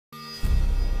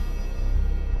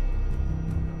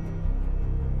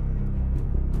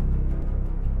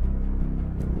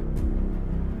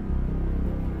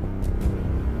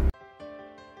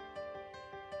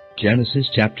Genesis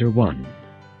chapter 1.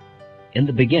 In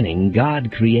the beginning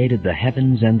God created the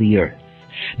heavens and the earth.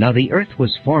 Now the earth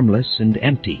was formless and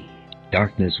empty.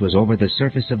 Darkness was over the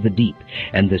surface of the deep,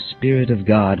 and the Spirit of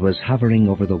God was hovering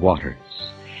over the waters.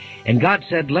 And God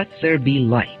said, "Let there be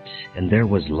light," and there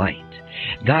was light.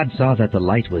 God saw that the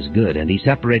light was good, and he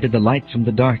separated the light from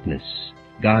the darkness.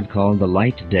 God called the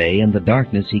light day, and the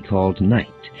darkness he called night.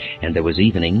 And there was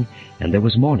evening, and there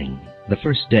was morning, the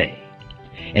first day.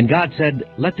 And God said,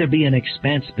 "Let there be an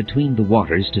expanse between the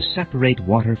waters to separate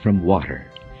water from water."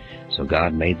 So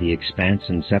God made the expanse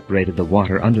and separated the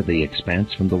water under the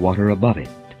expanse from the water above it.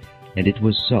 And it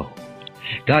was so.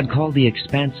 God called the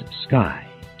expanse sky.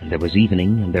 And there was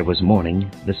evening and there was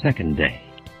morning, the second day.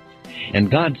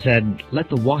 And God said, "Let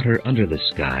the water under the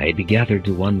sky be gathered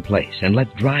to one place, and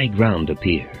let dry ground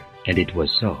appear." And it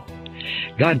was so.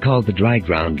 God called the dry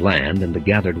ground land, and the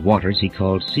gathered waters he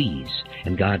called seas.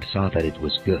 And God saw that it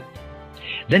was good.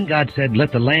 Then God said,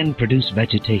 "Let the land produce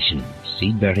vegetation,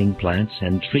 seed-bearing plants,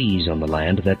 and trees on the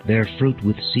land that bear fruit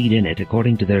with seed in it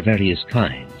according to their various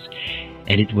kinds."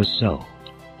 And it was so.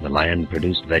 The land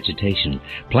produced vegetation,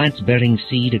 plants bearing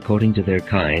seed according to their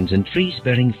kinds, and trees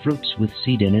bearing fruits with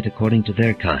seed in it according to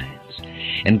their kinds.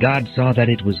 And God saw that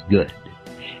it was good.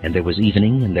 And there was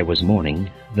evening and there was morning,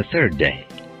 the third day.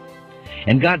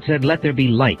 And God said, "Let there be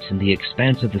lights in the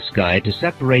expanse of the sky to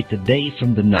separate the day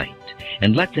from the night,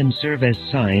 and let them serve as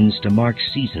signs to mark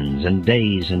seasons and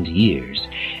days and years,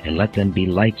 and let them be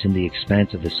lights in the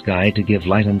expanse of the sky to give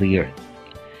light on the earth."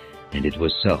 And it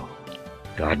was so.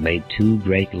 God made two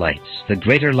great lights, the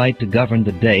greater light to govern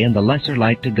the day, and the lesser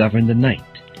light to govern the night.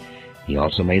 He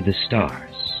also made the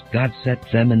stars. God set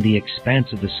them in the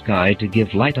expanse of the sky to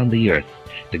give light on the earth,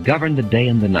 to govern the day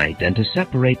and the night, and to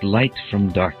separate light from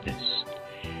darkness.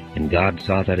 And God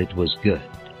saw that it was good.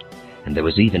 And there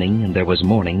was evening and there was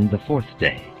morning, the fourth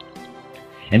day.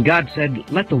 And God said,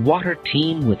 "Let the water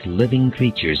teem with living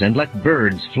creatures, and let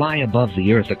birds fly above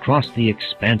the earth across the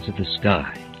expanse of the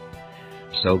sky."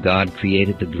 So God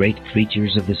created the great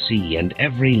creatures of the sea, and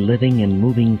every living and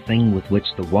moving thing with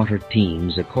which the water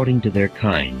teems according to their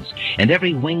kinds, and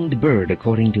every winged bird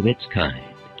according to its kind.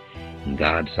 And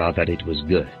God saw that it was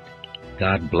good.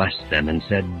 God blessed them and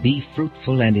said, "Be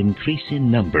fruitful and increase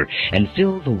in number, and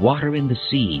fill the water in the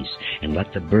seas, and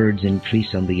let the birds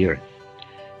increase on the earth."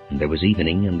 And there was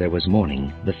evening and there was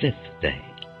morning, the fifth day.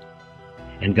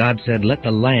 And God said, "Let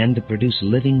the land produce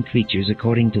living creatures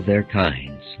according to their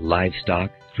kinds,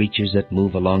 livestock, creatures that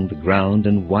move along the ground,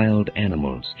 and wild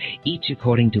animals, each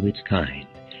according to its kind."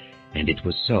 And it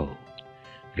was so.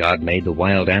 God made the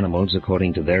wild animals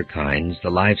according to their kinds,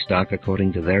 the livestock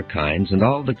according to their kinds, and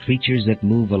all the creatures that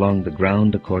move along the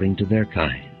ground according to their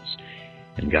kinds.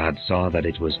 And God saw that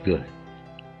it was good.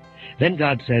 Then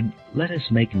God said, "Let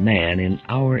us make man in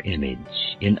our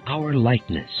image, in our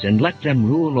likeness, and let them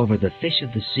rule over the fish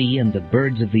of the sea and the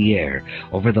birds of the air,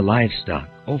 over the livestock,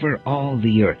 over all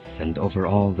the earth, and over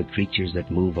all the creatures that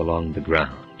move along the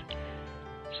ground."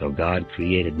 So God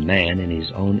created man in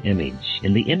his own image.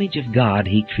 In the image of God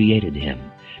he created him.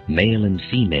 Male and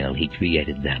female he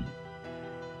created them.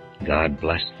 God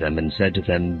blessed them and said to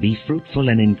them, "Be fruitful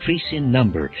and increase in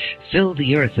number. Fill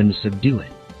the earth and subdue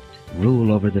it.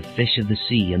 Rule over the fish of the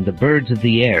sea and the birds of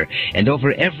the air, and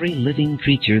over every living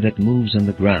creature that moves on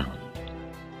the ground."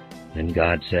 Then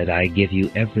God said, "I give you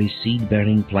every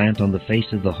seed-bearing plant on the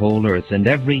face of the whole earth, and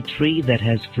every tree that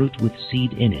has fruit with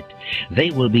seed in it. They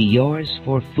will be yours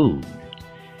for food.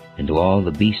 And to all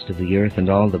the beasts of the earth, and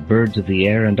all the birds of the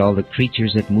air, and all the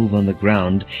creatures that move on the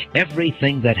ground,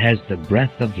 everything that has the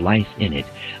breath of life in it,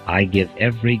 I give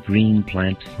every green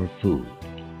plant for food."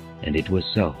 And it was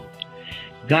so.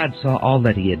 God saw all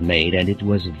that he had made, and it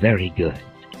was very good.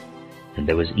 And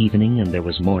there was evening and there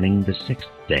was morning, the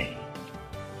sixth day.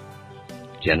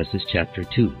 Genesis chapter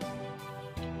 2.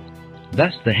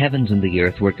 Thus the heavens and the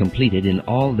earth were completed in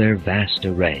all their vast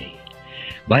array.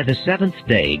 By the seventh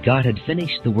day God had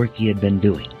finished the work he had been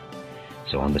doing.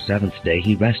 So on the seventh day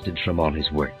he rested from all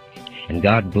his work. And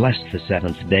God blessed the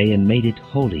seventh day and made it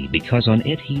holy, because on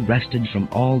it he rested from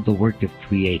all the work of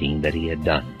creating that he had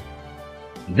done.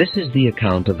 This is the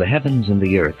account of the heavens and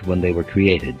the earth when they were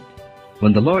created.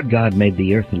 When the Lord God made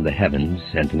the earth and the heavens,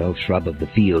 and no shrub of the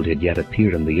field had yet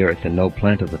appeared on the earth, and no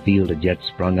plant of the field had yet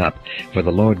sprung up, for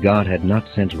the Lord God had not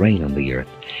sent rain on the earth,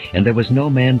 and there was no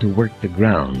man to work the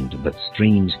ground, but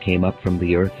streams came up from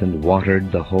the earth and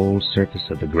watered the whole surface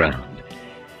of the ground.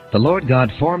 The Lord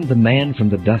God formed the man from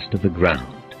the dust of the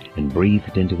ground, and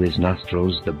breathed into his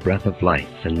nostrils the breath of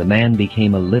life, and the man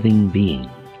became a living being.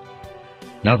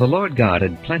 Now the Lord God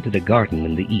had planted a garden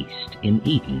in the east, in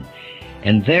Eden,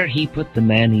 and there he put the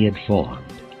man he had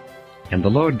formed. And the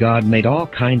Lord God made all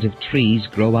kinds of trees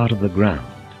grow out of the ground,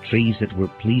 trees that were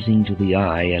pleasing to the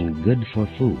eye and good for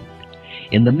food.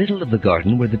 In the middle of the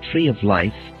garden were the tree of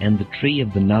life and the tree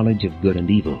of the knowledge of good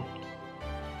and evil.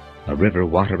 A river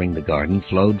watering the garden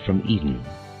flowed from Eden.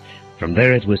 From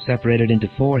there it was separated into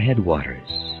 4 headwaters.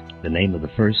 The name of the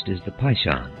first is the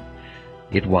Pishon.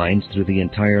 It winds through the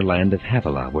entire land of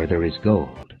Havilah, where there is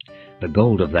gold. The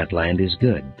gold of that land is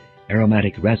good.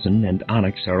 Aromatic resin and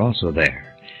onyx are also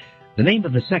there. The name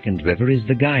of the second river is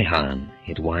the Gihon.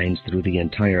 It winds through the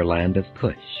entire land of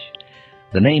Cush.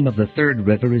 The name of the third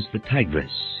river is the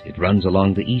Tigris. It runs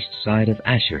along the east side of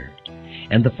Asher.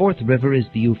 And the fourth river is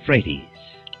the Euphrates.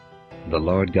 The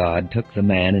Lord God took the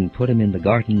man and put him in the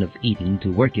Garden of Eden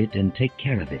to work it and take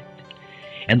care of it.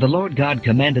 And the Lord God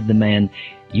commanded the man,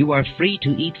 "You are free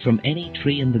to eat from any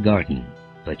tree in the garden,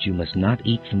 but you must not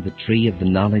eat from the tree of the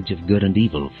knowledge of good and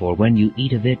evil, for when you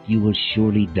eat of it you will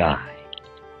surely die."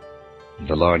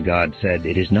 The Lord God said,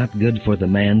 "It is not good for the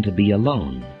man to be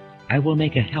alone. I will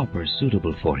make a helper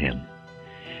suitable for him."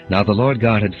 Now the Lord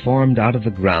God had formed out of the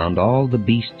ground all the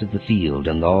beasts of the field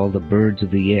and all the birds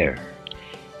of the air.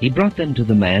 He brought them to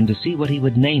the man to see what he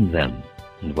would name them,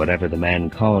 and whatever the man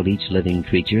called each living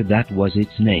creature, that was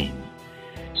its name.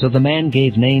 So the man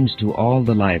gave names to all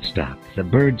the livestock, the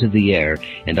birds of the air,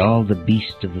 and all the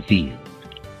beasts of the field.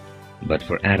 But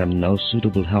for Adam no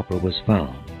suitable helper was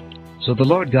found. So the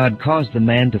Lord God caused the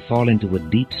man to fall into a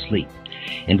deep sleep.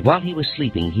 And while he was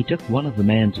sleeping, he took one of the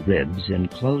man's ribs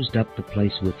and closed up the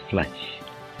place with flesh.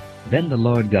 Then the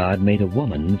Lord God made a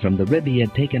woman from the rib he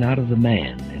had taken out of the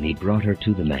man, and he brought her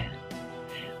to the man.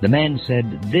 The man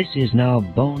said, "This is now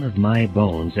bone of my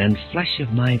bones and flesh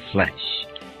of my flesh.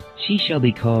 She shall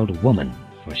be called woman,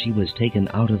 for she was taken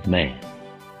out of man.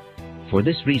 For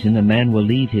this reason a man will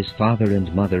leave his father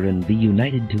and mother and be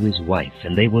united to his wife,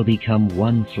 and they will become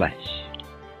one flesh."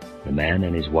 The man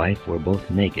and his wife were both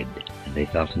naked, and they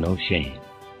felt no shame.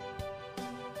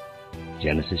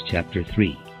 Genesis chapter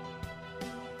 3.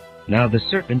 Now the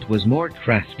serpent was more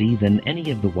crafty than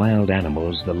any of the wild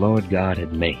animals the Lord God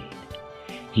had made.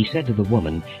 He said to the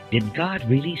woman, "Did God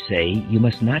really say, 'You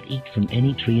must not eat from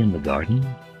any tree in the garden'?"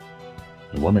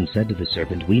 The woman said to the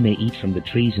serpent, "We may eat from the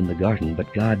trees in the garden,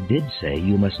 but God did say,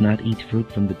 'You must not eat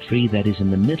fruit from the tree that is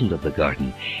in the middle of the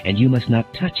garden, and you must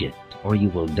not touch it, or you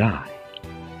will die.'"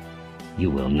 "You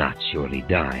will not surely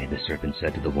die," the serpent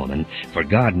said to the woman, "for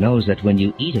God knows that when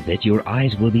you eat of it your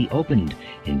eyes will be opened,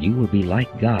 and you will be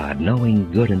like God, knowing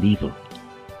good and evil."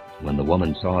 When the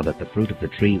woman saw that the fruit of the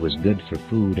tree was good for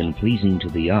food and pleasing to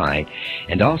the eye,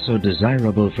 and also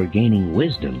desirable for gaining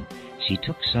wisdom, she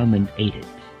took some and ate it.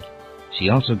 She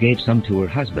also gave some to her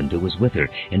husband who was with her,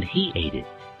 and he ate it.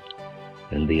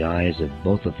 Then the eyes of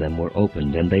both of them were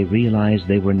opened, and they realized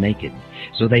they were naked.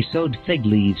 So they sewed fig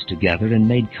leaves together and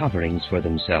made coverings for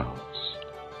themselves.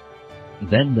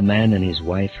 Then the man and his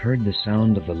wife heard the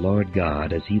sound of the Lord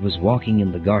God as he was walking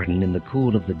in the garden in the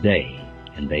cool of the day,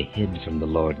 and they hid from the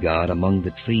Lord God among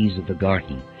the trees of the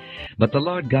garden. But the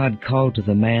Lord God called to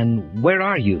the man, "Where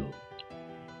are you?"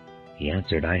 He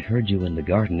answered, "I heard you in the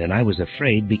garden, and I was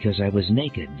afraid because I was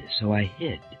naked, so I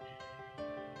hid."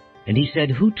 And he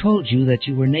said, "Who told you that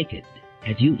you were naked?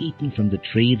 Have you eaten from the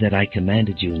tree that I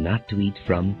commanded you not to eat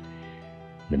from?"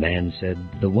 The man said,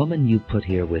 "The woman you put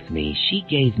here with me, she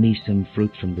gave me some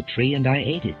fruit from the tree, and I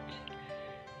ate it."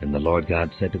 And the Lord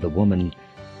God said to the woman,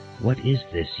 "What is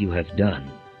this you have done?"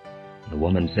 The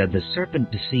woman said, "The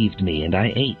serpent deceived me, and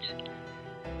I ate."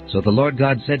 So the Lord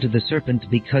God said to the serpent,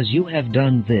 "Because you have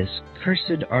done this,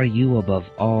 cursed are you above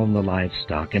all the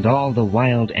livestock and all the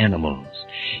wild animals.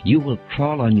 You will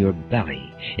crawl on your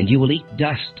belly, and you will eat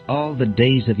dust all the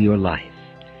days of your life.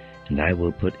 And I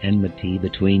will put enmity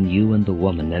between you and the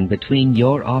woman, and between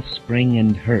your offspring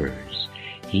and hers.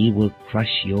 He will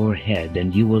crush your head,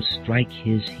 and you will strike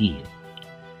his heel."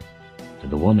 To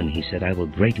the woman he said, "I will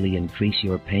greatly increase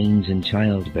your pains in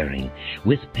childbearing.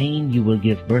 With pain you will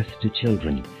give birth to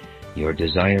children. Your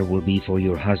desire will be for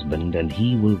your husband, and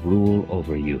he will rule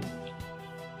over you."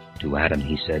 To Adam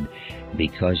he said,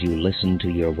 "Because you listened to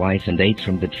your wife and ate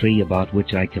from the tree about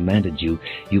which I commanded you,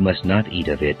 you must not eat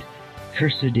of it.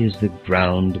 Cursed is the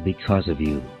ground because of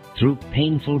you. Through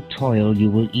painful toil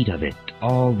you will eat of it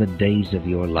all the days of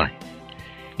your life.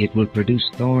 It will produce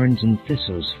thorns and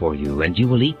thistles for you, and you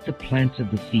will eat the plants of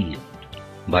the field.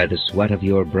 By the sweat of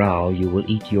your brow you will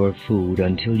eat your food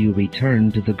until you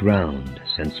return to the ground,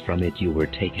 since from it you were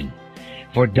taken.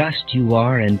 For dust you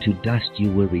are, and to dust you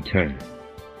will return."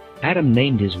 Adam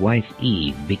named his wife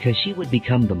Eve, because she would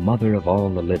become the mother of all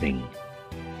the living.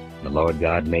 The Lord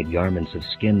God made garments of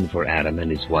skin for Adam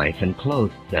and his wife, and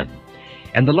clothed them.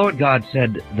 And the Lord God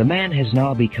said, The man has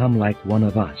now become like one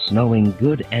of us, knowing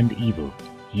good and evil.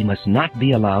 He must not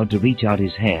be allowed to reach out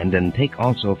his hand and take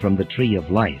also from the tree of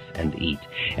life and eat,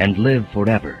 and live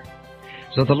forever.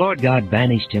 So the Lord God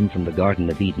banished him from the Garden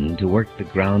of Eden to work the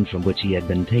ground from which he had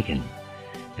been taken.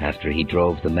 After he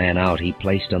drove the man out, he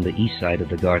placed on the east side of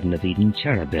the Garden of Eden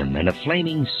cherubim and a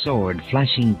flaming sword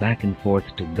flashing back and forth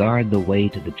to guard the way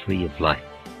to the tree of life.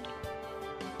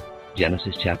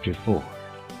 Genesis chapter 4.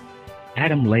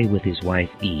 Adam lay with his wife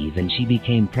Eve, and she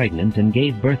became pregnant and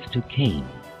gave birth to Cain.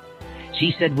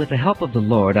 She said, With the help of the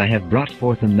Lord I have brought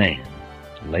forth a man.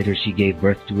 Later she gave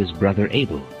birth to his brother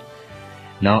Abel.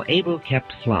 Now Abel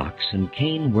kept flocks, and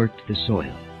Cain worked the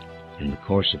soil. In the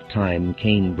course of time,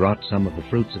 Cain brought some of the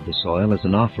fruits of the soil as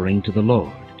an offering to the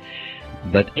Lord.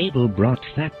 But Abel brought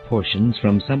fat portions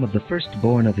from some of the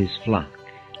firstborn of his flock.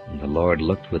 And the Lord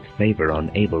looked with favor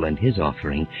on Abel and his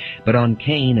offering, but on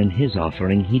Cain and his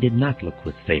offering he did not look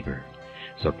with favor.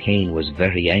 So Cain was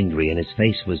very angry, and his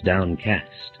face was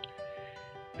downcast.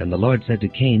 Then the Lord said to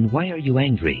Cain, Why are you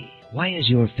angry? Why is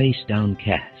your face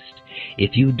downcast?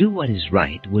 If you do what is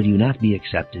right, will you not be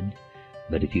accepted?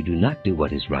 But if you do not do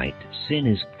what is right, sin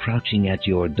is crouching at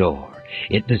your door.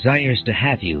 It desires to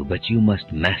have you, but you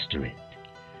must master it.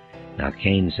 Now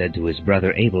Cain said to his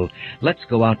brother Abel, Let's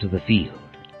go out to the field.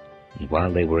 And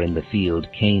while they were in the field,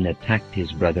 Cain attacked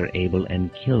his brother Abel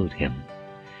and killed him.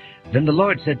 Then the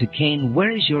Lord said to Cain,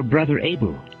 Where is your brother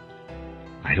Abel?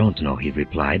 I don't know, he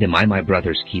replied. Am I my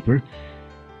brother's keeper?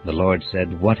 The Lord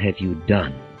said, What have you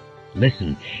done?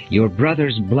 Listen, your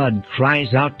brother's blood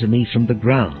cries out to me from the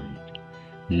ground.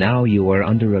 Now you are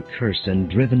under a curse and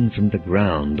driven from the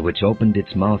ground, which opened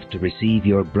its mouth to receive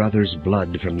your brother's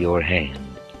blood from your hand.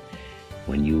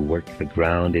 When you work the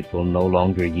ground, it will no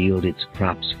longer yield its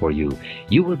crops for you.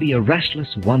 You will be a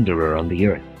restless wanderer on the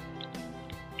earth.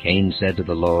 Cain said to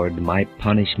the Lord, My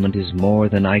punishment is more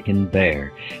than I can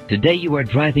bear. Today you are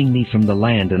driving me from the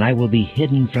land, and I will be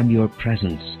hidden from your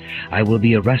presence. I will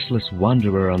be a restless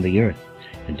wanderer on the earth,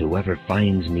 and whoever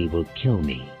finds me will kill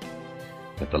me.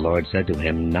 But the Lord said to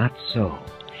him, Not so.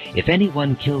 If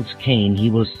anyone kills Cain, he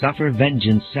will suffer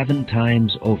vengeance 7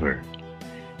 times over.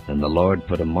 Then the Lord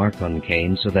put a mark on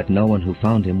Cain, so that no one who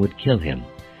found him would kill him.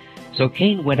 So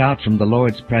Cain went out from the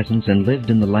Lord's presence and lived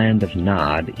in the land of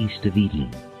Nod, east of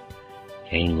Eden.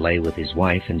 Cain lay with his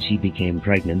wife, and she became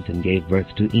pregnant and gave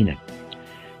birth to Enoch.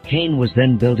 Cain was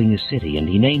then building a city, and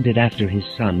he named it after his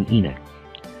son Enoch.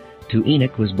 To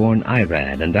Enoch was born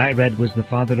Irad, and Irad was the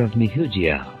father of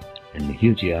Mehujael, and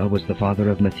Mehujael was the father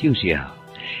of Methusael,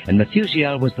 and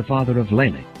Methusael was the father of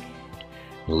Lamech.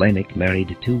 Lamech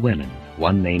married 2 women,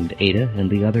 one named Ada and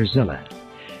the other Zillah.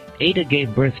 Ada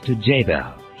gave birth to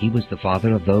Jabal. He was the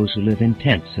father of those who live in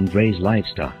tents and raise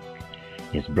livestock.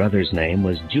 His brother's name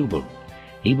was Jubal.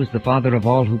 He was the father of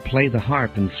all who play the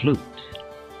harp and flute.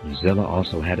 Zillah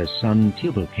also had a son,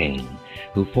 Tubal-Cain,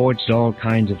 who forged all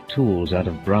kinds of tools out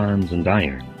of bronze and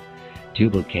iron.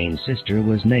 Tubal-Cain's sister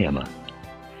was Naamah.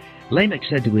 Lamech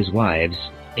said to his wives,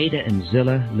 Ada and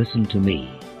Zillah, listen to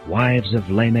me. Wives of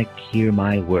Lamech, hear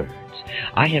my words.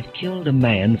 I have killed a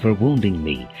man for wounding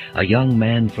me, a young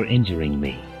man for injuring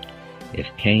me. If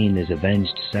Cain is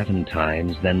avenged 7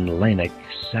 times, then Lamech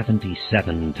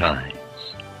 77 times.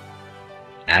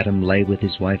 Adam lay with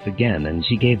his wife again, and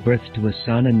she gave birth to a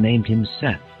son and named him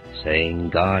Seth, saying,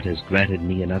 God has granted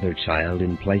me another child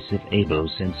in place of Abel,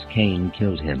 since Cain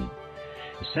killed him.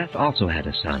 Seth also had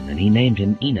a son, and he named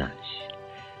him Enosh.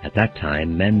 At that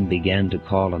time men began to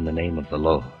call on the name of the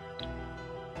Lord.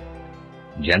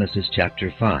 Genesis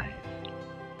chapter 5.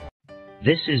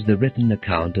 This is the written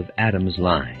account of Adam's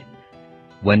line.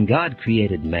 When God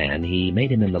created man, he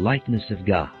made him in the likeness of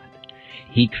God.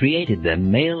 He created them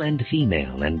male and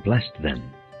female, and blessed them.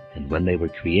 And when they were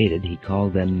created, he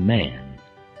called them man.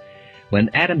 When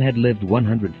Adam had lived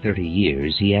 130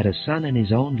 years, he had a son in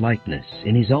his own likeness,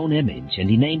 in his own image, and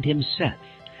he named him Seth.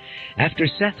 After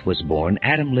Seth was born,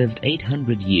 Adam lived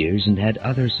 800 years and had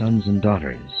other sons and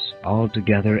daughters.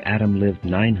 Altogether, Adam lived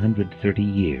 930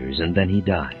 years, and then he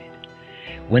died.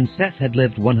 When Seth had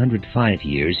lived 105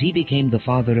 years, he became the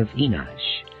father of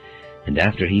Enosh. And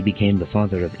after he became the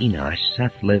father of Enosh,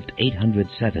 Seth lived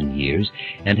 807 years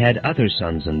and had other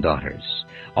sons and daughters.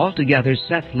 Altogether,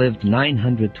 Seth lived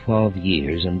 912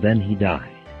 years, and then he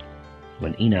died.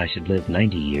 When Enosh had lived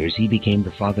 90 years, he became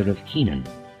the father of Kenan.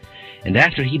 And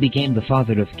after he became the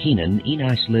father of Kenan,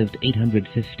 Enosh lived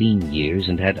 815 years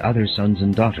and had other sons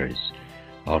and daughters.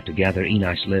 Altogether,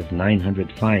 Enosh lived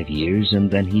 905 years,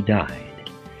 and then he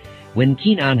died. When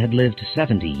Kenan had lived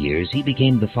 70 years, he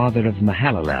became the father of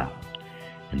Mahalalel.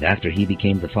 And after he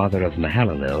became the father of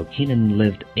Mahalalel, Kenan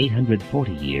lived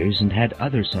 840 years and had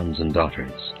other sons and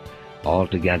daughters.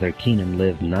 Altogether Kenan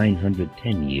lived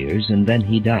 910 years, and then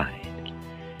he died.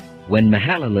 When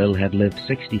Mahalalel had lived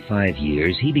 65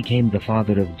 years, he became the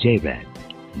father of Jared.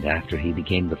 And after he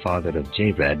became the father of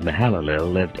Jared,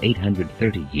 Mahalalel lived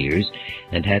 830 years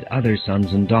and had other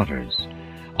sons and daughters.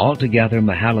 Altogether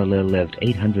Mahalalel lived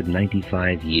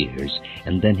 895 years,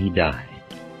 and then he died.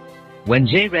 When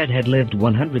Jared had lived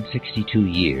 162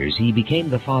 years, he became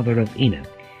the father of Enoch.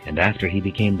 And after he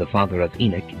became the father of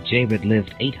Enoch, Jared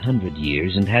lived 800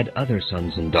 years and had other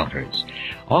sons and daughters.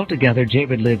 Altogether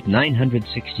Jared lived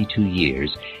 962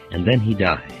 years, and then he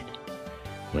died.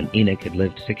 When Enoch had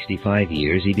lived 65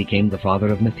 years, he became the father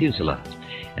of Methuselah.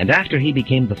 And after he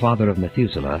became the father of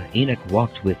Methuselah, Enoch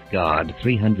walked with God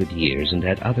 300 years and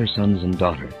had other sons and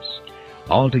daughters.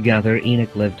 Altogether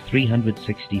Enoch lived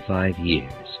 365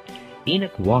 years.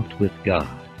 Enoch walked with God.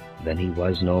 Then he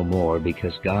was no more,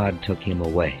 because God took him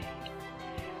away.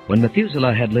 When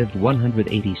Methuselah had lived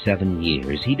 187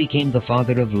 years, he became the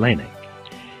father of Lamech.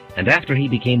 And after he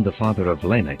became the father of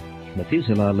Lamech,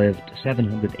 Methuselah lived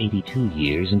 782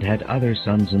 years and had other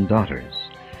sons and daughters.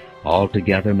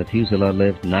 Altogether Methuselah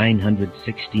lived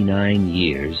 969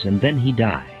 years, and then he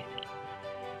died.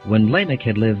 When Lamech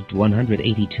had lived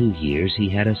 182 years, he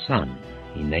had a son.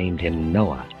 He named him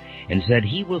Noah, and said,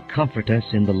 "He will comfort us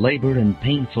in the labor and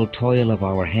painful toil of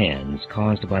our hands,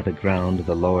 caused by the ground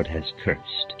the Lord has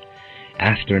cursed."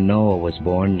 After Noah was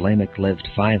born, Lamech lived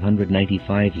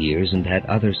 595 years and had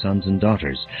other sons and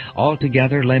daughters.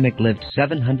 Altogether Lamech lived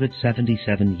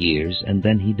 777 years, and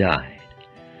then he died.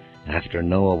 After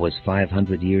Noah was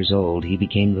 500 years old, he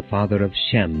became the father of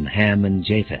Shem, Ham, and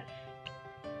Japheth.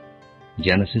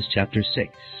 Genesis chapter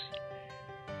 6.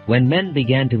 When men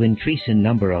began to increase in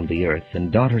number on the earth,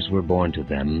 and daughters were born to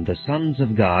them, the sons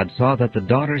of God saw that the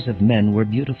daughters of men were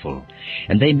beautiful,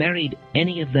 and they married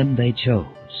any of them they chose.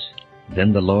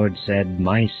 Then the Lord said,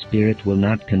 "My spirit will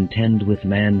not contend with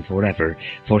man forever,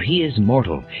 for he is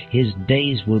mortal. His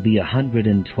days will be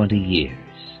 120 years.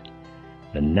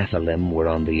 The Nephilim were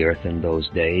on the earth in those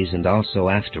days, and also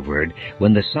afterward,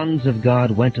 when the sons of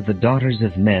God went to the daughters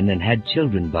of men and had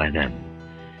children by them.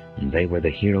 And they were the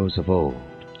heroes of old,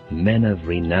 men of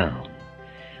renown.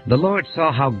 The Lord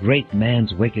saw how great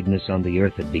man's wickedness on the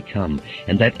earth had become,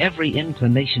 and that every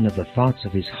inclination of the thoughts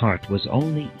of his heart was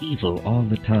only evil all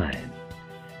the time.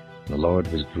 The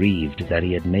Lord was grieved that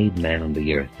he had made man on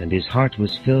the earth, and his heart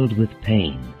was filled with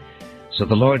pain. So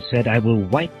the Lord said, I will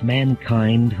wipe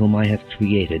mankind whom I have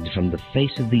created from the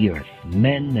face of the earth,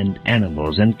 men and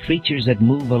animals, and creatures that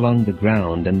move along the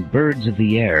ground, and birds of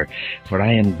the air, for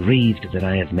I am grieved that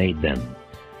I have made them.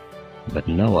 But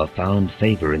Noah found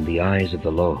favor in the eyes of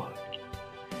the Lord.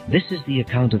 This is the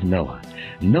account of Noah.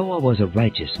 Noah was a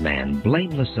righteous man,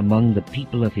 blameless among the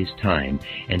people of his time,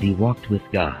 and he walked with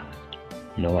God.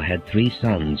 Noah had 3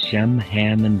 sons, Shem,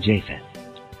 Ham, and Japheth.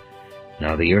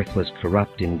 Now the earth was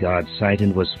corrupt in God's sight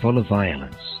and was full of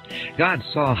violence. God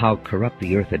saw how corrupt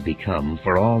the earth had become,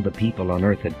 for all the people on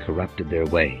earth had corrupted their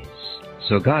ways.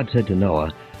 So God said to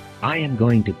Noah, I am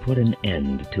going to put an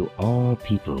end to all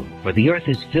people, for the earth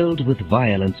is filled with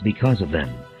violence because of them.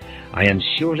 I am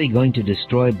surely going to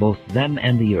destroy both them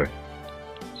and the earth.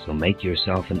 So make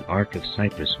yourself an ark of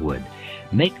cypress wood.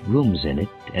 Make rooms in it,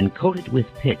 and coat it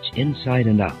with pitch inside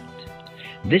and out.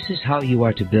 This is how you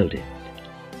are to build it.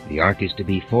 The ark is to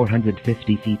be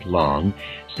 450 feet long,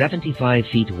 75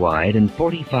 feet wide, and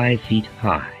 45 feet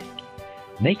high.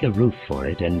 Make a roof for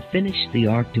it, and finish the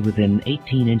ark to within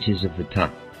 18 inches of the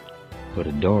top. Put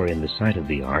a door in the side of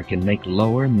the ark, and make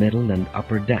lower, middle, and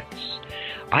upper decks.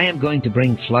 I am going to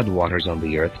bring floodwaters on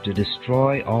the earth to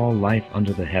destroy all life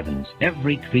under the heavens,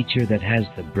 every creature that has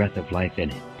the breath of life in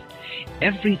it.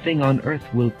 Everything on earth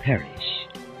will perish.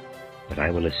 But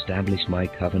I will establish my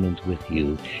covenant with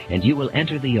you, and you will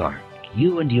enter the ark,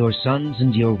 you and your sons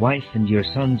and your wife and your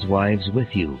sons' wives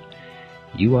with you.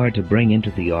 You are to bring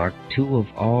into the ark 2 of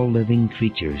all living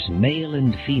creatures, male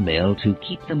and female, to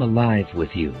keep them alive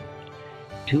with you.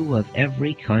 2 of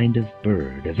every kind of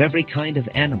bird, of every kind of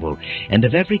animal, and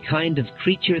of every kind of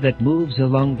creature that moves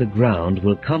along the ground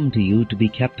will come to you to be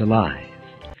kept alive.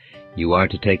 You are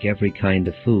to take every kind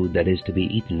of food that is to be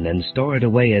eaten and store it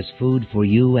away as food for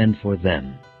you and for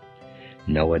them.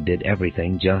 Noah did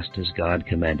everything just as God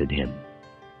commanded him.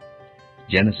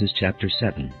 Genesis chapter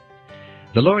 7.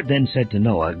 The Lord then said to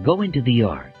Noah, Go into the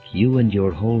ark, you and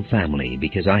your whole family,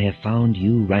 because I have found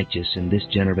you righteous in this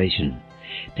generation.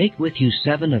 Take with you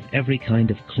 7 of every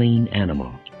kind of clean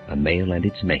animal, a male and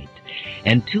its mate,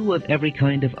 and 2 of every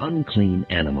kind of unclean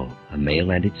animal, a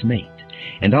male and its mate,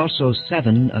 and also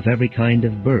 7 of every kind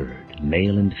of bird,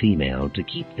 male and female, to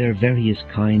keep their various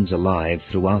kinds alive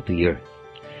throughout the earth.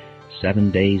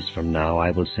 7 days from now I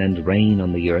will send rain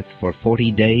on the earth for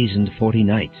 40 days and 40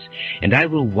 nights, and I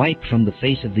will wipe from the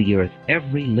face of the earth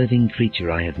every living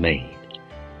creature I have made.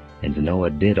 And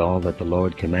Noah did all that the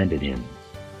Lord commanded him.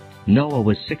 Noah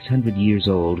was 600 years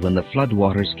old when the flood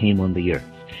waters came on the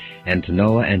earth, and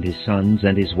Noah and his sons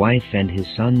and his wife and his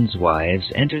sons'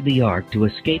 wives entered the ark to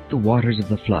escape the waters of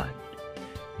the flood.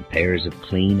 Pairs of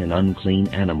clean and unclean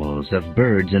animals, of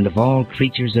birds, and of all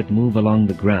creatures that move along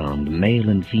the ground, male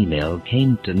and female,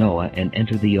 came to Noah and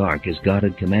entered the ark as God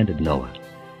had commanded Noah.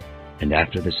 And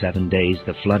after the 7 days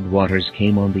the flood waters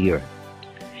came on the earth.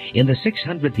 In the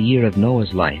 600th year of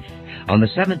Noah's life, on the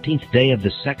 17th day of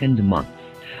the 2nd month,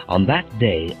 on that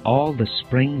day all the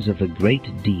springs of the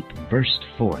great deep burst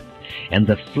forth, and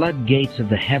the floodgates of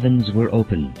the heavens were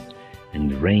opened,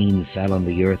 and rain fell on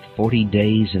the earth 40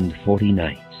 days and 40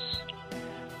 nights.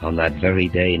 On that very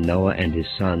day Noah and his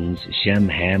sons, Shem,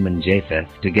 Ham, and Japheth,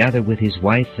 together with his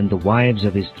wife and the wives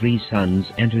of his 3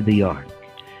 sons, entered the ark.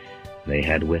 They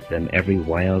had with them every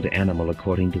wild animal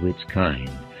according to its kind,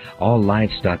 all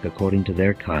livestock according to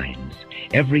their kinds,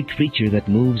 every creature that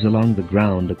moves along the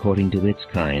ground according to its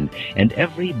kind, and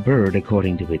every bird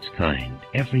according to its kind,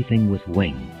 everything with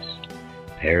wings.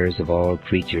 Pairs of all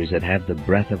creatures that have the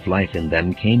breath of life in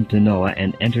them came to Noah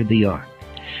and entered the ark.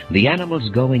 The animals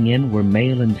going in were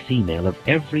male and female of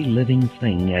every living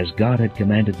thing as God had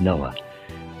commanded Noah.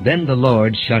 Then the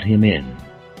Lord shut him in.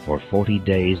 For 40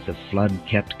 days the flood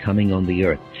kept coming on the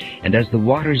earth, and as the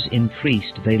waters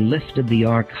increased, they lifted the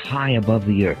ark high above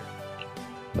the earth.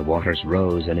 The waters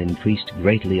rose and increased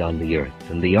greatly on the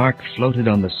earth, and the ark floated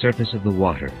on the surface of the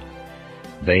water.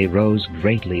 They rose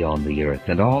greatly on the earth,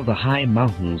 and all the high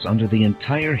mountains under the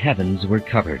entire heavens were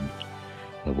covered.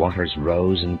 The waters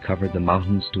rose and covered the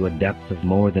mountains to a depth of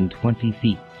more than 20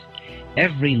 feet.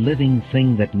 Every living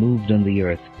thing that moved on the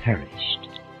earth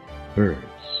perished. Birds,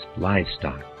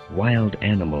 livestock, wild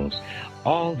animals,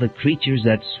 all the creatures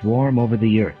that swarm over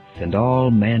the earth, and all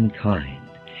mankind.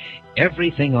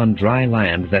 Everything on dry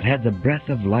land that had the breath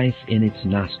of life in its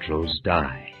nostrils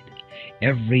died.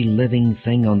 Every living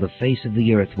thing on the face of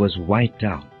the earth was wiped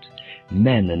out.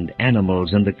 Men and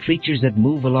animals and the creatures that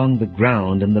move along the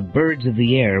ground and the birds of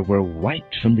the air were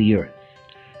wiped from the earth.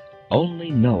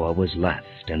 Only Noah was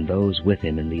left, and those with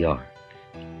him in the ark.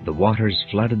 The waters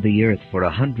flooded the earth for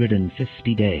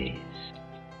 150 days.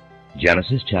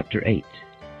 Genesis chapter 8.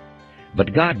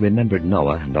 But God remembered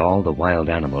Noah and all the wild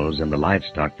animals and the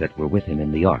livestock that were with him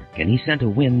in the ark, and he sent a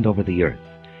wind over the earth,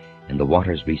 and the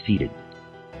waters receded.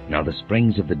 Now the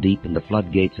springs of the deep and the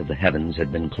floodgates of the heavens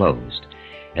had been closed,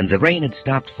 and the rain had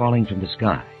stopped falling from the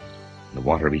sky. The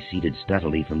water receded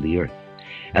steadily from the earth.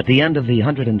 At the end of the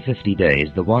 150 days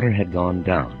the water had gone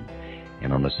down,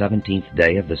 and on the 17th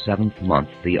day of the 7th month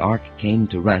the ark came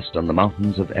to rest on the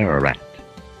mountains of Ararat.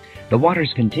 The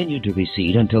waters continued to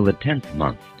recede until the 10th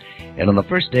month, and on the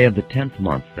first day of the 10th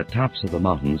month the tops of the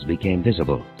mountains became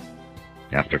visible.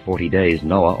 After 40 days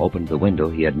Noah opened the window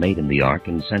he had made in the ark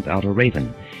and sent out a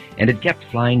raven, and it kept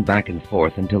flying back and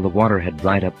forth until the water had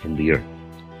dried up from the earth.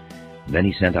 Then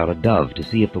he sent out a dove to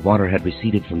see if the water had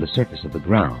receded from the surface of the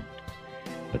ground.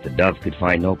 But the dove could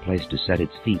find no place to set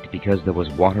its feet, because there was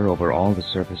water over all the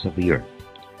surface of the earth.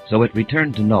 So it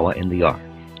returned to Noah in the ark.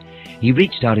 He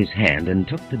reached out his hand and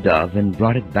took the dove and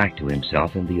brought it back to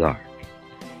himself in the ark.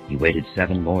 He waited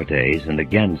 7 more days and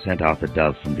again sent out the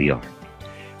dove from the ark.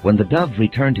 When the dove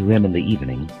returned to him in the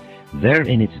evening, there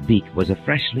in its beak was a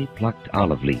freshly plucked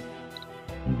olive leaf.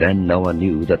 And then Noah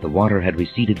knew that the water had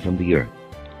receded from the earth.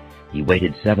 He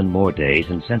waited 7 more days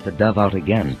and sent the dove out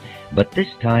again, but this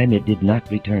time it did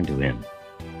not return to him.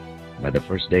 By the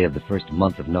first day of the 1st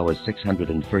month of Noah's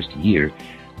 601st year,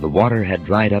 the water had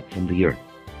dried up from the earth.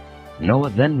 Noah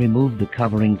then removed the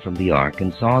covering from the ark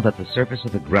and saw that the surface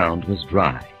of the ground was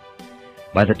dry.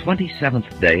 By the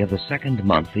 27th day of the 2nd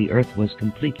month the earth was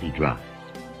completely dry.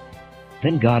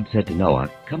 Then God said to Noah,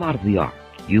 "Come out of the ark,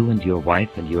 you and your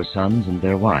wife and your sons and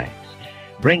their wives.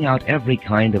 Bring out every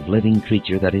kind of living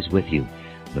creature that is with you,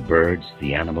 the birds,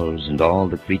 the animals, and all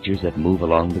the creatures that move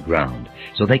along the ground,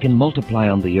 so they can multiply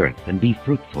on the earth and be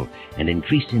fruitful and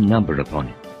increase in number upon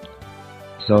it."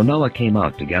 So Noah came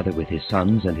out together with his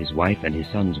sons and his wife and his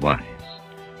sons' wives.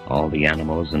 All the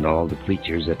animals and all the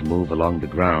creatures that move along the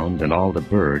ground and all the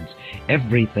birds,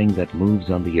 everything that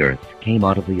moves on the earth, came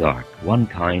out of the ark, one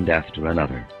kind after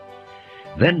another.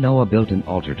 Then Noah built an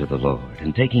altar to the Lord,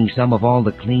 and taking some of all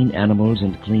the clean animals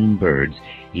and clean birds,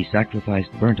 he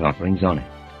sacrificed burnt offerings on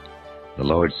it. The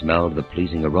Lord smelled the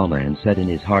pleasing aroma and said in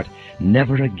his heart,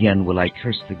 Never again will I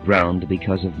curse the ground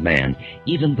because of man,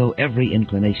 even though every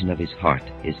inclination of his heart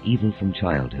is evil from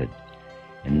childhood.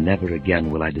 And never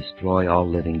again will I destroy all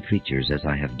living creatures as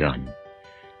I have done.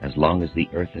 As long as the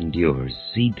earth endures,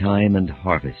 seed time and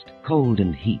harvest, cold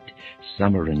and heat,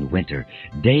 summer and winter,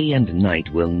 day and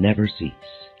night will never cease.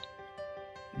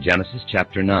 Genesis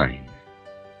chapter 9.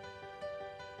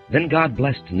 Then God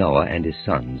blessed Noah and his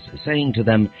sons, saying to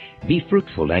them, Be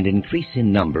fruitful and increase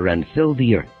in number, and fill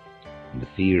the earth. And the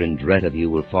fear and dread of you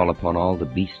will fall upon all the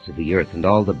beasts of the earth, and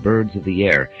all the birds of the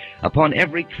air, upon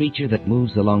every creature that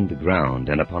moves along the ground,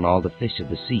 and upon all the fish of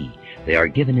the sea. They are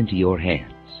given into your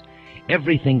hands.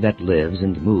 Everything that lives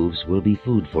and moves will be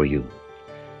food for you.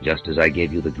 Just as I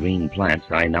gave you the green plants,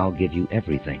 I now give you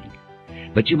everything.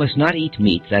 But you must not eat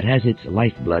meat that has its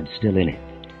lifeblood still in it.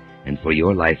 And for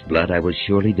your lifeblood I will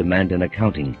surely demand an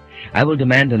accounting. I will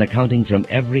demand an accounting from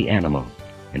every animal,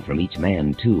 and from each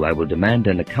man, too, I will demand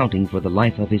an accounting for the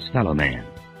life of his fellow man.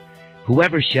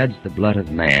 Whoever sheds the blood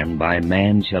of man, by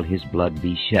man shall his blood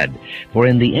be shed, for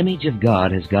in the image of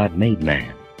God has God made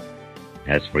man.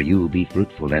 As for you, be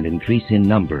fruitful and increase in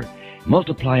number,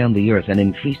 multiply on the earth and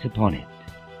increase upon it.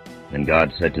 Then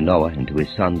God said to Noah and to his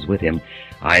sons with him,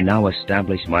 I now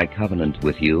establish my covenant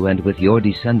with you and with your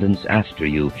descendants after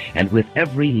you, and with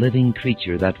every living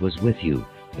creature that was with you,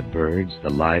 the birds, the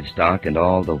livestock, and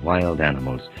all the wild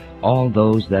animals, all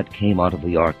those that came out of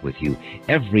the ark with you,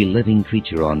 every living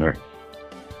creature on earth.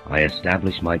 I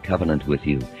establish my covenant with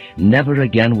you. Never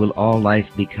again will all life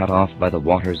be cut off by the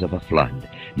waters of a flood.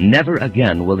 Never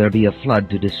again will there be a flood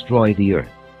to destroy the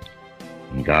earth.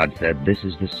 And God said, This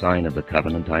is the sign of the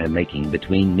covenant I am making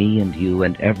between me and you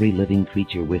and every living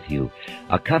creature with you,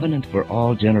 a covenant for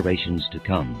all generations to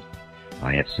come.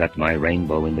 I have set my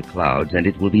rainbow in the clouds, and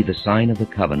it will be the sign of the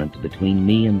covenant between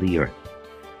me and the earth.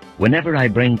 Whenever I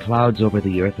bring clouds over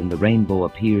the earth and the rainbow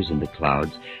appears in the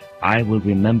clouds, I will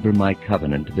remember my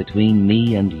covenant between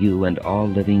me and you and all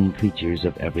living creatures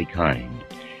of every kind.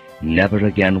 Never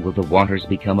again will the waters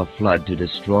become a flood to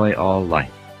destroy all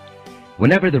life.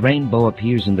 Whenever the rainbow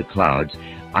appears in the clouds,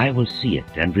 I will see it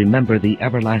and remember the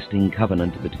everlasting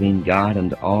covenant between God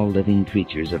and all living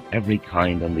creatures of every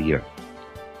kind on the earth.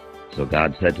 So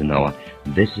God said to Noah,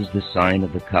 This is the sign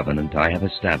of the covenant I have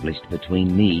established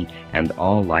between me and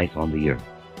all life on the earth.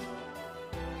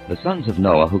 The sons of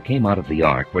Noah who came out of the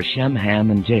ark were Shem, Ham,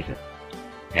 and Japheth.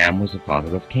 Ham was the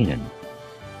father of Canaan.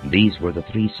 These were the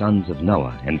 3 sons of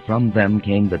Noah, and from them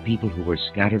came the people who were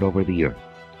scattered over the earth.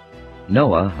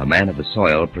 Noah, a man of the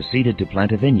soil, proceeded to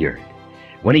plant a vineyard.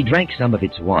 When he drank some of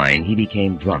its wine, he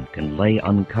became drunk and lay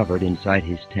uncovered inside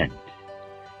his tent.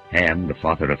 Ham, the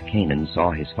father of Canaan,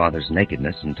 saw his father's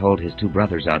nakedness and told his 2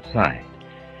 brothers outside.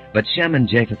 But Shem and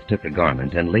Japheth took a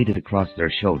garment and laid it across their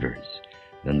shoulders.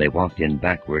 Then they walked in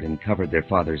backward and covered their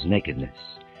father's nakedness.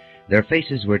 Their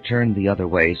faces were turned the other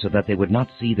way so that they would not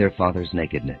see their father's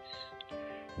nakedness.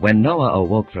 When Noah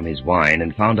awoke from his wine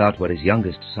and found out what his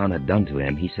youngest son had done to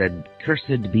him, he said,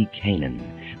 Cursed be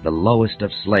Canaan, the lowest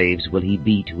of slaves will he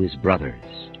be to his brothers.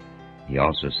 He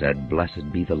also said,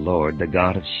 Blessed be the Lord, the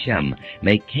God of Shem.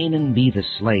 May Canaan be the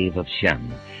slave of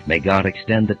Shem. May God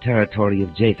extend the territory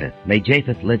of Japheth. May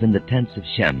Japheth live in the tents of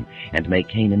Shem, and may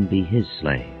Canaan be his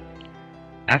slave.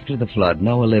 After the flood,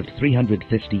 Noah lived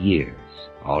 350 years.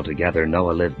 Altogether,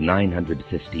 Noah lived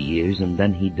 950 years, and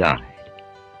then he died.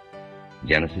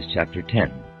 Genesis chapter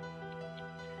 10.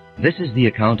 This is the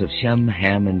account of Shem,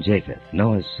 Ham, and Japheth,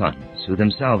 Noah's sons, who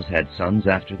themselves had sons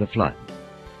after the flood.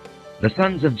 The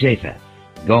sons of Japheth,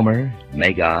 Gomer,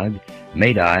 Magog,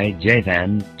 Madai,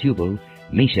 Javan, Tubal,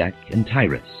 Meshach, and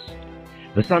Tyrus.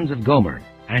 The sons of Gomer,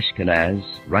 Ashkenaz,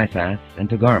 Riphath, and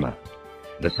Togarmah.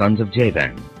 The sons of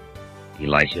Javan,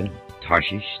 Elisha,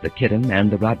 Tarshish, the Kittim, and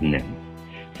the Rodanim.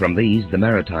 From these the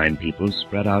maritime peoples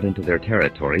spread out into their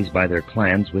territories by their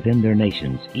clans within their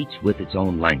nations, each with its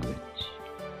own language.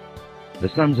 The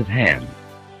sons of Ham,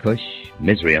 Cush,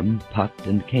 Mizraim, Put,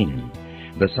 and Canaan.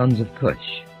 The sons of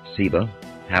Cush, Seba,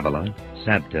 Havilah,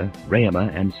 Sabta,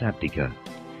 Raamah, and Sabteka.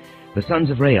 The sons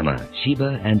of Raamah,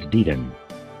 Sheba, and Dedan.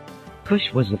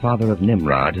 Cush was the father of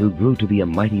Nimrod, who grew to be a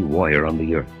mighty warrior on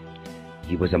the earth.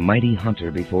 He was a mighty hunter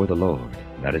before the Lord.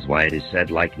 That is why it is said,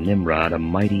 like Nimrod, a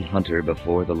mighty hunter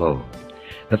before the Lord.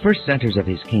 The first centers of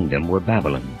his kingdom were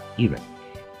Babylon, Erech,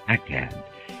 Akkad,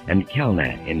 and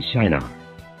Calneh in Shinar.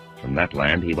 From that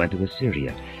land he went to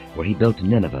Assyria, where he built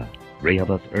Nineveh,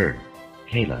 Rehoboth-ir,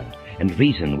 Calah, and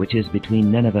Rezin, which is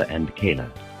between Nineveh and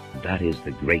Calah. That is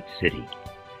the great city.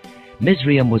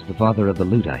 Mizraim was the father of the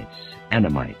Ludites,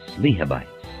 Anamites, Lehabites,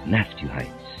 Naphtuhites,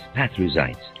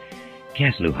 Pathruzites,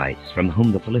 Casluhites, from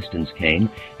whom the Philistines came,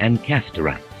 and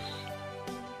Caphtorites.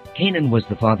 Canaan was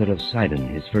the father of Sidon,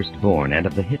 his firstborn, and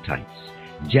of the Hittites,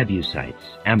 Jebusites,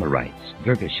 Amorites,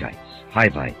 Girgashites,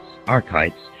 Hivites,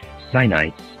 Archites,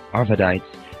 Sinites, Arvadites,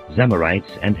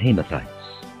 Zemarites, and Hamathites.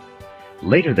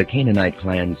 Later the Canaanite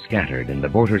clans scattered, and the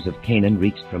borders of Canaan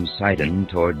reached from Sidon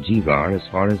toward Gerar as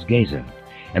far as Gaza,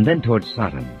 and then toward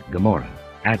Sodom, Gomorrah,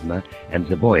 Admah, and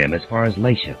Zeboim as far as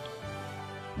Lasha.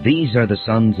 These are the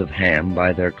sons of Ham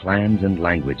by their clans and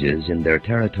languages in their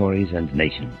territories and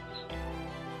nations.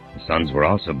 The sons were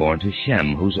also born to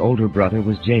Shem, whose older brother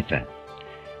was Japheth.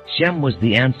 Shem was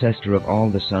the ancestor of all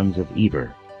the sons of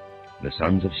Eber. The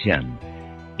sons of Shem: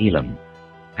 Elam,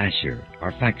 Asher,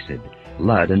 Arphaxad,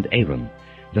 Lud, and Aram.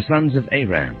 The sons of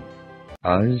Aram: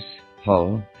 Uz,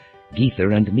 Hul,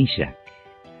 Gether, and Meshach.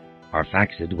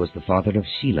 Arphaxad was the father of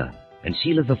Shelah, and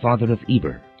Shelah the father of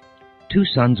Eber. 2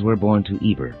 sons were born to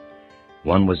Eber.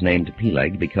 One was named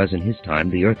Peleg, because in his time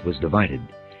the earth was divided.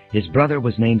 His brother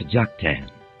was named Joktan.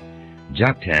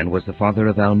 Joktan was the father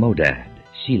of Almodad,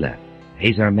 Sheleph,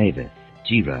 Hazarmaveth,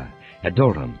 Jerah,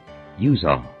 Hadoram,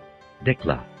 Uzal,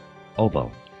 Diklah,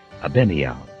 Obal,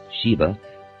 Abimiel, Sheba,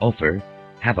 Ophir,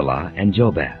 Havilah, and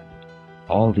Jobab.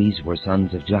 All these were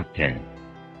sons of Joktan.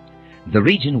 The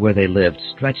region where they lived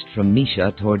stretched from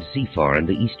Mesha toward Sephar in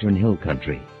the eastern hill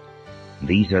country.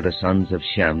 These are the sons of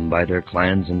Shem by their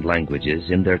clans and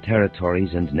languages in their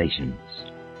territories and nations.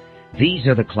 These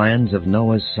are the clans of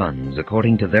Noah's sons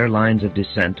according to their lines of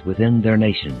descent within their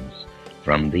nations.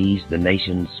 From these the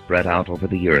nations spread out over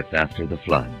the earth after the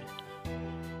flood.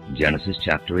 Genesis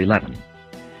chapter 11.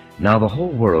 Now the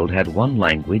whole world had one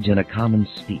language and a common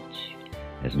speech.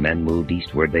 As men moved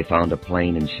eastward, they found a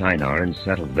plain in Shinar and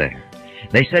settled there.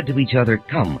 They said to each other,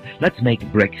 "Come, let's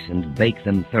make bricks and bake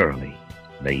them thoroughly."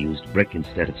 They used brick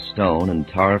instead of stone and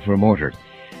tar for mortar.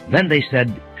 Then they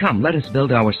said, "Come, let us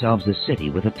build ourselves a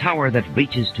city with a tower that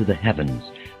reaches to the heavens,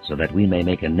 so that we may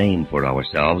make a name for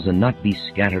ourselves and not be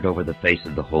scattered over the face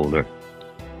of the whole earth."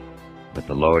 But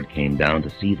the Lord came down to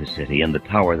see the city and the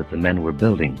tower that the men were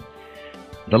building.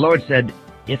 The Lord said,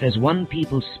 "If as one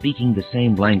people speaking the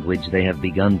same language they have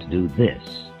begun to do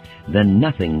this, then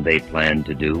nothing they plan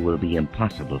to do will be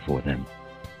impossible for them.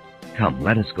 Come,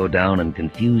 let us go down and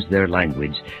confuse their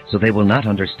language, so they will not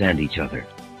understand each other."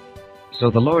 So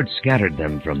the Lord scattered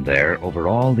them from there over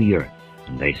all the earth,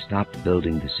 and they stopped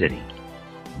building the city.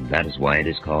 And that is why it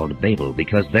is called Babel,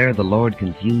 because there the Lord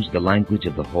confused the language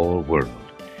of the whole world.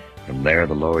 From there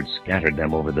the Lord scattered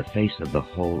them over the face of the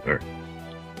whole earth.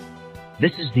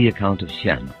 This is the account of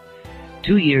Shem.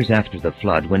 2 years after the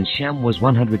flood, when Shem was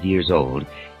 100 years old,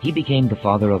 he became the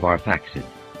father of Arphaxad.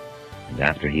 And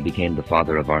after he became the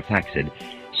father of Arphaxad,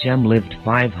 Shem lived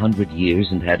 500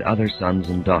 years and had other sons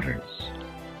and daughters.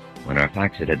 When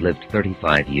Arphaxad had lived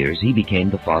 35 years, he became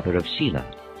the father of Shelah.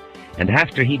 And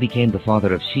after he became the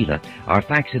father of Shelah,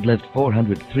 Arphaxad lived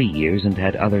 403 years and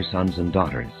had other sons and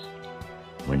daughters.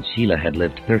 When Shelah had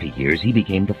lived 30 years, he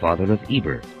became the father of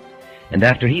Eber. And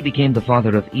after he became the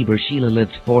father of Eber, Shelah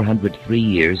lived 403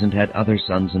 years and had other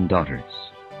sons and daughters.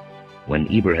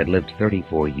 When Eber had lived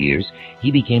 34 years,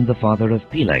 he became the father of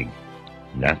Peleg.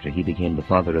 And after he became the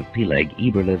father of Peleg,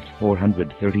 Eber lived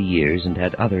 430 years and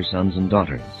had other sons and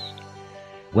daughters.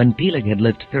 When Peleg had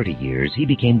lived 30 years, he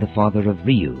became the father of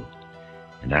Reu.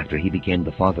 And after he became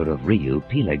the father of Reu,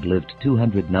 Peleg lived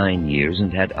 209 years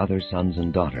and had other sons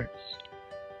and daughters.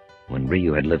 When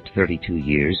Reu had lived 32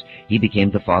 years, he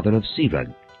became the father of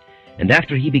Serug. And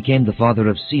after he became the father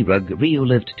of Serug, Reu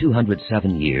lived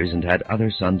 207 years and had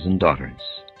other sons and daughters.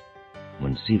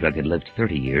 When Serug had lived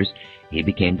 30 years, he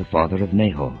became the father of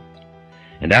Nahor.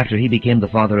 And after he became the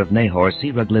father of Nahor,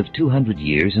 Serug lived 200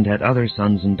 years and had other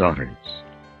sons and daughters.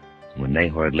 When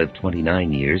Nahor had lived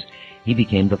 29 years, he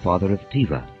became the father of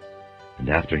Terah. And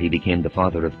after he became the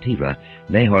father of Terah,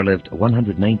 Nahor lived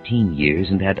 119 years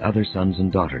and had other sons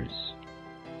and daughters.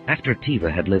 After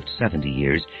Terah had lived 70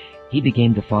 years, he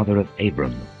became the father of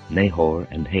Abram, Nahor,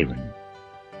 and Haran.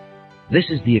 This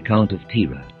is the account of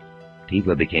Terah.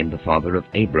 Terah became the father of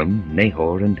Abram,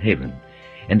 Nahor, and Haran.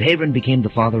 And Haran became the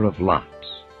father of Lot.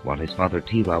 While his father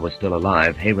Terah was still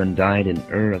alive, Haran died in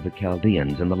Ur of the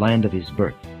Chaldeans, in the land of his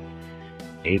birth.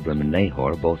 Abram and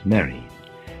Nahor both married.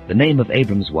 The name of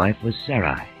Abram's wife was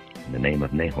Sarai, and the name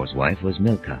of Nahor's wife was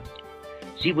Milcah.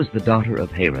 She was the daughter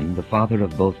of Haran, the father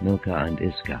of both Milcah and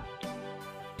Iscah.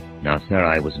 Now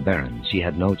Sarai was barren, she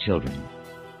had no children.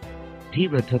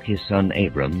 Terah took his son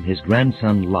Abram, his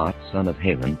grandson Lot, son of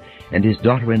Haran, and his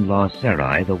daughter-in-law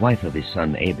Sarai, the wife of his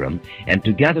son Abram, and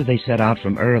together they set out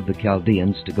from Ur of the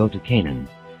Chaldeans to go to Canaan.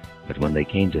 But when they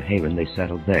came to Haran, they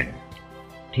settled there.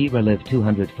 Terah lived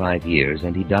 205 years,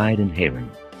 and he died in Haran.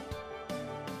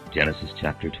 Genesis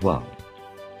chapter 12.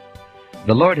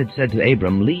 The Lord had said to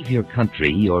Abram, "Leave your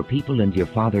country, your people, and your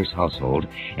father's household,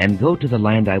 and go to the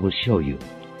land I will show you.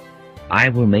 I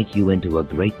will make you into a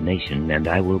great nation, and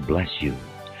I will bless you.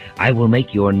 I will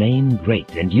make your name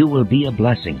great, and you will be a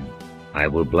blessing. I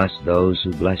will bless those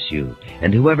who bless you,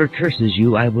 and whoever curses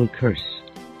you I will curse.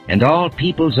 And all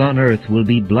peoples on earth will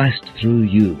be blessed through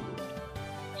you."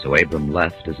 So Abram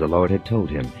left as the Lord had told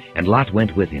him, and Lot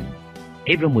went with him.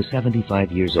 Abram was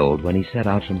 75 years old when he set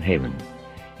out from Haran.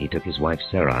 He took his wife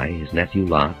Sarai, his nephew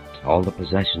Lot, all the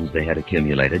possessions they had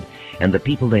accumulated, and the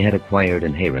people they had acquired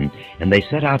in Haran, and they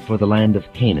set out for the land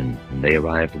of Canaan, and they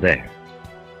arrived there.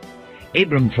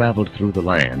 Abram traveled through the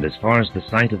land as far as the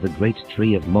site of the great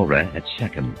tree of Moreh at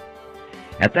Shechem.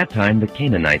 At that time the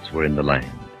Canaanites were in the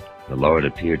land. The Lord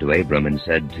appeared to Abram and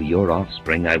said, "To your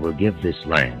offspring I will give this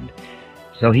land."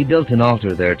 So he built an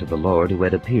altar there to the Lord who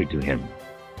had appeared to him.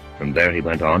 From there he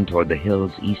went on toward the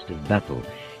hills east of Bethel,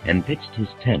 and pitched his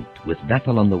tent, with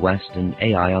Bethel on the west and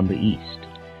Ai on the east.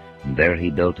 And there he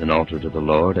built an altar to the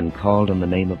Lord, and called on the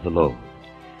name of the Lord.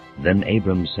 Then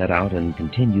Abram set out and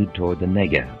continued toward the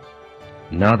Negev.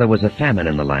 Now there was a famine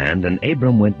in the land, and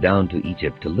Abram went down to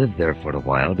Egypt to live there for a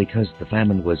while, because the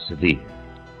famine was severe.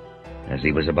 As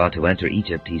he was about to enter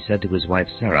Egypt, he said to his wife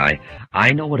Sarai,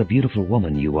 "I know what a beautiful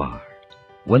woman you are.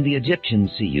 When the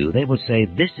Egyptians see you, they will say,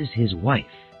 'This is his wife.'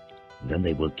 Then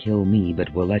they will kill me,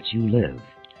 but will let you live.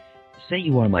 Say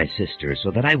you are my sister,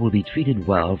 so that I will be treated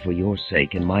well for your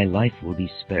sake, and my life will be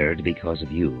spared because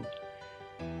of you."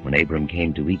 When Abram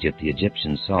came to Egypt, the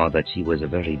Egyptians saw that she was a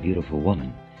very beautiful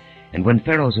woman. And when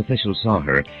Pharaoh's officials saw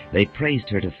her, they praised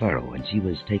her to Pharaoh, and she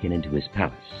was taken into his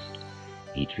palace.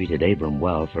 He treated Abram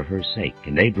well for her sake,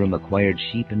 and Abram acquired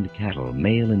sheep and cattle,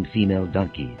 male and female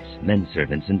donkeys,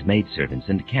 menservants and maidservants,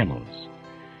 and camels.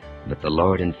 But the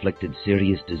Lord inflicted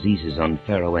serious diseases on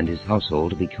Pharaoh and his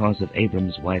household because of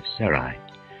Abram's wife Sarai.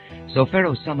 So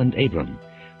Pharaoh summoned Abram.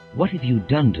 "What have you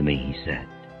done to me?" he said.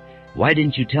 "Why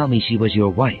didn't you tell me she was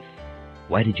your wife?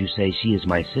 Why did you say she is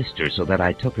my sister, so that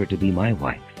I took her to be my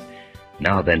wife?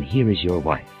 Now then, here is your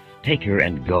wife. Take her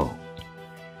and go."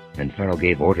 Then Pharaoh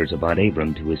gave orders about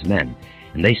Abram to his men,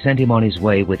 and they sent him on his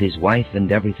way with his wife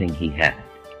and everything he had.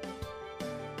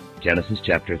 Genesis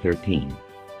chapter 13.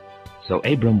 So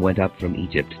Abram went up from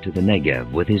Egypt to the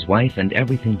Negev with his wife and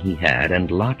everything he had,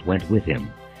 and Lot went with him.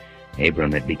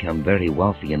 Abram had become very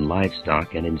wealthy in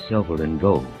livestock and in silver and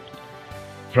gold.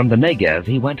 From the Negev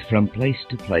he went from place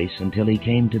to place until he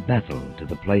came to Bethel, to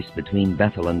the place between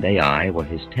Bethel and Ai, where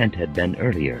his tent had been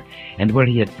earlier, and where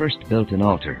he had first built an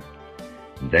altar.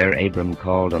 There Abram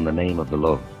called on the name of the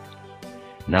Lord.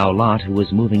 Now Lot, who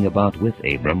was moving about with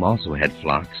Abram, also had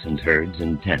flocks and herds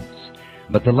and tents,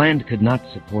 but the land could not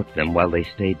support them while they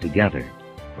stayed together,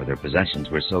 for their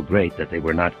possessions were so great that they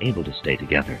were not able to stay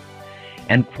together.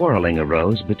 And quarreling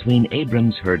arose between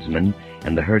Abram's herdsmen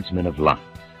and the herdsmen of Lot.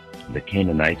 The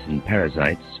Canaanites and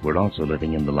Perizzites were also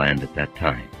living in the land at that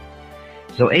time.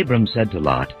 So Abram said to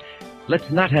Lot,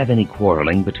 "Let's not have any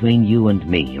quarreling between you and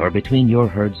me, or between your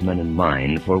herdsmen and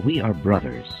mine, for we are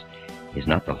brothers. Is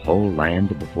not the whole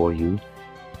land before you?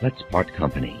 Let's part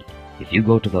company. If you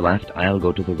go to the left, I'll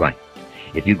go to the right.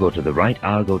 If you go to the right,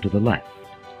 I'll go to the left."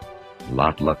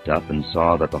 Lot looked up and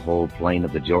saw that the whole plain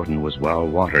of the Jordan was well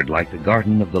watered, like the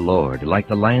garden of the Lord, like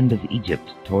the land of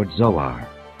Egypt toward Zoar.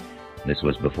 This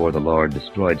was before the Lord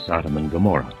destroyed Sodom and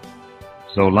Gomorrah.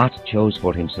 So Lot chose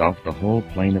for himself the whole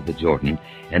plain of the Jordan,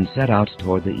 and set out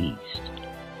toward the east.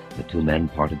 The two men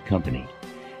parted company.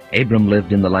 Abram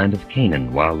lived in the land of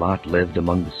Canaan, while Lot lived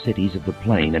among the cities of the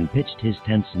plain, and pitched his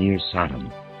tents near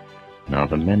Sodom. Now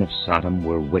the men of Sodom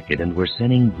were wicked, and were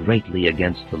sinning greatly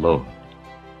against the Lord.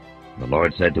 The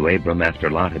Lord said to Abram after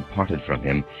Lot had parted from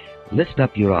him, "Lift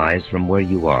up your eyes from where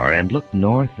you are, and look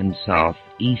north and south,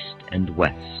 east and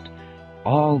west.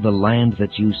 All the land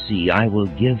that you see I will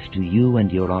give to you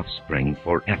and your offspring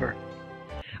forever.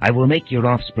 I will make your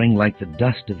offspring like the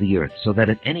dust of the earth, so that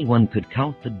if anyone could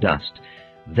count the dust,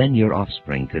 then your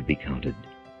offspring could be counted.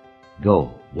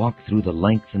 Go, walk through the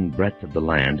length and breadth of the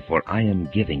land, for I am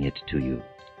giving it to you."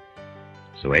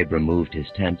 So Abram moved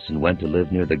his tents and went to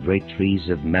live near the great trees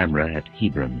of Mamre at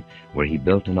Hebron, where he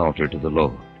built an altar to the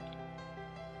Lord.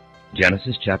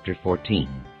 Genesis chapter 14.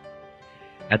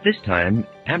 At this time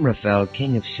Amraphel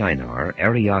king of Shinar,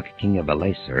 Arioch king of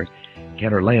Elasar,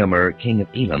 Chedorlaomer king of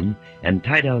Elam, and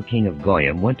Tidal king of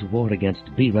Goyim went to war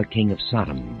against Bera king of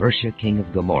Sodom, Bersha king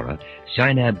of Gomorrah,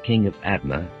 Shinab king of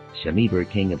Admah, Shemeber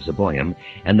king of Zeboim,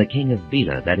 and the king of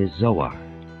Bela, that is Zoar.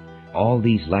 All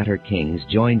these latter kings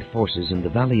joined forces in the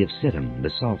valley of Siddim, the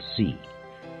Salt Sea.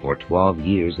 For 12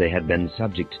 years they had been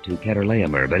subject to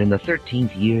Chedorlaomer, but in the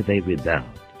 13th year they rebelled.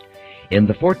 In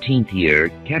the 14th year,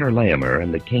 Chedorlaomer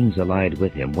and the kings allied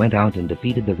with him went out and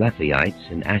defeated the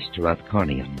Rephaites in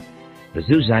Ashtaroth-Carnaim, the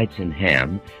Zuzites in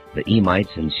Ham, the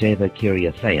Emites in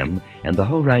Sheva-Kiriathaim, and the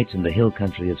Horites in the hill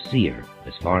country of Seir,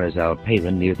 as far as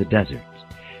Al-Paran near the desert.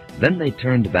 Then they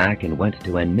turned back and went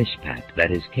to En-Mishpat,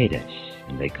 that is Kadesh,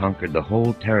 and they conquered the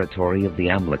whole territory of the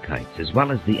Amalekites, as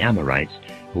well as the Amorites,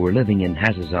 who were living in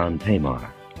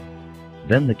Hazazon-Tamar.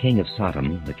 Then the king of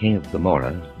Sodom, the king of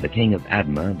Gomorrah, the king of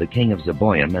Admah, the king of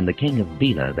Zeboim, and the king of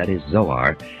Bela, that is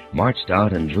Zoar, marched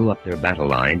out and drew up their battle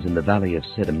lines in the valley of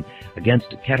Siddim against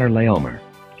Chedorlaomer,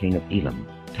 king of Elam,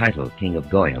 Title, king of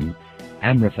Goyim,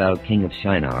 Amraphel, king of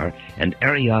Shinar, and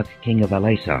Arioch, king of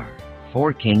Elasar,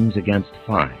 4 kings against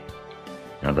 5.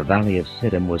 Now the valley of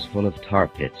Siddim was full of tar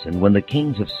pits, and when the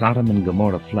kings of Sodom and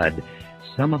Gomorrah fled,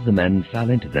 some of the men fell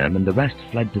into them, and the rest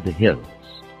fled to the hills.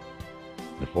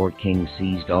 The 4 kings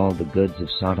seized all the goods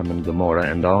of Sodom and Gomorrah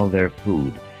and all their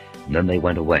food, and then they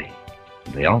went away.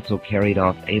 They also carried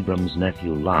off Abram's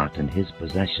nephew Lot and his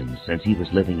possessions, since he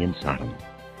was living in Sodom.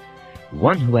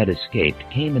 One who had escaped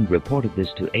came and reported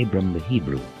this to Abram the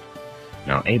Hebrew.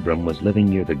 Now Abram was living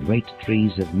near the great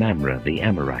trees of Mamre the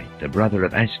Amorite, the brother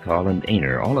of Eshcol and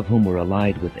Aner, all of whom were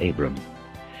allied with Abram.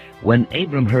 When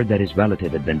Abram heard that his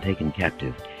relative had been taken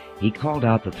captive, he called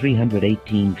out the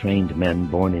 318 trained men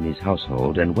born in his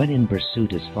household and went in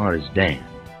pursuit as far as Dan.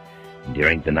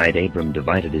 During the night Abram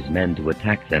divided his men to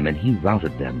attack them, and he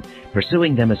routed them,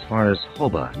 pursuing them as far as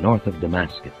Hobah, north of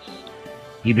Damascus.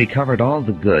 He recovered all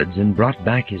the goods and brought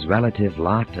back his relative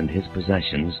Lot and his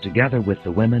possessions, together with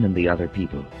the women and the other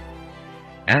people.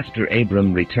 After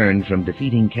Abram returned from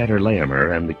defeating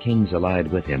Chedorlaomer and the kings allied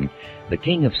with him, the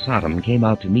king of Sodom came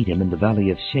out to meet him in the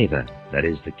valley of Sheva, that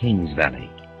is the king's valley.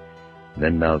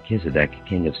 Then Melchizedek,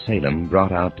 king of Salem,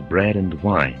 brought out bread and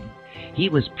wine. He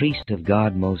was priest of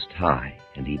God Most High,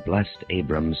 and he blessed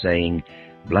Abram, saying,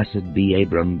 Blessed be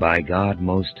Abram by God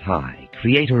Most High,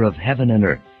 creator of heaven and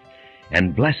earth,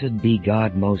 and blessed be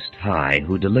God Most High,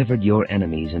 who delivered your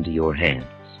enemies into your hands.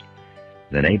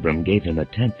 Then Abram gave him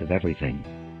 1/10 of everything.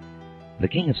 The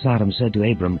king of Sodom said to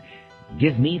Abram,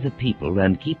 Give me the people,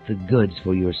 and keep the goods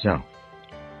for yourself.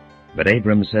 But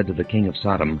Abram said to the king of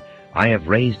Sodom, I have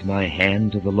raised my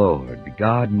hand to the Lord,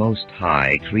 God Most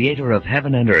High, creator of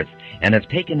heaven and earth, and have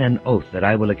taken an oath that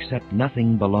I will accept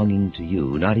nothing belonging to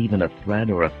you, not even a thread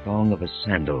or a thong of a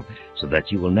sandal, so that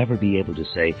you will never be able to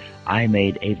say, I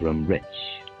made Abram rich.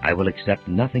 I will accept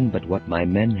nothing but what my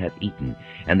men have eaten,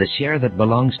 and the share that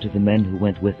belongs to the men who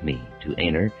went with me, to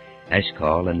Aner,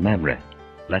 Eshcol, and Mamre.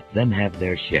 Let them have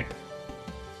their share.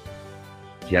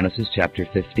 Genesis chapter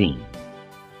 15.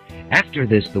 After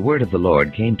this the word of the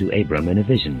Lord came to Abram in a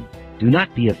vision. Do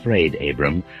not be afraid,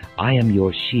 Abram. I am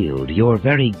your shield, your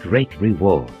very great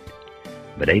reward.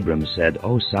 But Abram said,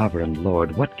 O sovereign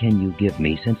Lord, what can you give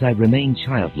me, since I remain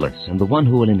childless, and the one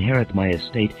who will inherit my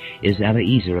estate is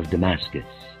Eliezer of Damascus?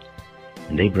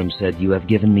 And Abram said, You have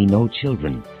given me no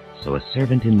children, so a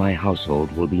servant in my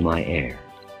household will be my heir.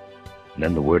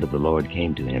 Then the word of the Lord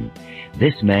came to him,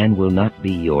 This man will not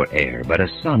be your heir, but a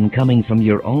son coming from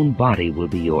your own body will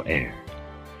be your heir.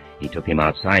 He took him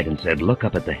outside and said, Look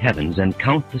up at the heavens and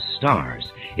count the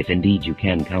stars, if indeed you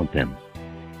can count them.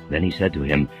 Then he said to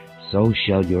him, So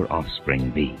shall your offspring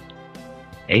be.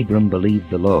 Abram believed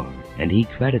the Lord, and he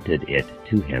credited it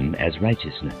to him as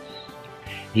righteousness.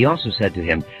 He also said to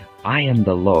him, I am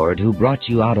the Lord who brought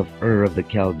you out of Ur of the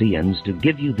Chaldeans to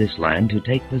give you this land to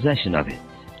take possession of it.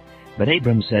 But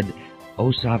Abram said,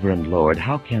 O sovereign Lord,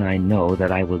 how can I know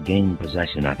that I will gain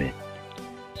possession of it?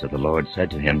 So the Lord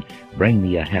said to him, Bring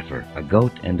me a heifer, a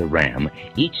goat, and a ram,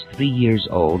 each 3 years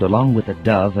old, along with a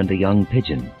dove and a young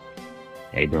pigeon.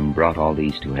 Abram brought all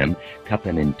these to him, cut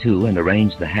them in 2, and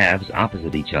arranged the halves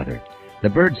opposite each other. The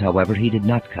birds, however, he did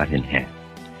not cut in half.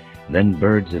 Then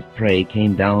birds of prey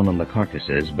came down on the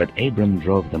carcasses, but Abram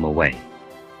drove them away.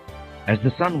 As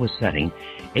the sun was setting,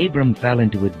 Abram fell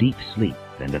into a deep sleep,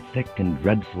 and a thick and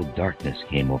dreadful darkness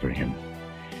came over him.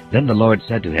 Then the Lord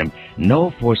said to him,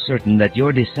 Know for certain that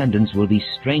your descendants will be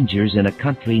strangers in a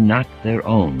country not their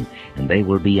own, and they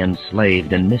will be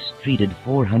enslaved and mistreated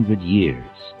 400 years.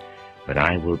 But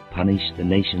I will punish the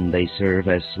nation they serve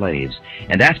as slaves,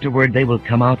 and afterward they will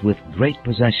come out with great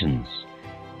possessions.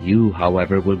 You,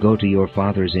 however, will go to your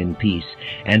fathers in peace,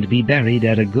 and be buried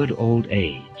at a good old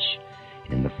age.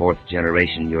 In the 4th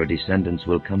generation your descendants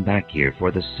will come back here,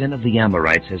 for the sin of the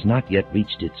Amorites has not yet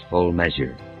reached its full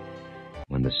measure.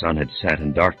 When the sun had set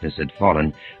and darkness had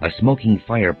fallen, a smoking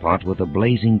firepot with a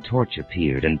blazing torch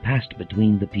appeared and passed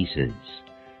between the pieces.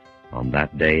 On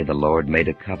that day the Lord made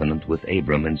a covenant with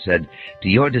Abram and said, "To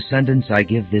your descendants I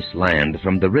give this land,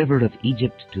 from the river of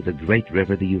Egypt to the great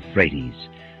river the Euphrates,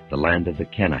 the land of the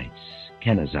Kenites,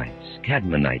 Kenizzites,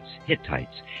 Cadmonites,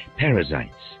 Hittites,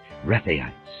 Perizzites,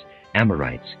 Rephaites,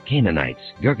 Amorites,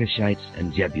 Canaanites, Girgashites,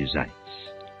 and Jebusites."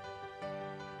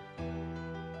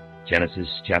 Genesis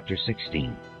chapter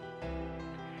 16.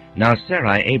 Now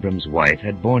Sarai, Abram's wife,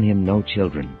 had borne him no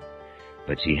children,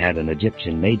 but she had an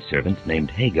Egyptian maidservant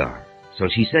named Hagar. So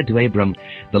she said to Abram,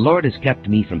 "The Lord has kept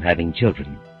me from having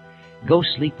children. Go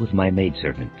sleep with my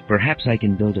maidservant. Perhaps I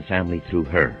can build a family through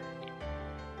her."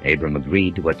 Abram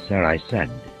agreed to what Sarai said.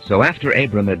 So after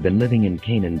Abram had been living in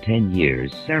Canaan 10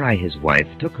 years, Sarai his wife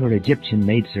took her Egyptian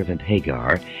maidservant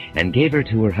Hagar and gave her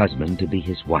to her husband to be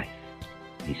his wife.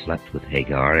 He slept with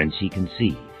Hagar, and she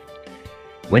conceived.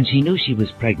 When she knew she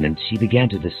was pregnant, she began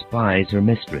to despise her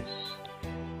mistress.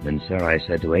 Then Sarai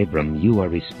said to Abram, "You are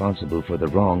responsible for the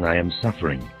wrong I am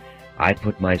suffering. I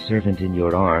put my servant in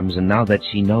your arms, and now that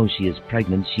she knows she is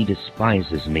pregnant, she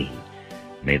despises me.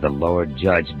 May the Lord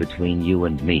judge between you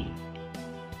and me."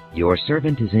 "Your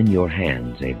servant is in your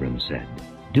hands," Abram said.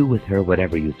 "Do with her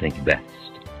whatever you think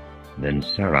best." Then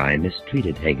Sarai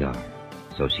mistreated Hagar,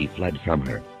 so she fled from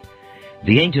her.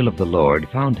 The angel of the Lord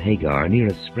found Hagar near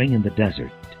a spring in the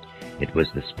desert. It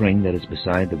was the spring that is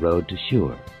beside the road to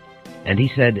Shur. And he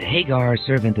said, "Hagar,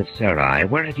 servant of Sarai,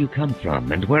 where have you come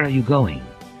from, and where are you going?"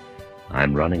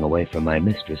 "I'm running away from my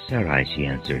mistress Sarai," she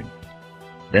answered.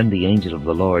 Then the angel of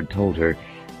the Lord told her,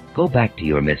 "Go back to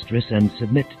your mistress and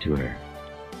submit to her."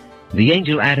 The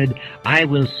angel added, "I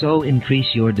will so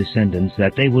increase your descendants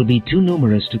that they will be too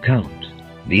numerous to count."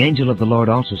 The angel of the Lord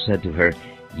also said to her,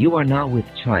 "You are now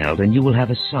with child, and you will have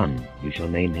a son. You shall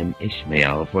name him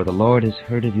Ishmael, for the Lord has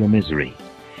heard of your misery.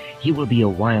 He will be a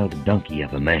wild donkey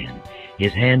of a man.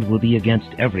 His hand will be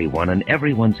against everyone, and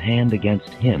everyone's hand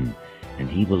against him, and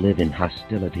he will live in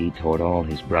hostility toward all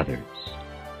his brothers."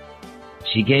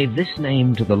 She gave this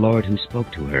name to the Lord who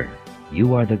spoke to her,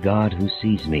 "You are the God who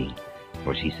sees me."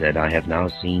 For she said, "I have now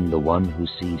seen the one who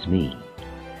sees me."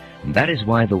 That is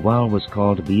why the well was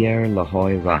called Beer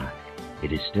Lahai Rai.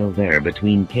 It is still there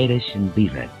between Kadesh and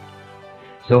Bered.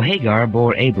 So Hagar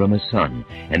bore Abram a son,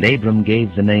 and Abram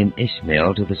gave the name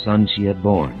Ishmael to the son she had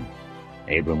born.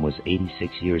 Abram was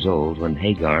 86 years old when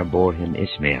Hagar bore him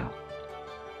Ishmael.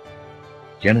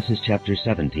 Genesis chapter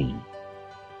 17.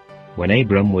 When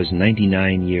Abram was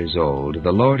 99 years old,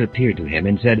 the Lord appeared to him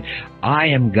and said, "I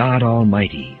am God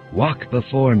Almighty. Walk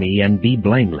before me and be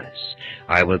blameless.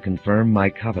 I will confirm my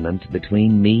covenant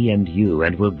between me and you,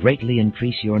 and will greatly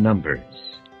increase your numbers."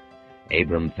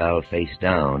 Abram fell face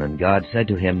down, and God said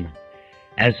to him,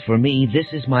 "As for me,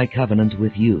 this is my covenant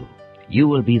with you. You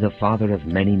will be the father of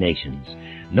many nations.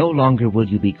 No longer will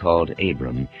you be called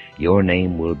Abram. Your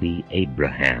name will be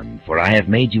Abraham, for I have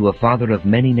made you a father of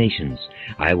many nations.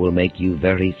 I will make you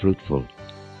very fruitful.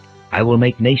 I will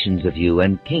make nations of you,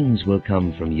 and kings will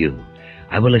come from you.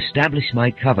 I will establish my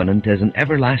covenant as an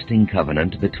everlasting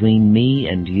covenant between me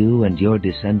and you and your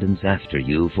descendants after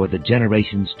you for the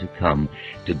generations to come,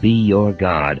 to be your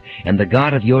God, and the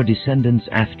God of your descendants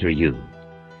after you.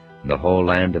 The whole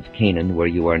land of Canaan, where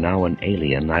you are now an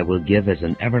alien, I will give as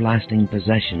an everlasting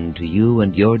possession to you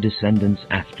and your descendants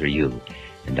after you,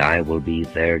 and I will be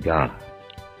their God."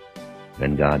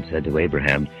 Then God said to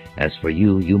Abraham, "As for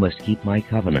you, you must keep my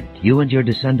covenant, you and your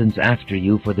descendants after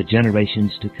you for the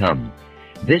generations to come.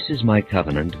 This is my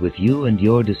covenant with you and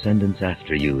your descendants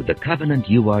after you, the covenant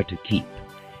you are to keep.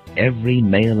 Every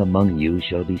male among you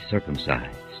shall be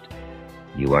circumcised.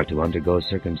 You are to undergo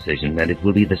circumcision, and it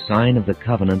will be the sign of the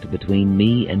covenant between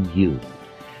me and you.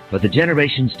 For the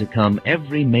generations to come,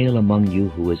 every male among you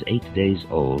who is 8 days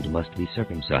old must be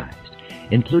circumcised,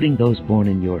 including those born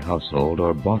in your household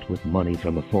or bought with money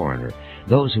from a foreigner,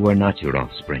 those who are not your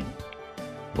offspring.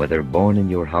 Whether born in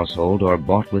your household or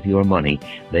bought with your money,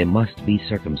 they must be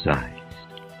circumcised.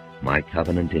 My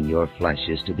covenant in your flesh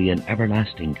is to be an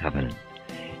everlasting covenant.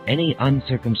 Any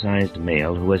uncircumcised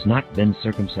male who has not been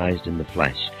circumcised in the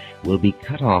flesh will be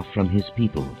cut off from his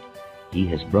people. He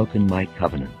has broken my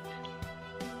covenant."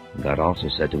 God also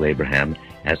said to Abraham,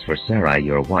 "As for Sarai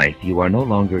your wife, you are no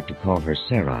longer to call her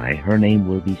Sarai. Her name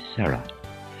will be Sarah.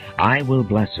 I will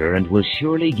bless her and will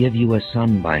surely give you a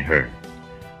son by her.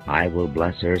 I will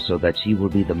bless her so that she will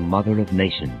be the mother of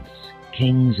nations.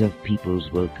 Kings of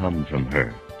peoples will come from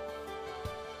her."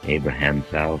 Abraham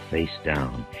fell face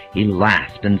down. He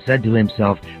laughed and said to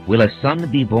himself, "Will a son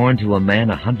be born to a man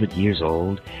 100 years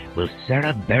old? Will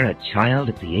Sarah bear a child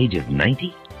at the age of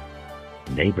 90?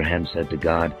 And Abraham said to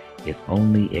God, "If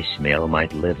only Ishmael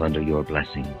might live under your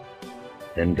blessing."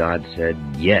 Then God said,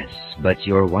 "Yes, but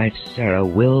your wife Sarah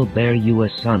will bear you a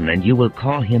son, and you will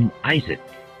call him Isaac.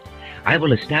 I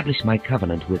will establish my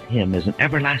covenant with him as an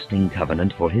everlasting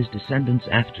covenant for his descendants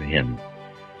after him.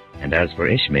 And as for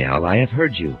Ishmael, I have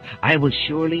heard you. I will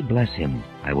surely bless him.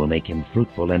 I will make him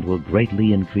fruitful and will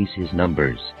greatly increase his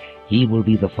numbers. He will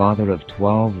be the father of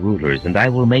 12 rulers, and I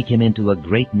will make him into a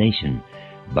great nation.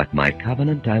 But my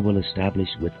covenant I will establish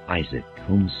with Isaac,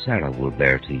 whom Sarah will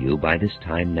bear to you by this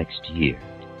time next year."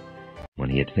 When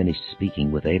he had finished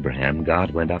speaking with Abraham,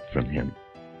 God went up from him.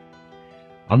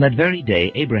 On that very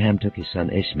day Abraham took his son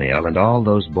Ishmael, and all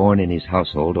those born in his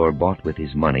household or bought with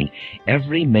his money,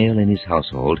 every male in his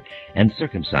household, and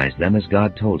circumcised them as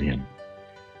God told him.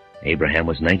 Abraham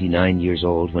was 99 years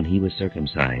old when he was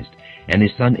circumcised, and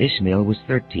his son Ishmael was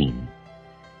 13.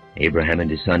 Abraham and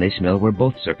his son Ishmael were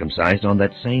both circumcised on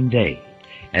that same day,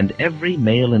 and every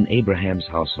male in Abraham's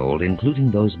household, including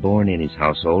those born in his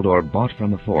household or bought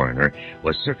from a foreigner,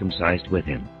 was circumcised with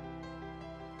him.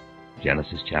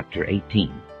 Genesis chapter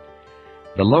 18.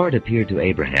 The Lord appeared to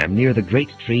Abraham near the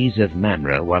great trees of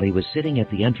Mamre while he was sitting at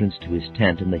the entrance to his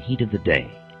tent in the heat of the day.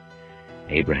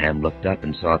 Abraham looked up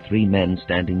and saw 3 men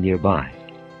standing nearby.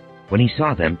 When he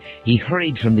saw them, he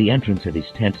hurried from the entrance of his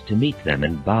tent to meet them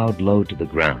and bowed low to the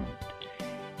ground.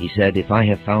 He said, "If I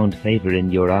have found favor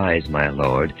in your eyes, my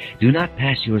Lord, do not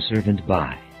pass your servant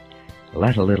by.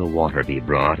 Let a little water be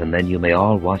brought, and then you may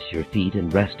all wash your feet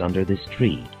and rest under this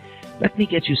tree. Let me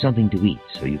get you something to eat,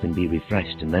 so you can be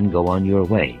refreshed and then go on your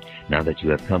way, now that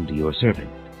you have come to your servant."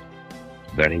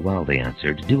 "Very well," they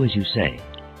answered, "do as you say."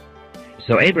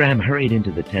 So Abraham hurried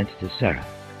into the tent to Sarah.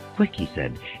 "Quick," he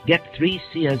said, "get 3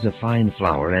 seahs of fine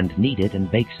flour and knead it and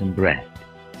bake some bread."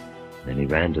 Then he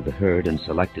ran to the herd and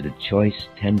selected a choice,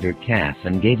 tender calf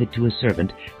and gave it to a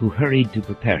servant who hurried to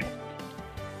prepare it.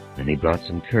 Then he brought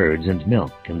some curds and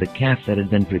milk and the calf that had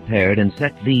been prepared and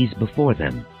set these before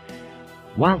them.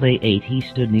 While they ate, he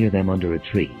stood near them under a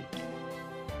tree.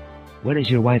 "Where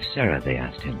is your wife Sarah?" they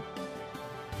asked him.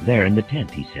 "There in the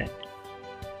tent," he said.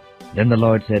 Then the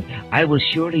Lord said, "I will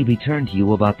surely return to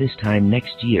you about this time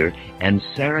next year, and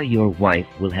Sarah your wife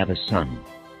will have a son."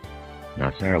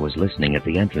 Now Sarah was listening at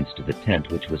the entrance to the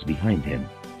tent which was behind him.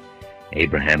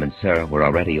 Abraham and Sarah were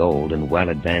already old and well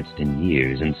advanced in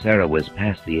years, and Sarah was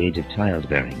past the age of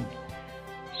childbearing.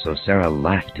 So Sarah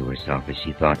laughed to herself as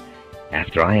she thought,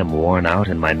 "After I am worn out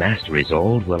and my master is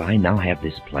old, will I now have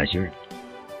this pleasure?"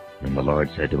 And the Lord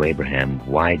said to Abraham,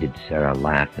 "Why did Sarah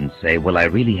laugh and say, 'Will I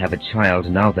really have a child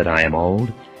now that I am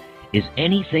old?' Is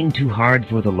anything too hard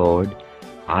for the Lord?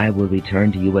 I will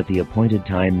return to you at the appointed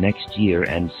time next year,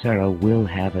 and Sarah will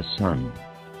have a son."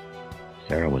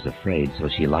 Sarah was afraid, so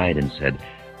she lied and said,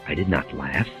 "I did not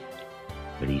laugh."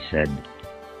 But he said,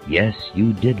 "Yes,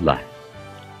 you did laugh."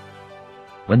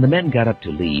 When the men got up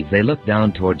to leave, they looked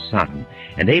down toward Sodom,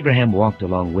 and Abraham walked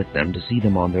along with them to see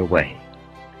them on their way.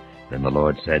 Then the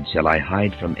Lord said, "Shall I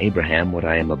hide from Abraham what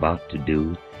I am about to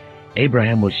do?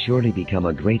 Abraham will surely become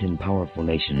a great and powerful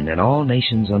nation, and all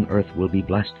nations on earth will be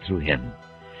blessed through him.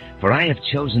 For I have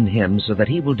chosen him so that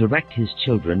he will direct his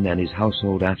children and his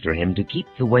household after him to keep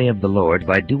the way of the Lord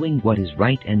by doing what is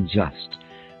right and just,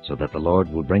 so that the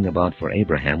Lord will bring about for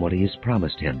Abraham what he has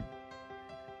promised him."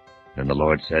 Then the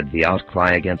Lord said, "The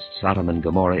outcry against Sodom and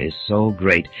Gomorrah is so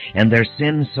great, and their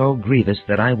sin so grievous,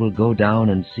 that I will go down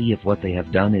and see if what they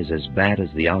have done is as bad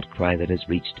as the outcry that has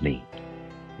reached me.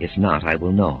 If not, I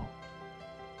will know."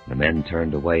 The men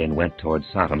turned away and went toward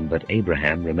Sodom, but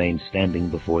Abraham remained standing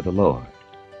before the Lord.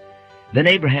 Then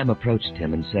Abraham approached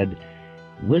him and said,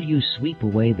 "Will you sweep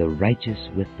away the righteous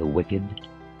with the wicked?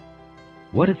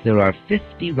 What if there are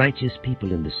 50 righteous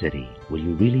people in the city? Will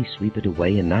you really sweep it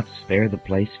away and not spare the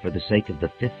place for the sake of the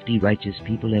 50 righteous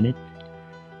people in it?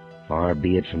 Far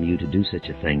be it from you to do such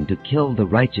a thing, to kill the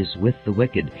righteous with the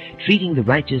wicked, treating the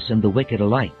righteous and the wicked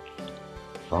alike.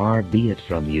 Far be it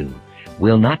from you.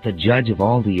 Will not the judge of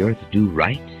all the earth do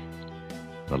right?"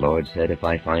 The Lord said, "If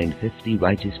I find 50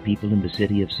 righteous people in the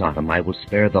city of Sodom, I will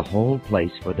spare the whole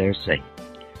place for their sake."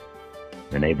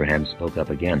 Then Abraham spoke up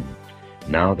again,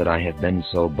 "Now that I have been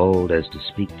so bold as to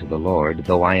speak to the Lord,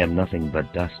 though I am nothing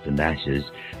but dust and ashes,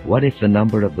 what if the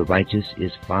number of the righteous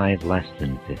is 5 less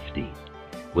than 50?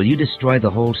 Will you destroy the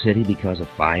whole city because of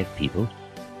 5 people?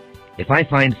 If I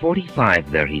find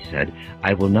 45 there," he said,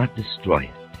 "I will not destroy it."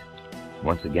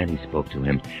 Once again he spoke to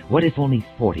him, "What if only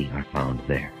 40 are found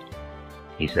there?"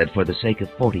 He said, "For the sake of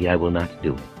 40 I will not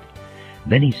do it."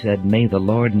 Then he said, "May the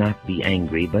Lord not be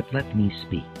angry, but let me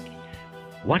speak.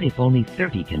 What if only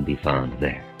 30 can be found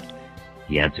there?"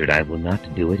 He answered, "I will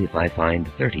not do it if I find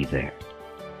 30 there."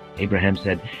 Abraham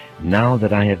said, "Now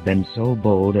that I have been so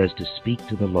bold as to speak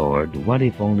to the Lord, what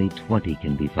if only 20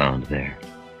 can be found there?"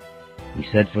 He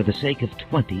said, "For the sake of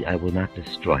 20 I will not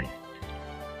destroy it."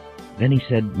 Then he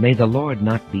said, "May the Lord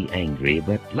not be angry,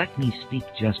 but let me speak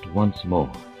just once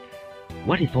more.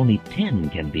 What if only 10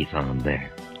 can be found there?"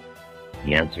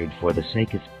 He answered, "For the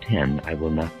sake of 10 I will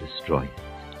not destroy it."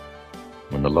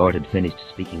 When the Lord had finished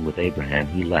speaking with Abraham,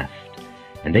 he left,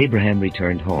 and Abraham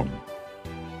returned home.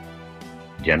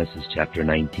 Genesis chapter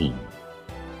 19.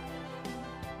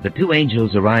 The two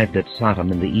angels arrived at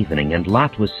Sodom in the evening, and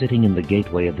Lot was sitting in the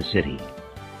gateway of the city.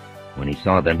 When he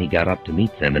saw them, he got up to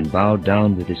meet them and bowed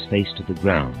down with his face to the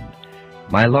ground.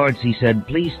 "My lords," he said,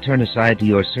 "please turn aside to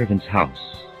your servant's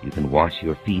house. You can wash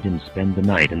your feet and spend the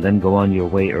night, and then go on your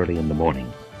way early in the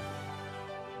morning."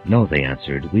 "No," they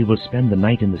answered, "we will spend the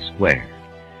night in the square."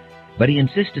 But he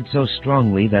insisted so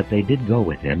strongly that they did go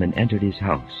with him and entered his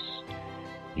house.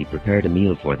 He prepared a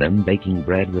meal for them, baking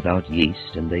bread without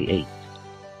yeast, and they ate.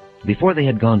 Before they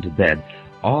had gone to bed,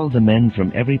 all the men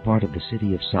from every part of the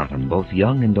city of Sodom, both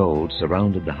young and old,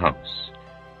 surrounded the house.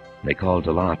 They called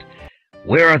to Lot,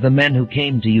 "Where are the men who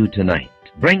came to you tonight?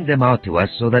 Bring them out to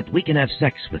us so that we can have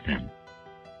sex with them."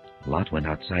 Lot went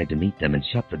outside to meet them and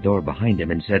shut the door behind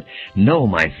him and said, "No,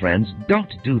 my friends,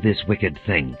 don't do this wicked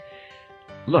thing.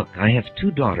 Look, I have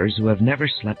 2 daughters who have never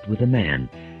slept with a man.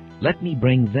 Let me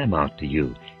bring them out to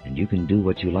you, and you can do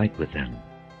what you like with them.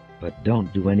 But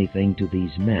don't do anything to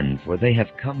these men, for they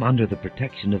have come under the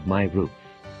protection of my roof."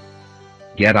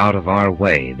 "Get out of our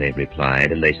way," they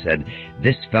replied, and they said,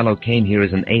 "This fellow came here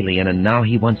as an alien, and now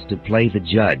he wants to play the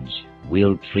judge.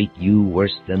 We'll treat you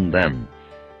worse than them."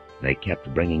 They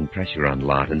kept bringing pressure on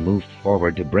Lot and moved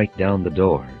forward to break down the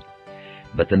door.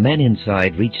 But the men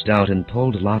inside reached out and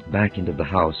pulled Lot back into the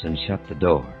house and shut the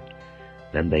door.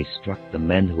 Then they struck the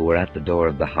men who were at the door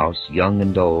of the house, young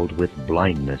and old, with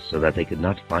blindness, so that they could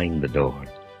not find the door.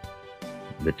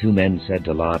 The 2 men said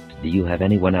to Lot, "Do you have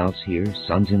anyone else here,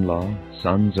 sons-in-law,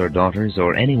 sons or daughters,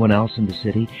 or anyone else in the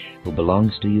city who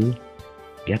belongs to you?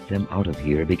 Get them out of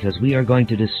here, because we are going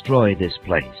to destroy this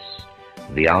place.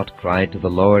 The outcry to the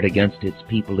Lord against its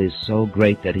people is so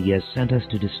great that he has sent us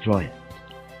to destroy it."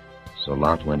 So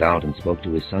Lot went out and spoke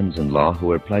to his sons-in-law, who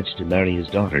were pledged to marry his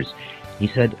daughters. He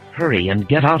said, "Hurry and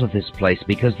get out of this place,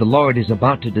 because the Lord is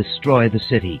about to destroy the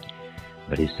city."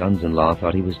 But his sons-in-law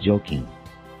thought he was joking.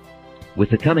 With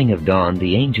the coming of dawn,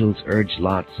 the angels urged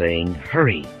Lot, saying,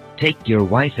 "Hurry, take your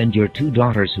wife and your 2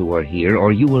 daughters who are here,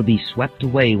 or you will be swept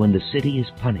away when the city is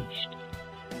punished."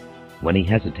 When he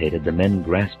hesitated, the men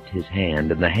grasped his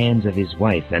hand and the hands of his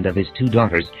wife and of his 2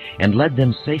 daughters, and led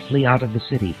them safely out of the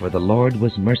city, for the Lord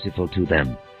was merciful to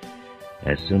them.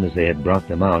 As soon as they had brought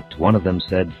them out, one of them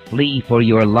said, "Flee for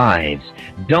your lives.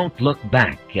 Don't look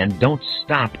back, and don't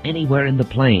stop anywhere in the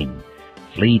plain.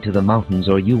 Flee to the mountains,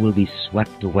 or you will be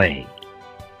swept away."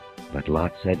 But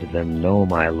Lot said to them, "No,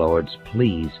 my lords,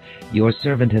 please. Your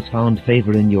servant has found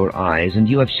favor in your eyes, and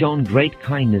you have shown great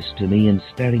kindness to me in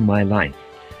sparing my life.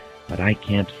 But I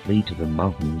can't flee to the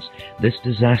mountains. This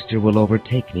disaster will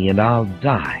overtake me, and I'll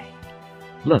die.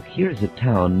 Look, here is a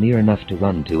town near enough to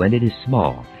run to, and it is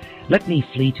small. Let me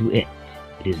flee to it.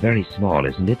 It is very small,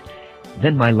 isn't it?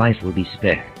 Then my life will be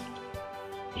spared."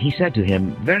 He said to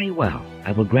him, "Very well,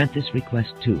 I will grant this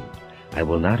request too. I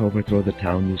will not overthrow the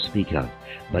town you speak of,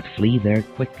 but flee there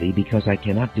quickly, because I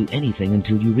cannot do anything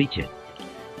until you reach it."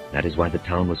 That is why the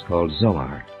town was called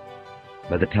Zoar.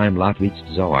 By the time Lot reached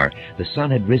Zoar, the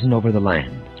sun had risen over the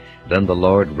land. Then the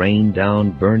Lord rained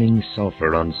down burning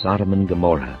sulfur on Sodom and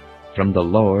Gomorrah, from the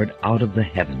Lord out of the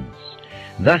heavens.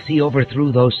 Thus he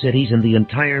overthrew those cities and the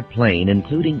entire plain,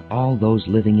 including all those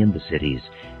living in the cities,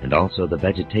 and also the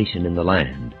vegetation in the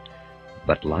land.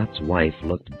 But Lot's wife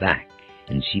looked back,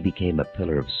 and she became a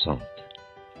pillar of salt.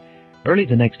 Early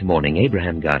the next morning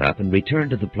Abraham got up and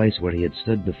returned to the place where he had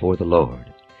stood before the Lord.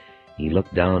 He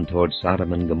looked down toward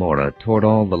Sodom and Gomorrah, toward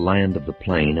all the land of the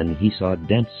plain, and he saw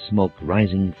dense smoke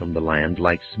rising from the land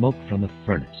like smoke from a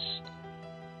furnace.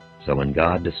 So when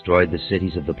God destroyed the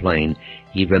cities of the plain,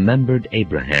 he remembered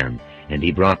Abraham, and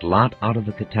he brought Lot out of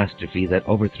the catastrophe that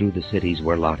overthrew the cities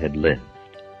where Lot had lived.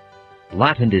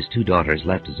 Lot and his 2 daughters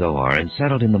left Zoar and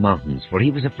settled in the mountains, for he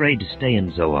was afraid to stay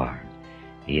in Zoar.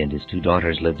 He and his 2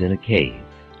 daughters lived in a cave.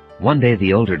 One day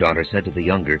the older daughter said to the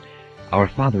younger, "Our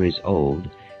father is old,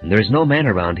 and there is no man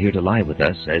around here to lie with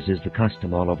us, as is the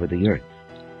custom all over the earth.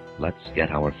 Let's get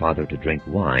our father to drink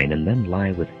wine, and then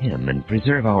lie with him, and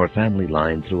preserve our family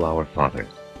line through our father."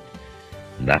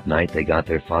 And that night they got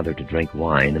their father to drink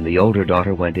wine, and the older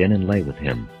daughter went in and lay with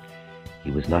him.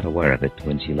 He was not aware of it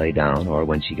when she lay down or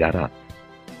when she got up.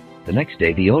 The next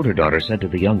day the older daughter said to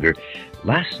the younger,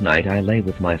 "Last night I lay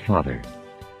with my father.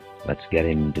 Let's get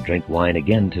him to drink wine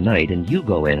again tonight, and you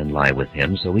go in and lie with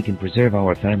him so we can preserve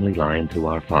our family line through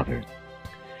our father."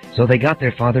 So they got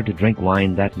their father to drink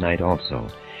wine that night also,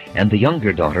 and the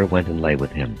younger daughter went and lay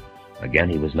with him. Again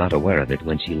he was not aware of it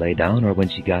when she lay down or when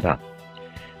she got up.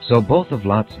 So both of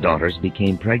Lot's daughters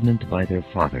became pregnant by their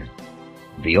father.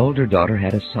 The older daughter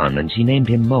had a son, and she named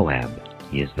him Moab.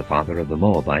 He is the father of the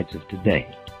Moabites of today.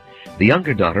 The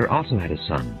younger daughter also had a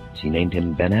son. She named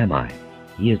him Ben-Ammi.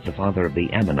 He is the father of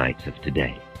the Ammonites of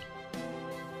today.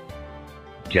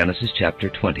 Genesis chapter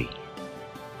 20.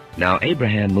 Now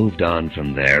Abraham moved on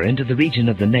from there into the region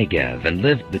of the Negev and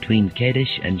lived between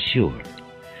Kadesh and Shur.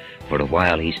 For a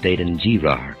while he stayed in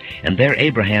Gerar, and there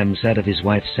Abraham said of his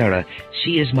wife Sarah,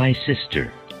 "She is my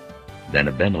sister." Then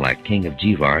Abimelech, king of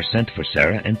Gerar, sent for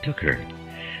Sarah and took her.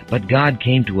 But God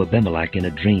came to Abimelech in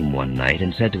a dream one night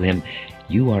and said to him,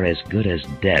 "You are as good as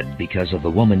dead because of the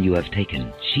woman you have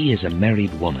taken. She is a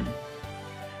married woman."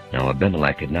 Now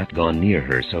Abimelech had not gone near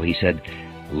her, so he said,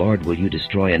 "Lord, will you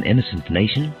destroy an innocent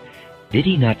nation? Did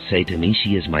he not say to me,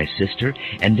 'She is my sister'?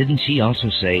 And didn't she also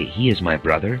say, 'He is my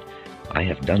brother'? I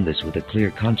have done this with a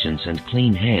clear conscience and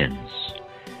clean hands."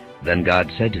 Then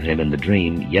God said to him in the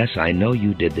dream, "Yes, I know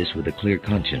you did this with a clear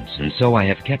conscience, and so I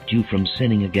have kept you from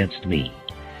sinning against me.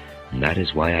 And that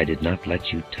is why I did not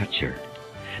let you touch her.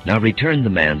 Now return the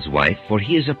man's wife, for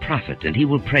he is a prophet, and he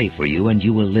will pray for you, and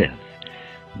you will live.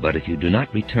 But if you do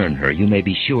not return her, you may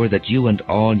be sure that you and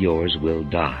all yours will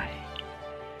die."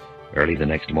 Early the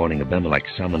next morning Abimelech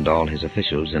summoned all his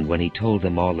officials, and when he told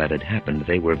them all that had happened,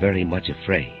 they were very much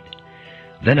afraid.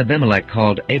 Then Abimelech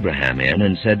called Abraham in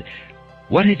and said,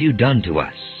 "What have you done to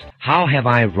us? How have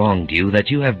I wronged you,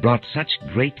 that you have brought such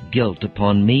great guilt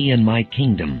upon me and my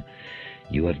kingdom?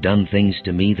 You have done things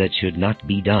to me that should not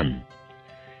be done."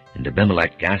 And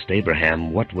Abimelech asked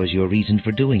Abraham, "What was your reason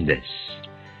for doing this?"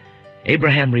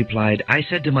 Abraham replied, "I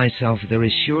said to myself, there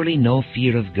is surely no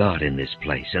fear of God in this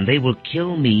place, and they will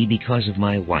kill me because of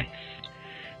my wife.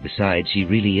 Besides, she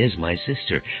really is my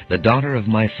sister, the daughter of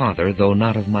my father, though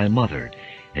not of my mother,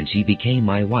 and she became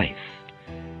my wife.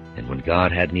 And when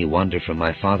God had me wander from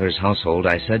my father's household,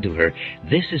 I said to her,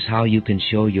 'This is how you can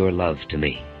show your love to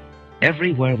me.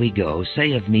 Everywhere we go,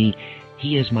 say of me,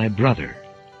 "He is my brother."'"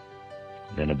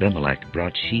 Then Abimelech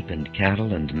brought sheep and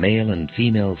cattle and male and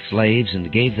female slaves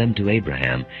and gave them to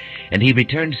Abraham, and he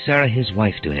returned Sarah his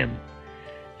wife to him.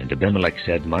 And Abimelech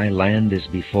said, "My land is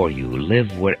before you.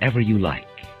 Live wherever you like."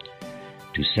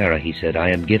 To Sarah he said, "I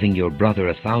am giving your brother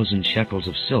 1,000 shekels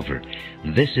of silver.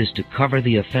 This is to cover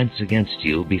the offense against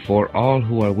you before all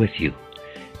who are with you.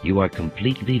 You are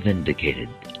completely vindicated."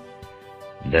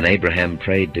 Then Abraham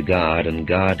prayed to God, and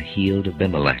God healed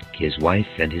Abimelech, his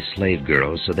wife, and his slave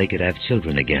girls, so they could have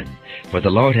children again. For the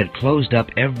Lord had closed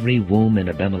up every womb in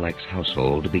Abimelech's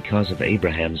household because of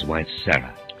Abraham's wife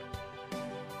Sarah.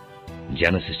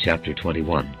 Genesis chapter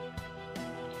 21.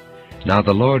 Now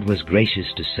the Lord was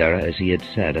gracious to Sarah as he had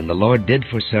said, and the Lord did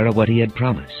for Sarah what he had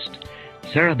promised.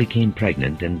 Sarah became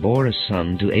pregnant and bore a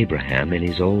son to Abraham in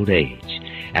his old age,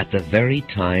 at the very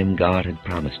time God had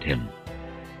promised him.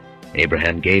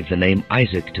 Abraham gave the name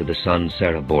Isaac to the son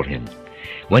Sarah bore him.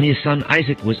 When his son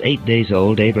Isaac was 8 days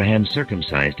old, Abraham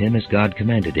circumcised him as God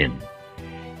commanded him.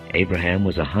 Abraham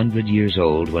was 100 years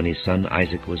old when his son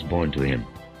Isaac was born to him.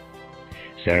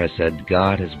 Sarah said,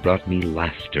 "God has brought me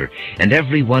laughter, and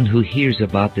everyone who hears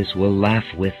about this will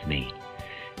laugh with me."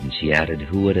 And she added,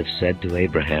 "Who would have said to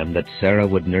Abraham that Sarah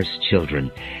would nurse children?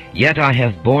 Yet I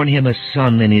have borne him a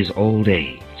son in his old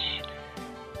age."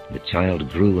 The child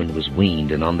grew and was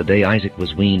weaned, and on the day Isaac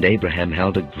was weaned, Abraham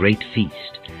held a great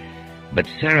feast.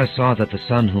 But Sarah saw that the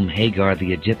son whom Hagar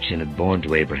the Egyptian had borne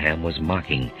to Abraham was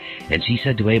mocking, and she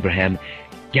said to Abraham,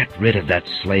 "Get rid of that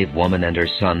slave woman and her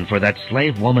son, for that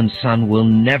slave woman's son will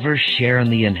never share in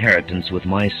the inheritance with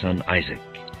my son Isaac."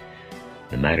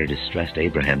 The matter distressed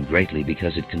Abraham greatly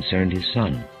because it concerned his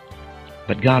son.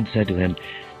 But God said to him,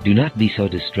 "Do not be so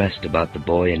distressed about the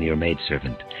boy and your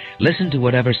maidservant. Listen to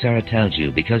whatever Sarah tells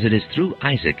you, because it is through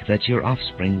Isaac that your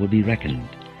offspring will be reckoned.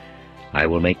 I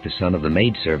will make the son of the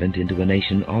maidservant into a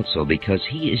nation also, because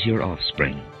he is your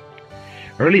offspring."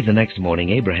 Early the next morning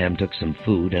Abraham took some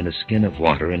food and a skin of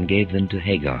water and gave them to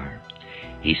Hagar.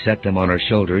 He set them on her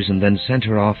shoulders and then sent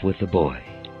her off with the boy.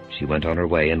 She went on her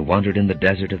way and wandered in the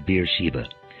desert of Beersheba.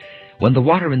 When the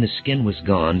water in the skin was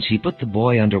gone, she put the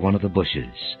boy under one of the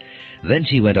bushes. Then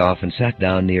she went off and sat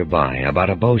down nearby,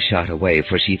 about a bow-shot away,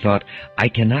 for she thought, "I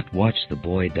cannot watch the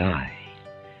boy die."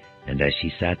 And as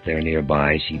she sat there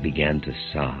nearby, she began to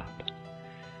sob.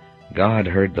 God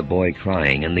heard the boy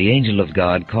crying, and the angel of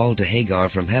God called to Hagar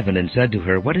from heaven and said to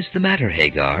her, "What is the matter,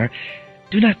 Hagar?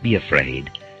 Do not be afraid.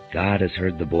 God has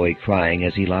heard the boy crying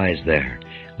as he lies there.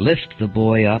 Lift the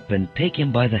boy up and take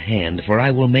him by the hand, for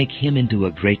I will make him into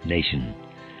a great nation."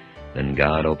 Then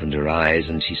God opened her eyes,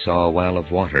 and she saw a well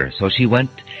of water. So she went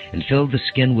and filled the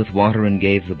skin with water and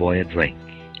gave the boy a drink.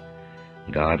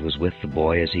 God was with the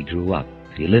boy as he grew up.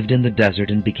 He lived in the desert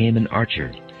and became an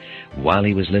archer. While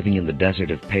he was living in the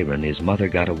desert of Paran, his mother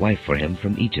got a wife for him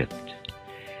from Egypt.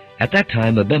 At that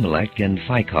time Abimelech and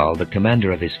Phicol, the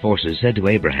commander of his forces, said to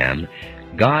Abraham,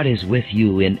 "God is with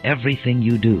you in everything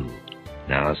you do.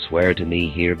 Now swear to me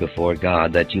here before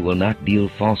God that you will not deal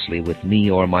falsely with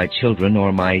me or my children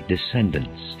or my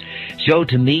descendants. Show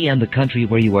to me and the country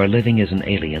where you are living as an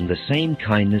alien the same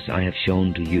kindness I have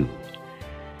shown to you."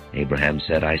 Abraham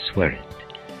said, "I swear it."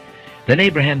 Then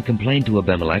Abraham complained to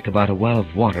Abimelech about a well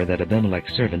of water that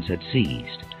Abimelech's servants had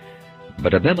seized.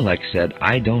 But Abimelech said,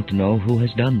 "I don't know who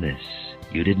has done this.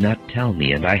 You did not tell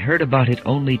me, and I heard about it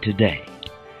only today."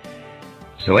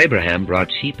 So Abraham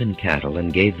brought sheep and cattle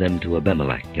and gave them to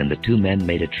Abimelech, and the two men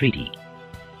made a treaty.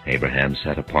 Abraham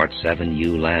set apart 7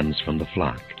 ewe lambs from the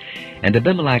flock. And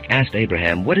Abimelech asked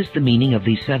Abraham, "What is the meaning of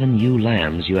these 7 ewe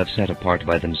lambs you have set apart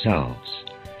by themselves?"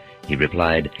 He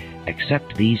replied,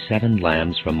 "Accept these 7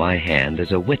 lambs from my hand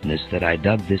as a witness that I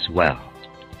dug this well."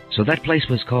 So that place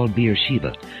was called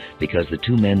Beersheba, because the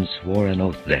two men swore an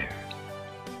oath there.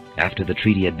 After the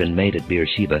treaty had been made at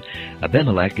Beersheba,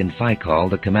 Abimelech and Phicol,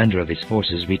 the commander of his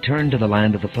forces, returned to the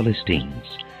land of the Philistines.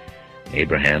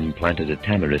 Abraham planted a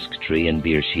tamarisk tree in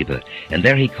Beersheba, and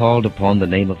there he called upon the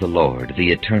name of the Lord,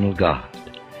 the eternal God.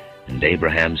 And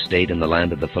Abraham stayed in the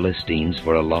land of the Philistines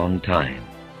for a long time.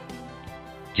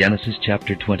 Genesis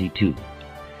chapter 22.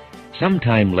 Some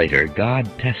time later, God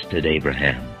tested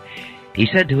Abraham. He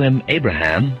said to him,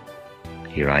 "Abraham."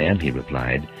 "Here I am," he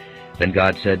replied. Then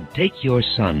God said, "Take your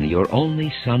son, your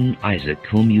only son Isaac,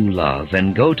 whom you love,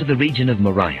 and go to the region of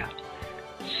Moriah.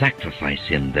 Sacrifice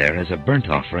him there as a burnt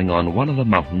offering on one of the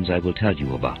mountains I will tell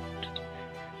you about."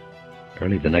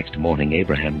 Early the next morning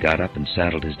Abraham got up and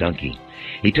saddled his donkey.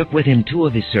 He took with him 2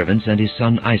 of his servants and his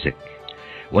son Isaac.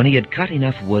 When he had cut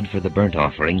enough wood for the burnt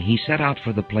offering, he set out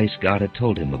for the place God had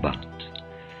told him about.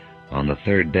 On the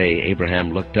 3rd day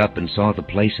Abraham looked up and saw the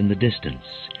place in the distance.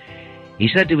 He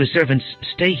said to his servants,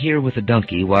 "Stay here with the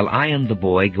donkey while I and the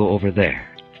boy go over there.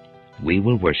 We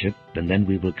will worship, and then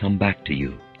we will come back to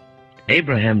you."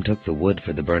 Abraham took the wood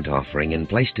for the burnt offering and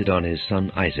placed it on his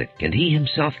son Isaac, and he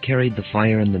himself carried the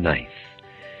fire and the knife.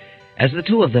 As the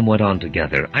 2 of them went on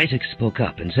together, Isaac spoke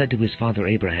up and said to his father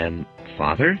Abraham,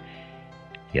 "Father?"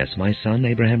 "Yes, my son,"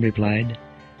 Abraham replied.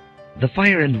 "The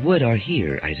fire and wood are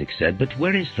here," Isaac said, "but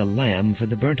where is the lamb for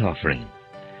the burnt offering?"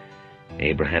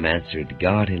 Abraham answered,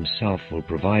 "God himself will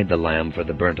provide the lamb for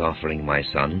the burnt offering, my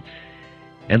son."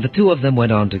 And the 2 of them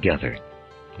went on together.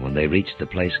 When they reached the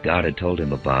place God had told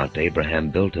him about, Abraham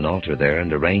built an altar there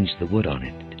and arranged the wood on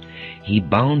it. He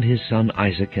bound his son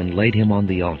Isaac and laid him on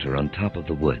the altar on top of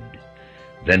the wood.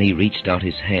 Then he reached out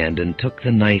his hand and took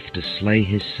the knife to slay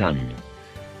his son.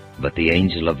 But the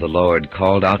angel of the Lord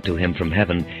called out to him from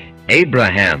heaven,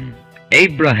 "Abraham!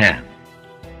 Abraham!"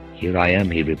 "Here I am,"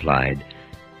 he replied.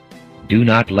 "Do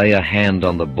not lay a hand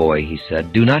on the boy," he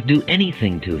said. "Do not do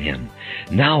anything to him.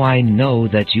 Now I know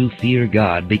that you fear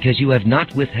God, because you have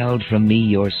not withheld from me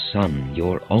your son,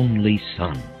 your only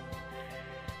son."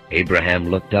 Abraham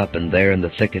looked up, and there in the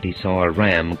thicket he saw a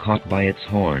ram caught by its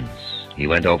horns. He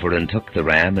went over and took the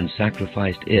ram and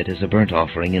sacrificed it as a burnt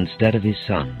offering instead of his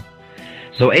son.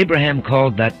 So Abraham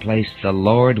called that place, "The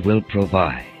Lord will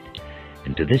provide."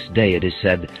 And to this day it is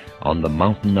said, "On the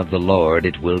mountain of the Lord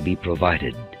it will be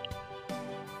provided."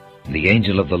 The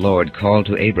angel of the Lord called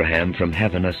to Abraham from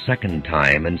heaven a 2nd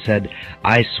time and said,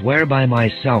 "I swear by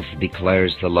myself,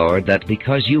 declares the Lord, that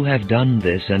because you have done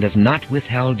this and have not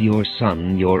withheld your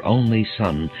son, your only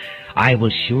son, I will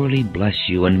surely bless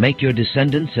you and make your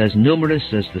descendants as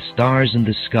numerous as the stars in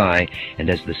the sky and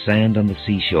as the sand on the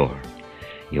seashore.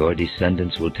 Your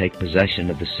descendants will take possession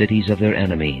of the cities of their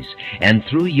enemies, and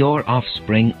through your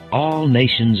offspring all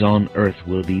nations on earth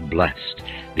will be blessed,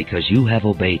 because you have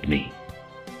obeyed me."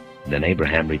 Then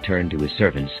Abraham returned to his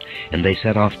servants, and they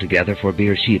set off together for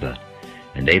Beersheba,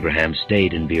 and Abraham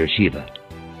stayed in Beersheba.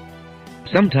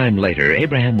 Some time later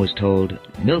Abraham was told,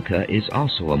 "Milcah is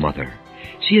also a mother.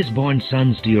 She has borne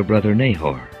sons to your brother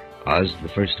Nahor, Uz the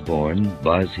firstborn,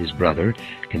 Buz his brother,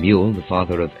 Kemuel the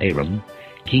father of Aram,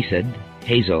 Kesed,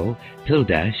 Hazo,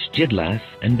 Pildash, Jidlaph,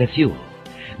 and Bethuel.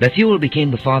 Bethuel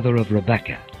became the father of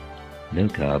Rebekah.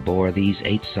 Milcah bore these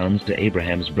 8 sons to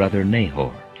Abraham's brother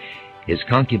Nahor. His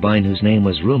concubine, whose name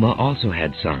was Reumah, also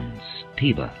had sons,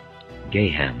 Tebah,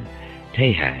 Gaham,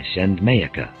 Tahash, and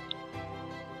Maacah.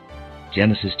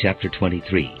 Genesis chapter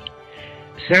 23.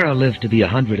 Sarah lived to be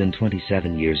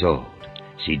 127 years old.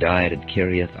 She died at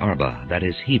Kiriath Arba, that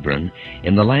is Hebron,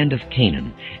 in the land of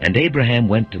Canaan, and Abraham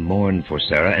went to mourn for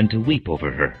Sarah and to weep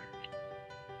over her.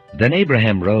 Then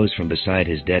Abraham rose from beside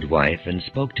his dead wife and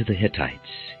spoke to the Hittites.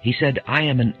 He said, I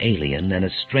am an alien and a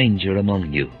stranger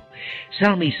among you.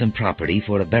 Sell me some property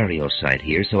for a burial site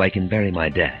here so I can bury my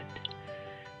dead.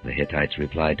 The Hittites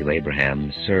replied to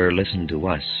Abraham, Sir, listen to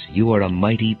us. You are a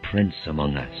mighty prince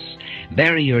among us.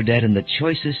 Bury your dead in the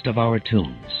choicest of our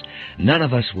tombs. None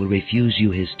of us will refuse you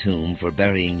his tomb for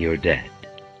burying your dead.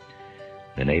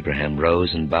 Then Abraham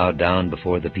rose and bowed down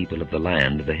before the people of the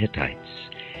land, the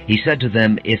Hittites. He said to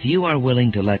them, If you are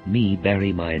willing to let me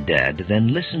bury my dead,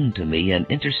 then listen to me and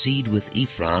intercede with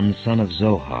Ephron, son of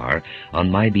Zohar, on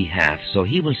my behalf, so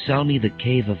he will sell me the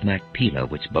cave of Machpelah,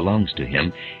 which belongs to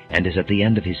him, and is at the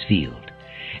end of his field.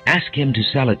 Ask him to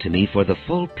sell it to me for the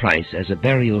full price as a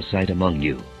burial site among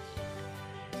you.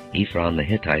 Ephron the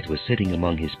Hittite was sitting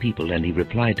among his people, and he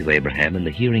replied to Abraham in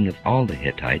the hearing of all the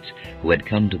Hittites who had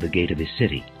come to the gate of his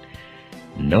city.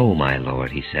 No, my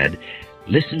lord, he said,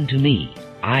 listen to me.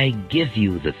 I give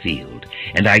you the field,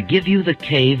 and I give you the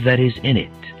cave that is in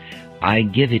it. I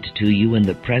give it to you in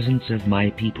the presence of my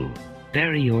people.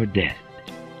 Bury your dead.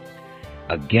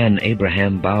 Again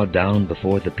Abraham bowed down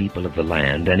before the people of the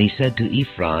land, and he said to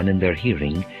Ephron in their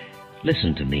hearing,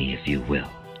 Listen to me, if you will.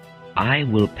 I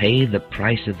will pay the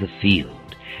price of the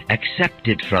field. Accept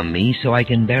it from me so I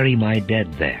can bury my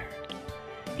dead there.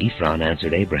 Ephron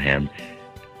answered Abraham,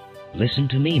 Listen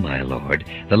to me, my lord.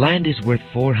 The land is worth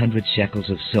 400 shekels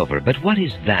of silver, but what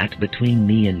is that between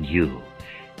me and you?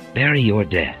 Bury your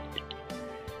dead.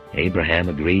 Abraham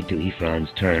agreed to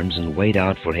Ephron's terms and weighed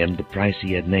out for him the price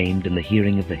he had named in the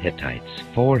hearing of the Hittites,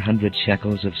 400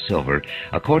 shekels of silver,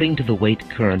 according to the weight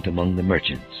current among the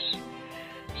merchants.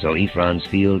 So Ephron's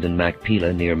field in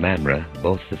Machpelah near Mamre,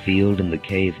 both the field and the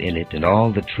cave in it, and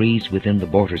all the trees within the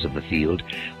borders of the field,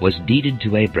 was deeded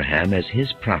to Abraham as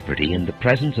his property in the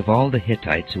presence of all the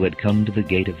Hittites who had come to the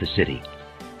gate of the city.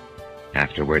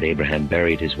 Afterward Abraham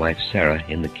buried his wife Sarah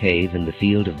in the cave in the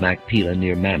field of Machpelah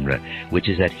near Mamre, which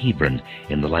is at Hebron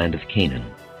in the land of Canaan.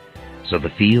 So the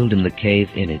field and the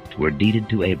cave in it were deeded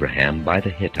to Abraham by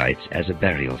the Hittites as a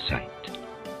burial site.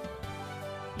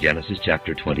 Genesis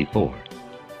chapter 24.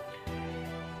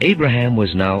 Abraham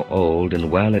was now old and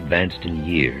well advanced in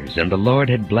years, and the Lord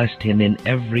had blessed him in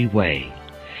every way.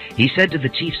 He said to the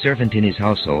chief servant in his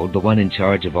household, the one in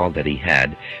charge of all that he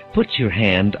had, Put your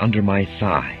hand under my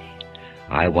thigh.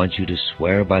 I want you to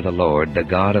swear by the Lord, the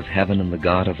God of heaven and the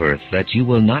God of earth, that you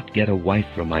will not get a wife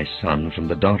for my son from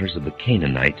the daughters of the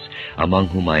Canaanites, among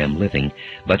whom I am living,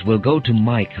 but will go to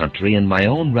my country and my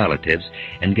own relatives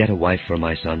and get a wife for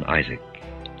my son Isaac.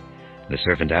 The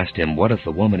servant asked him, What if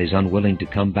the woman is unwilling to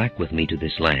come back with me to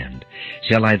this land?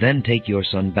 Shall I then take your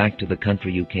son back to the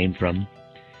country you came from?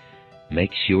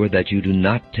 Make sure that you do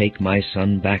not take my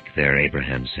son back there,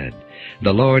 Abraham said.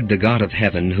 The Lord, the God of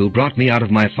heaven, who brought me out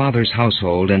of my father's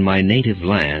household and my native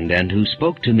land, and who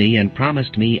spoke to me and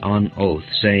promised me on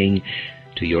oath, saying,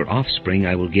 To your offspring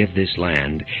I will give this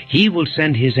land. He will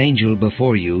send his angel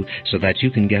before you, so that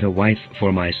you can get a wife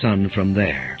for my son from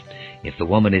there. If the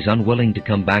woman is unwilling to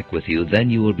come back with you,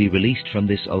 then you will be released from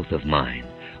this oath of mine.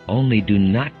 Only do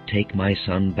not take my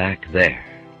son back there.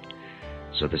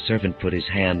 So the servant put his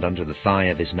hand under the thigh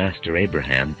of his master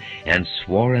Abraham, and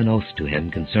swore an oath to him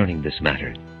concerning this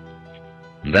matter.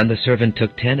 Then the servant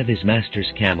took 10 of his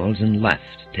master's camels and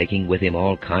left, taking with him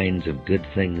all kinds of good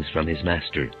things from his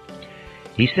master.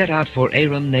 He set out for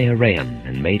Aram Naharaim,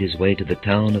 and made his way to the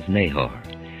town of Nahor.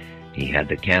 He had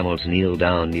the camels kneel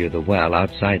down near the well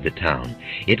outside the town.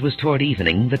 It was toward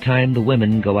evening, the time the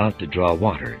women go out to draw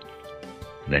water.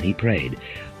 Then he prayed,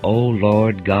 O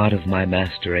Lord God of my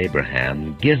master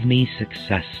Abraham, give me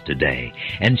success today,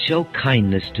 and show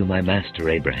kindness to my master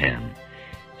Abraham.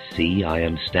 See, I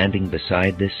am standing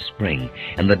beside this spring,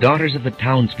 and the daughters of the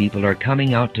townspeople are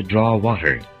coming out to draw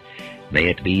water. May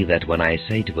it be that when I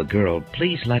say to a girl,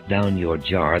 Please let down your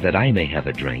jar that I may have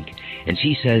a drink, and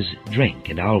she says, Drink,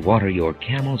 and I'll water your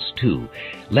camels too,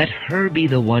 let her be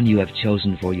the one you have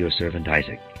chosen for your servant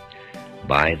Isaac.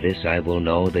 By this I will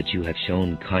know that you have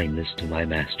shown kindness to my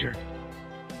master.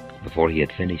 Before he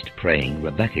had finished praying,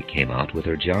 Rebekah came out with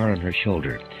her jar on her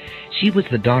shoulder. She was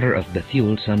the daughter of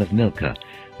Bethuel, son of Milcah,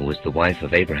 who was the wife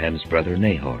of Abraham's brother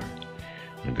Nahor.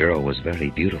 The girl was very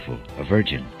beautiful, a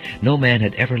virgin. No man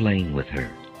had ever lain with her.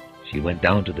 She went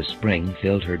down to the spring,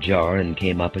 filled her jar, and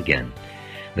came up again.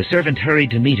 The servant hurried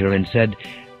to meet her and said,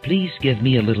 "Please give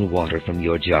me a little water from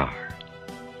your jar."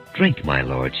 "Drink, my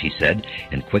lord," she said,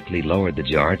 and quickly lowered the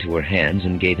jar to her hands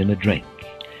and gave him a drink.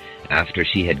 After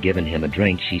she had given him a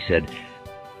drink, she said,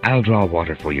 "I'll draw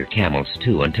water for your camels,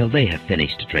 too, until they have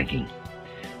finished drinking."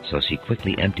 So she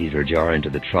quickly emptied her jar into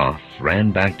the trough,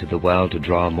 ran back to the well to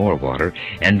draw more water,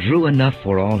 and drew enough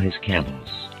for all his camels.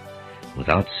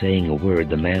 Without saying a word,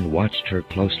 the man watched her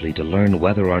closely to learn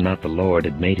whether or not the Lord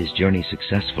had made his journey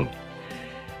successful.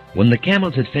 When the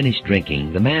camels had finished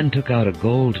drinking, the man took out a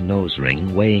gold nose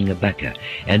ring weighing a beka,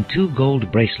 and 2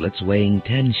 gold bracelets weighing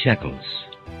 10 shekels.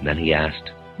 Then he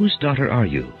asked, "Whose daughter are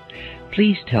you?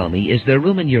 Please tell me, is there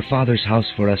room in your father's house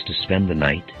for us to spend the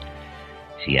night?"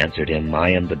 She answered him, "I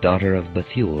am the daughter of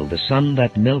Bethuel, the son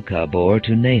that Milcah bore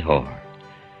to Nahor."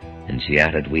 And she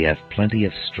added, "We have plenty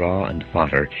of straw and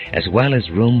fodder, as well as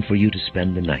room for you to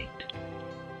spend the night."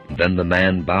 Then the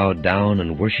man bowed down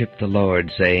and worshipped the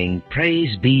Lord, saying,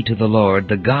 "Praise be to the Lord,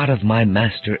 the God of my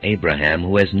master Abraham,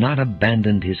 who has not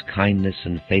abandoned his kindness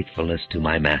and faithfulness to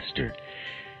my master.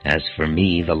 As for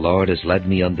me, the Lord has led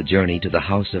me on the journey to the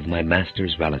house of my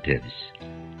master's relatives."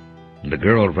 The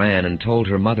girl ran and told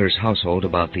her mother's household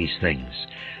about these things.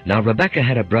 Now Rebekah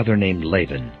had a brother named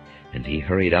Laban, and he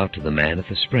hurried out to the man at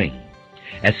the spring.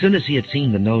 As soon as he had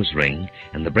seen the nose ring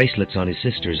and the bracelets on his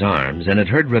sister's arms, and had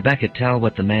heard Rebekah tell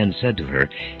what the man said to her,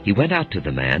 he went out to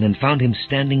the man and found him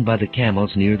standing by the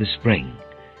camels near the spring.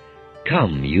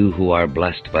 "Come, you who are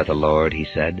blessed by the Lord," he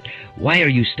said, "why are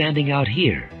you standing out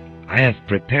here? I have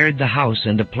prepared the house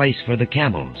and a place for the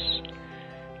camels."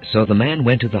 So the man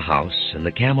went to the house, and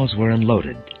the camels were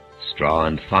unloaded. Straw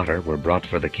and fodder were brought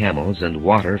for the camels, and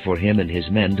water for him and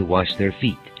his men to wash their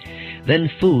feet. Then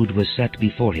food was set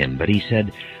before him, but he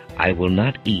said, "I will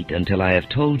not eat until I have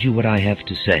told you what I have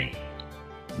to say."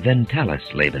 "Then tell us,"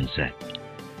 Laban said.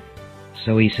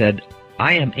 So he said,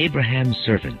 "I am Abraham's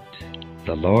servant.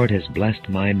 The Lord has blessed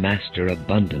my master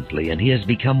abundantly, and he has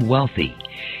become wealthy.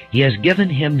 He has given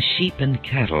him sheep and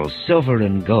cattle, silver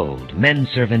and gold, men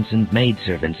servants and maid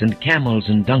servants, and camels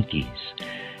and donkeys.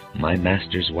 My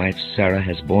master's wife Sarah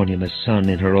has borne him a son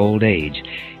in her old age,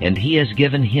 and he has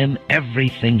given him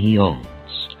everything he owns.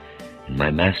 And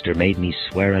my master made me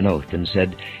swear an oath and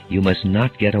said, 'You must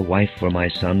not get a wife for my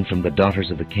son from the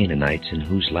daughters of the Canaanites in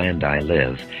whose land I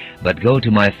live, but go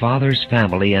to my father's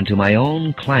family and to my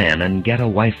own clan and get a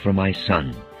wife for my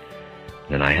son.'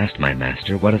 Then I asked my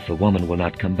master, 'What if the woman will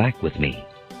not come back with me?'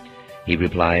 He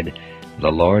replied,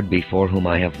 'The Lord before whom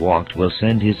I have walked will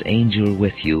send his angel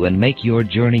with you and make your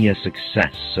journey a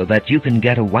success, so that you can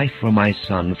get a wife for my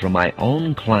son from my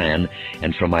own clan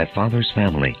and from my father's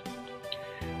family.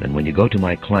 Then when you go to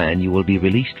my clan, you will be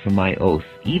released from my oath,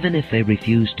 even if they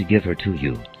refuse to give her to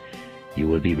you. You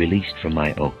will be released from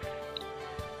my oath.'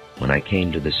 When I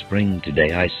came to the spring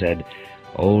today, I said,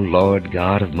 'O Lord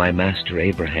God of my master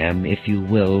Abraham, if you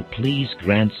will, please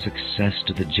grant success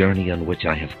to the journey on which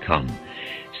I have come.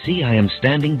 See, I am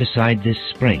standing beside this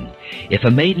spring. If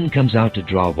a maiden comes out to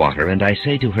draw water, and I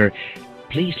say to her,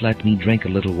 "Please let me drink a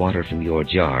little water from your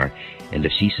jar," and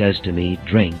if she says to me,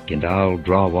 "Drink, and I'll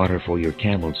draw water for your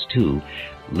camels too,"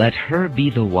 let her be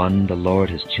the one the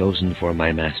Lord has chosen for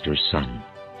my master's son.'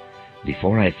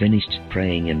 Before I finished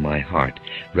praying in my heart,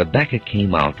 Rebekah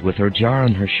came out with her jar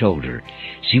on her shoulder.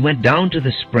 She went down to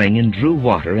the spring and drew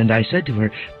water, and I said to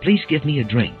her, 'Please give me a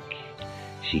drink.'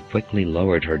 She quickly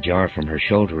lowered her jar from her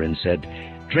shoulder and said,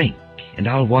 'Drink, and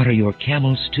I'll water your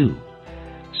camels too.'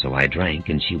 So I drank,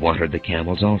 and she watered the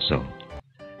camels also.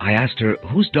 I asked her,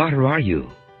 'Whose daughter are you?'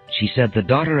 She said, 'The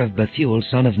daughter of Bethuel,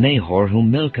 son of Nahor, whom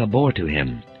Milcah bore to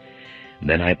him.'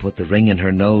 Then I put the ring in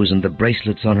her nose and the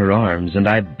bracelets on her arms, and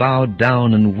I bowed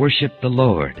down and worshipped the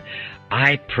Lord.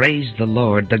 I praised the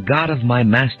Lord, the God of my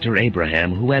master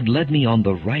Abraham, who had led me on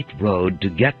the right road to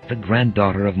get the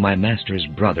granddaughter of my master's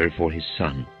brother for his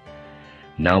son.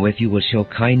 Now if you will show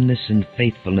kindness and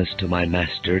faithfulness to my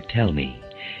master, tell me,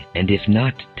 and if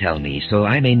not, tell me, so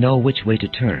I may know which way to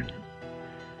turn."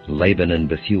 Laban and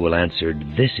Bethuel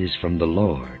answered, "This is from the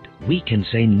Lord. We can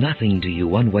say nothing to you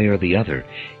one way or the other.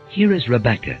 Here is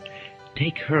Rebekah.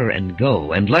 Take her and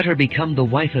go, and let her become the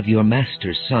wife of your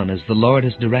master's son, as the Lord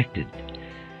has directed."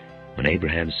 When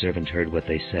Abraham's servant heard what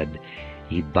they said,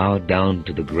 he bowed down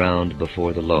to the ground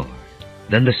before the Lord.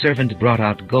 Then the servant brought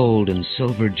out gold and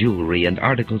silver jewelry and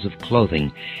articles of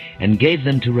clothing, and gave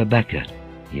them to Rebekah.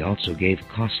 He also gave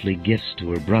costly gifts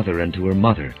to her brother and to her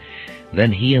mother.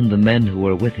 Then he and the men who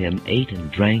were with him ate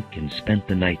and drank and spent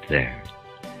the night there.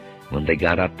 When they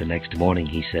got up the next morning,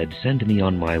 he said, "Send me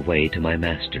on my way to my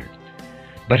master."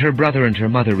 But her brother and her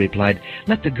mother replied,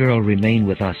 "Let the girl remain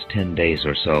with us 10 days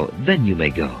or so, then you may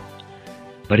go."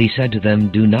 But he said to them,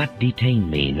 "Do not detain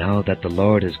me, now that the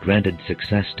Lord has granted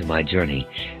success to my journey.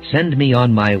 Send me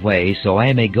on my way, so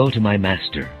I may go to my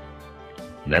master."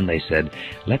 Then they said,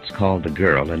 "Let's call the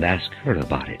girl and ask her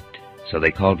about it." So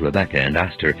they called Rebekah and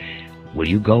asked her, "Will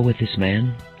you go with this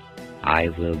man?" "I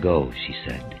will go," she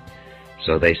said.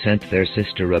 So they sent their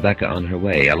sister Rebekah on her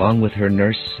way, along with her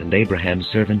nurse and Abraham's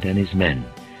servant and his men.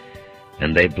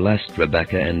 And they blessed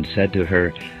Rebekah and said to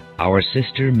her, "Our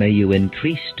sister, may you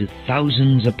increase to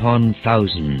thousands upon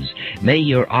thousands. May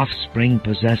your offspring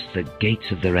possess the gates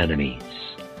of their enemies."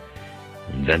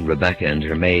 And then Rebekah and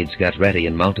her maids got ready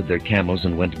and mounted their camels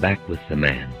and went back with the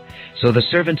man. So the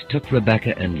servant took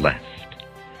Rebekah and left.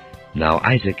 Now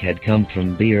Isaac had come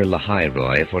from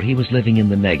Beer-lahai-roi, for he was living in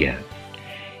the Negev.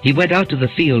 He went out to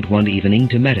the field one evening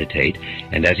to meditate,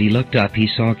 and as he looked up he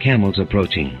saw camels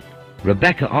approaching.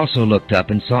 Rebekah also looked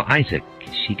up and saw Isaac.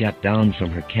 She got down from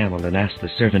her camel and asked the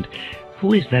servant,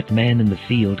 "Who is that man in the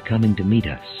field coming to meet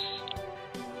us?"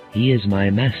 "He is my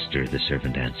master," the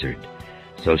servant answered.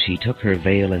 So she took her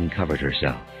veil and covered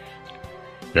herself.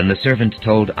 Then the servant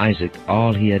told Isaac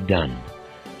all he had done.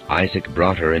 Isaac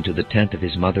brought her into the tent of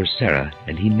his mother Sarah,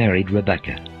 and he married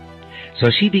Rebekah. So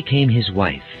she became his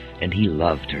wife, and he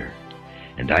loved her.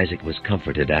 And Isaac was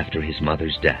comforted after his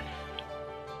mother's death.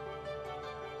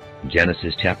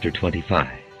 Genesis chapter 25.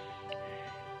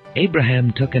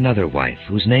 Abraham took another wife,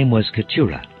 whose name was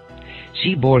Keturah.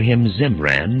 She bore him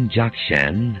Zimran,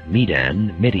 Jokshan,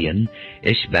 Medan, Midian,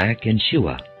 Ishbak, and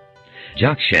Shua.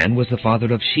 Jokshan was the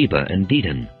father of Sheba and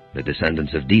Dedan. The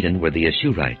descendants of Dedan were the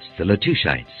Ashurites, the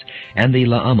Letushites, and the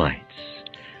Laamites.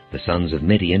 The sons of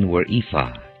Midian were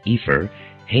Ephah, Epher,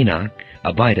 Hanok,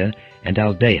 Abida, and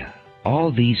Aldeah. All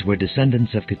these were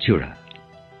descendants of Keturah.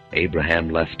 Abraham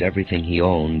left everything he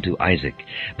owned to Isaac,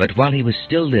 but while he was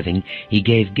still living, he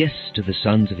gave gifts to the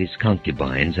sons of his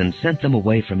concubines and sent them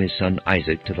away from his son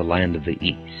Isaac to the land of the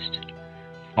east.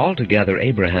 Altogether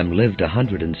Abraham lived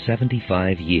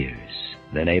 175 years.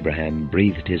 Then Abraham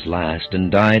breathed his last and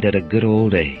died at a good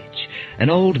old age, an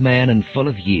old man and full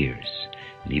of years,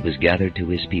 and he was gathered to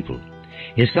his people.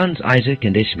 His sons Isaac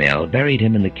and Ishmael buried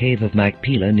him in the cave of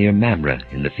Machpelah near Mamre,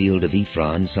 in the field of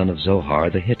Ephron, son of Zohar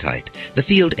the Hittite, the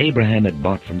field Abraham had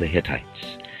bought from the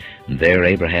Hittites. There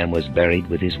Abraham was buried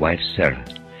with his wife Sarah.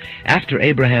 After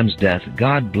Abraham's death,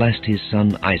 God blessed his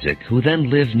son Isaac, who then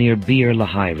lived near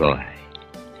Beer-lahai-roi.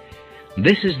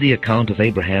 This is the account of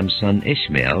Abraham's son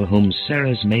Ishmael, whom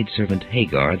Sarah's maidservant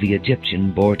Hagar the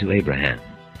Egyptian bore to Abraham.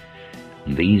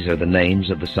 These are the names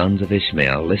of the sons of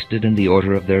Ishmael, listed in the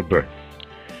order of their birth.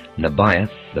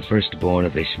 Nebaioth, the firstborn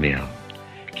of Ishmael,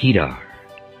 Kedar,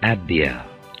 Abdiel,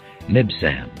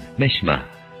 Mibsam, Mishma,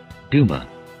 Duma,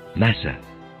 Massa,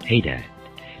 Hadad,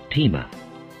 Tema,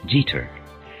 Jeter,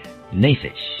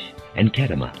 Naphish, and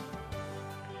Kedemah.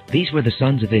 These were the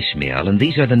sons of Ishmael, and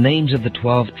these are the names of the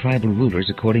 12 tribal rulers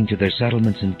according to their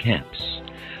settlements and camps.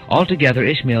 Altogether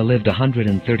Ishmael lived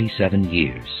 137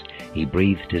 years. He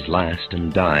breathed his last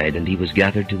and died, and he was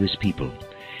gathered to his people.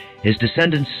 His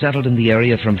descendants settled in the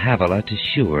area from Havilah to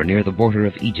Shur, near the border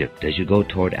of Egypt, as you go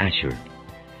toward Ashur.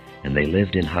 And they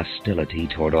lived in hostility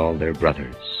toward all their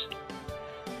brothers.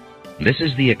 This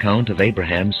is the account of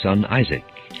Abraham's son Isaac.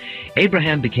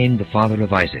 Abraham became the father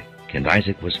of Isaac, and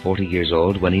Isaac was 40 years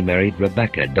old when he married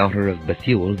Rebekah, daughter of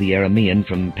Bethuel the Aramean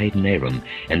from Padan Aram,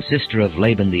 and sister of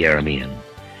Laban the Aramean.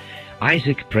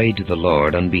 Isaac prayed to the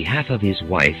Lord on behalf of his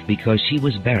wife because she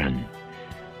was barren.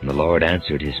 And the Lord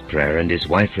answered his prayer, and his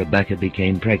wife Rebekah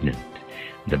became pregnant.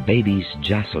 The babies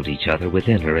jostled each other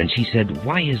within her, and she said,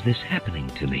 "Why is this happening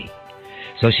to me?"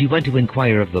 So she went to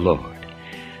inquire of the Lord.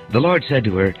 The Lord said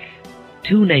to her,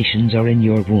 "2 nations are in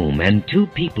your womb, and 2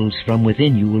 peoples from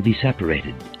within you will be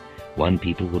separated. One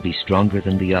people will be stronger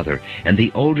than the other, and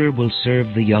the older will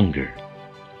serve the younger."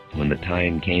 When the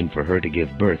time came for her to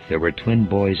give birth, there were twin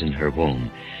boys in her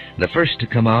womb. The first to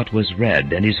come out was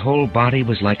red, and his whole body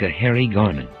was like a hairy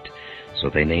garment. So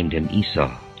they named him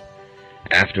Esau.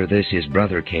 After this his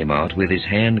brother came out, with his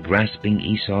hand grasping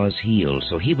Esau's heel,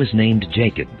 so he was named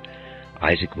Jacob.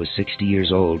 Isaac was 60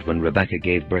 years old when Rebekah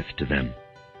gave birth to them.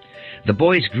 The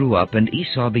boys grew up, and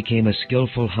Esau became a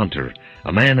skillful hunter,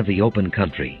 a man of the open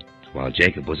country, while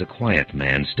Jacob was a quiet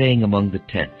man, staying among the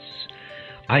tents.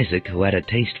 Isaac, who had a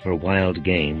taste for wild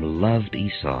game, loved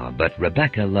Esau, but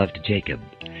Rebekah loved Jacob.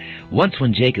 Once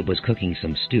when Jacob was cooking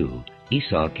some stew,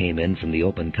 Esau came in from the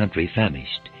open country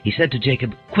famished. He said to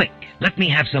Jacob, "Quick, let me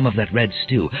have some of that red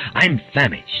stew. I'm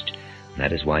famished."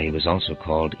 That is why he was also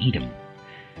called Edom.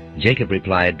 Jacob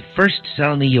replied, "First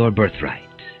sell me your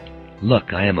birthright."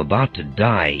 "Look, I am about to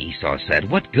die," Esau said.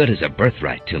 "What good is a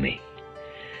birthright to me?"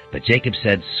 But Jacob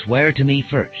said, "Swear to me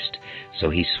first." So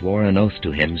he swore an oath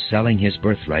to him, selling his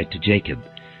birthright to Jacob.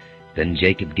 Then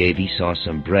Jacob gave Esau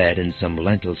some bread and some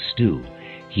lentil stew.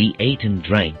 He ate and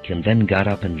drank, and then got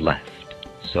up and left.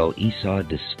 So Esau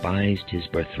despised his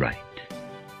birthright.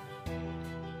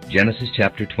 Genesis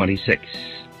chapter 26.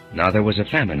 Now there was a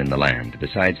famine in the land,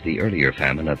 besides the earlier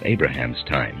famine of Abraham's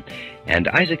time. And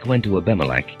Isaac went to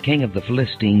Abimelech, king of the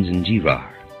Philistines in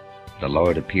Gerar. The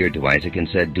Lord appeared to Isaac and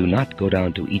said, "Do not go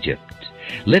down to Egypt.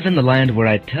 Live in the land where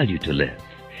I tell you to live.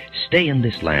 Stay in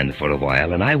this land for a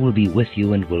while, and I will be with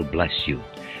you and will bless you.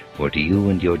 For to you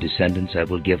and your descendants I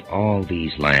will give all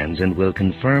these lands, and will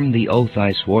confirm the oath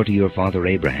I swore to your father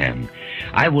Abraham.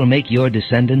 I will make your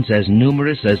descendants as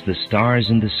numerous as the stars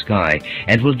in the sky,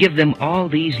 and will give them all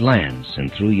these lands,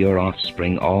 and through your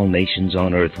offspring all nations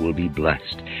on earth will be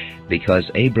blessed, because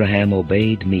Abraham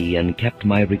obeyed me and kept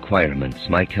my requirements,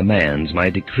 my commands, my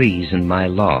decrees, and my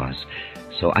laws."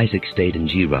 So Isaac stayed in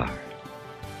Gerar.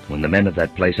 When the men of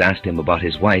that place asked him about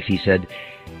his wife, he said,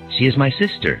 "She is my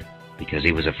sister," because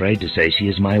he was afraid to say, "She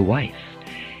is my wife."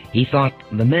 He thought,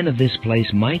 "The men of this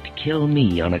place might kill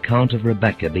me on account of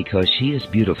Rebekah, because she is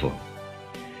beautiful."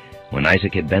 When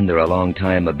Isaac had been there a long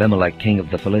time, Abimelech, king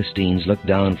of the Philistines, looked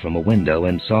down from a window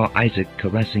and saw Isaac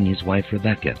caressing his wife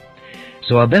Rebekah.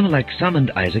 So Abimelech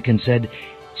summoned Isaac and said,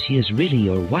 "She is really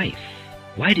your wife.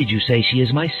 Why did you say she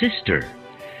is my sister?"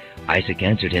 Isaac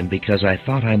answered him, "Because I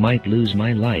thought I might lose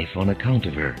my life on account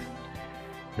of her."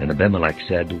 Then Abimelech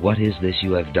said, "What is this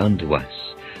you have done to us?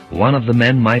 One of the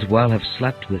men might well have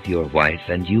slept with your wife,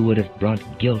 and you would have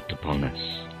brought guilt upon us."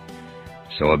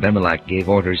 So Abimelech gave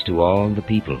orders to all the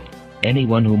people,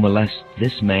 "Anyone who molests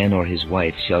this man or his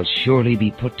wife shall surely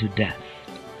be put to death."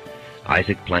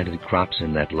 Isaac planted crops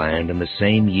in that land, and the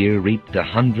same year reaped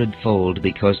 100-fold,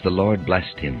 because the Lord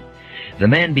blessed him. The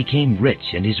man became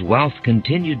rich, and his wealth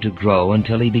continued to grow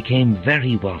until he became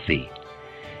very wealthy.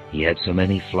 He had so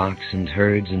many flocks and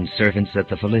herds and servants that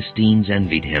the Philistines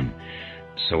envied him.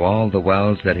 So all the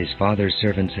wells that his father's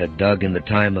servants had dug in the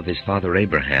time of his father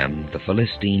Abraham, the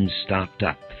Philistines stopped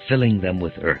up, filling them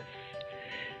with earth.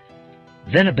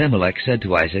 Then Abimelech said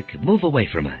to Isaac, "Move away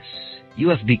from us. You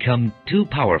have become too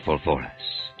powerful for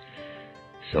us."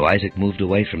 So Isaac moved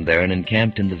away from there and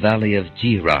encamped in the valley of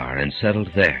Gerar and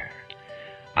settled there.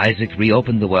 Isaac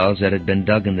reopened the wells that had been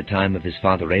dug in the time of his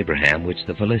father Abraham, which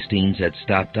the Philistines had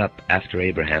stopped up after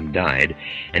Abraham died,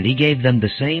 and he gave them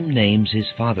the same names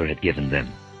his father had given them.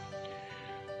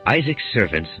 Isaac's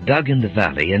servants dug in the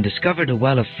valley and discovered a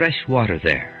well of fresh water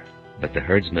there. But the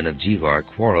herdsmen of Gerar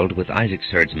quarreled with Isaac's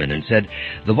herdsmen and said,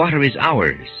 "The water is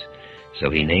ours." So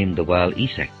he named the well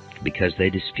Esek, because they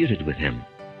disputed with him.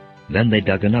 Then they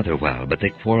dug another well, but they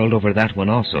quarreled over that one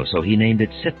also, so he named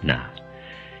it Sitnah.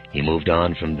 He moved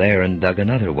on from there and dug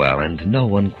another well, and no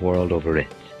one quarreled over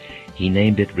it. He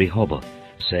named it Rehoboth,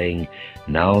 saying,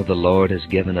 "Now the Lord has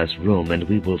given us room, and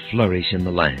we will flourish in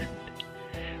the land."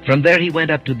 From there he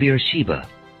went up to Beersheba,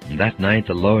 and that night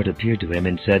the Lord appeared to him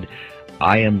and said,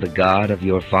 "I am the God of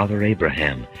your father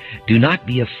Abraham. Do not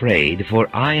be afraid, for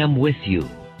I am with you.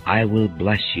 I will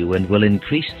bless you, and will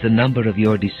increase the number of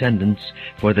your descendants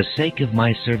for the sake of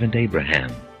my servant Abraham."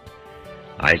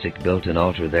 Isaac built an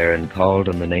altar there and called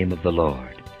on the name of the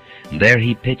Lord. There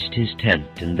he pitched his tent,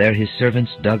 and there his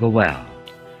servants dug a well.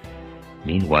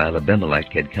 Meanwhile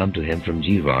Abimelech had come to him from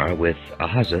Gerar with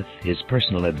Ahuzzath, his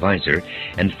personal adviser,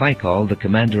 and Phicol, the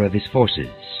commander of his forces.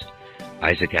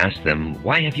 Isaac asked them,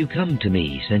 "Why have you come to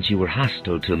me, since you were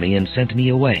hostile to me and sent me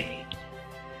away?"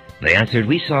 They answered,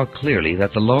 "We saw clearly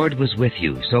that the Lord was with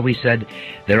you, so we said,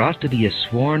 there ought to be a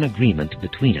sworn agreement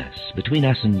between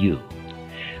us and you.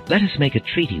 Let us make a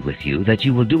treaty with you that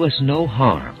you will do us no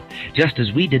harm, just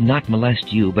as we did not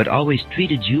molest you, but always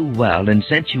treated you well and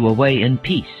sent you away in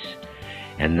peace.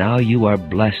 And now you are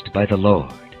blessed by the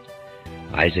Lord."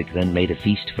 Isaac then made a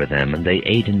feast for them, and they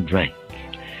ate and drank.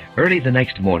 Early the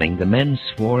next morning the men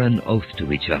swore an oath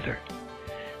to each other.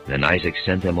 Then Isaac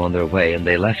sent them on their way, and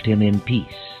they left him in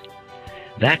peace.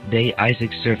 That day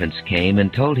Isaac's servants came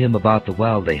and told him about the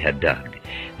well they had dug.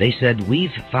 They said,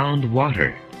 "We've found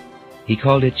water." He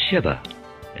called it Sheba,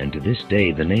 and to this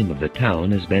day the name of the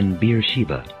town has been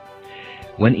Beersheba.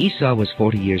 When Esau was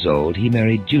 40 years old, he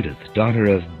married Judith, daughter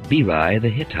of Beeri the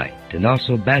Hittite, and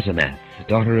also Basemath,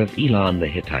 daughter of Elon the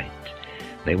Hittite.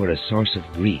 They were a source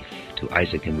of grief to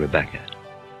Isaac and Rebekah.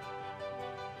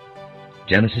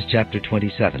 Genesis chapter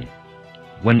 27.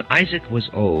 When Isaac was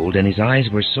old, and his eyes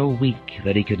were so weak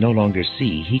that he could no longer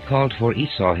see, he called for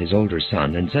Esau his older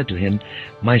son, and said to him,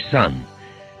 "My son."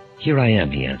 "Here I am,"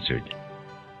 he answered.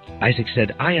 Isaac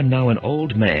said, "I am now an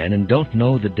old man, and don't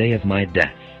know the day of my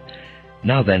death.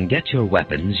 Now then, get your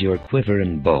weapons, your quiver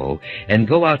and bow, and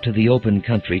go out to the open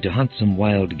country to hunt some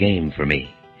wild game for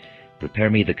me.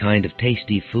 Prepare me the kind of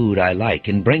tasty food I like,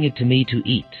 and bring it to me to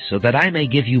eat, so that I may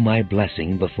give you my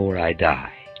blessing before I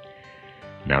die."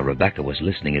 Now Rebekah was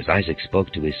listening as Isaac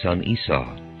spoke to his son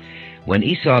Esau. When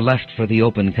Esau left for the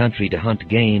open country to hunt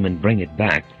game and bring it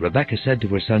back, Rebekah said to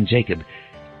her son Jacob,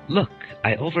 "Look,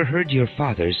 I overheard your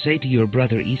father say to your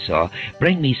brother Esau,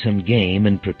 'Bring me some game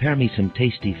and prepare me some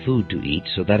tasty food to eat,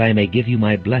 so that I may give you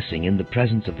my blessing in the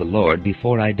presence of the Lord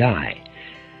before I die.'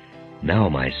 Now,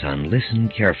 my son, listen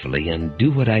carefully and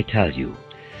do what I tell you.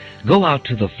 Go out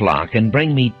to the flock and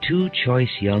bring me 2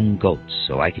 choice young goats,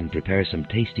 so I can prepare some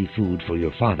tasty food for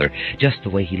your father, just the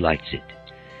way he likes it.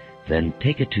 Then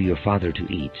take it to your father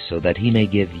to eat, so that he may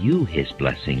give you his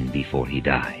blessing before he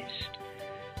dies."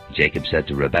 Jacob said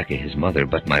to Rebekah his mother,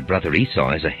 "But my brother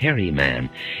Esau is a hairy man,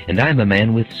 and I am a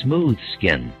man with smooth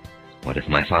skin. What if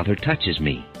my father touches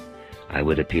me? I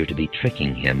would appear to be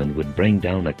tricking him and would bring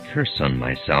down a curse on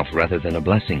myself rather than a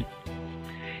blessing."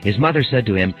 His mother said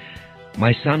to him,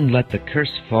 "My son, let the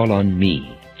curse fall on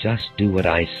me. Just do what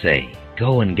I say.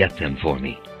 Go and get them for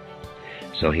me."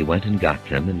 So he went and got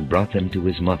them and brought them to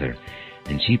his mother,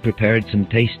 and she prepared some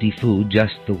tasty food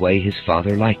just the way his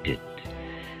father liked it.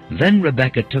 Then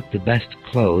Rebekah took the best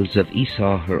clothes of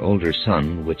Esau her older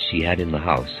son, which she had in the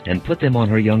house, and put them on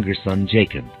her younger son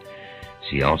Jacob.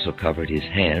 She also covered his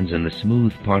hands and the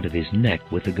smooth part of his neck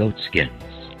with the goat skins.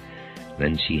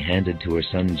 Then she handed to her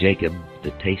son Jacob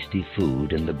the tasty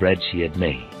food and the bread she had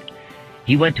made.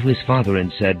 He went to his father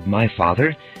and said, "My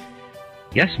father?"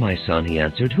 "Yes, my son," he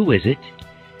answered. "Who is it?"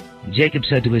 Jacob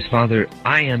said to his father,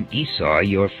 "I am Esau,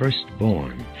 your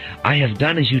firstborn. I have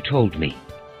done as you told me.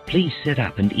 Please sit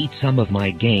up and eat some of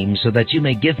my game, so that you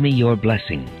may give me your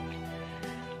blessing."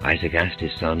 Isaac asked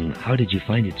his son, "How did you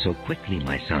find it so quickly,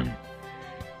 my son?"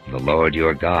 "The Lord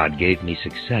your God gave me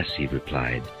success," he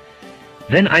replied.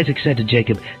 Then Isaac said to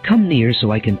Jacob, "Come near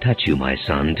so I can touch you, my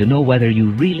son, to know whether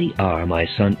you really are my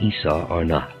son Esau or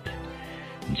not."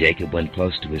 Jacob went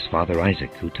close to his father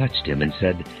Isaac, who touched him and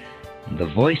said, "The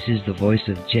voice is the voice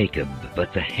of Jacob,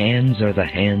 but the hands are the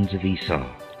hands of Esau."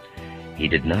 He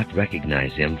did not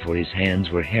recognize him, for his hands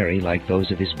were hairy like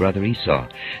those of his brother Esau,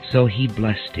 so he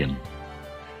blessed him.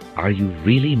 "Are you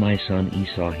really my son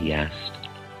Esau?" he asked.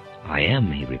 "I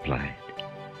am," he replied.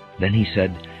 Then he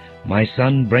said, "My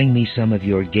son, bring me some of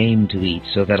your game to eat,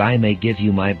 so that I may give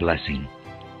you my blessing."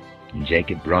 And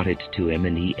Jacob brought it to him,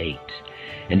 and he ate.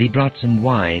 And he brought some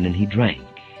wine, and he drank.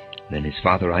 Then his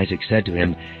father Isaac said to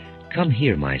him, "Come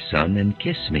here, my son, and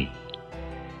kiss me."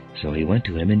 So he went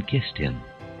to him and kissed him.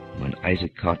 When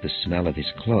Isaac caught the smell of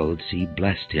his clothes, he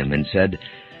blessed him and said,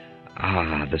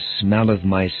 "Ah, the smell of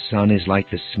my son is like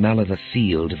the smell of a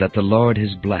field that the Lord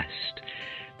has blessed.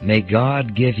 May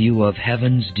God give you of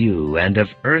heaven's dew and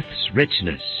of earth's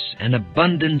richness, an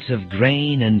abundance of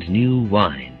grain and new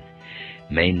wine.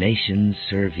 May nations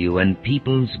serve you and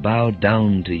peoples bow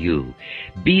down to you.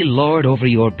 Be Lord over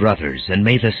your brothers, and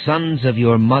may the sons of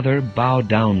your mother bow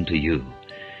down to you.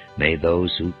 May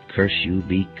those who curse you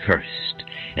be cursed,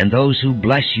 and those who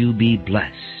bless you be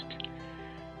blessed."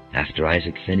 After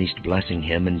Isaac finished blessing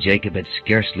him, and Jacob had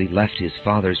scarcely left his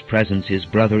father's presence, his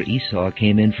brother Esau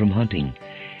came in from hunting.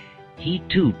 He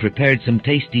too prepared some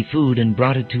tasty food and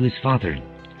brought it to his father.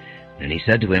 Then he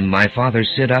said to him, "My father,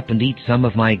 sit up and eat some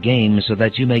of my game, so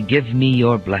that you may give me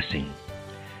your blessing."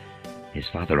 His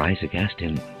father Isaac asked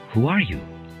him, "Who are you?"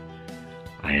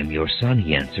 "I am your son,"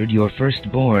 he answered, "your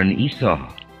firstborn,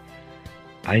 Esau."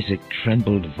 Isaac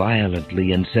trembled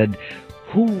violently and said,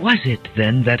 "Who was it,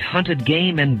 then, that hunted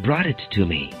game and brought it to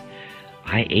me?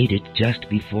 I ate it just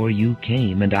before you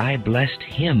came, and I blessed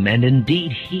him, and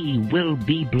indeed he will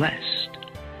be blessed."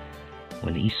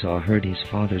 When Esau heard his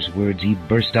father's words, he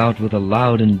burst out with a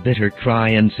loud and bitter cry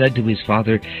and said to his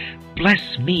father,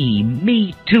 "Bless me,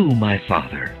 me too, my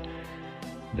father."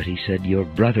 But he said, "Your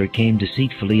brother came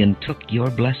deceitfully and took your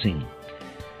blessing."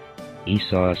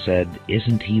 Esau said,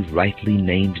 "Isn't he rightly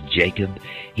named Jacob?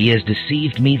 He has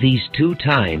deceived me these 2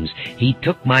 times. He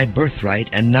took my birthright,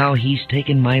 and now he's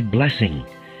taken my blessing."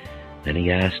 Then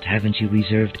he asked, "Haven't you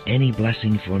reserved any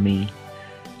blessing for me?"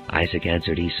 Isaac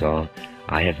answered Esau,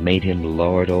 "I have made him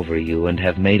lord over you, and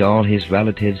have made all his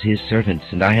relatives his servants,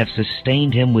 and I have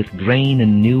sustained him with grain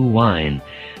and new wine.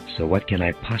 So what can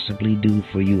I possibly do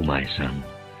for you, my son?"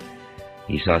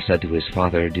 Esau said to his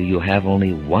father, "Do you have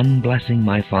only one blessing,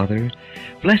 my father?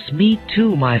 Bless me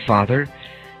too, my father."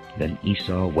 Then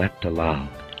Esau wept aloud.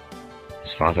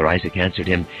 His father Isaac answered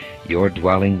him, "Your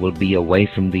dwelling will be away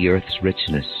from the earth's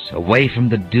richness, away from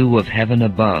the dew of heaven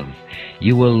above.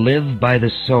 You will live by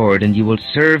the sword, and you will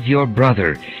serve your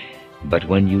brother. But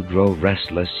when you grow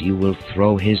restless, you will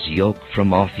throw his yoke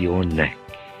from off your neck."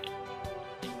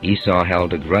 Esau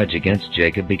held a grudge against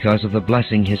Jacob because of the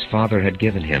blessing his father had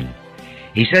given him.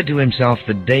 He said to himself,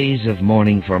 "The days of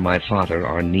mourning for my father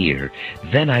are near.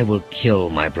 Then I will kill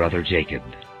my brother Jacob."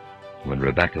 When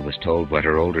Rebekah was told what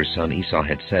her older son Esau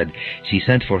had said, she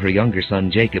sent for her younger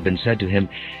son Jacob and said to him,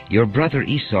 "Your brother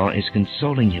Esau is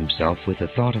consoling himself with the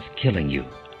thought of killing you.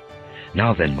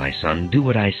 Now then, my son, do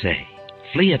what I say.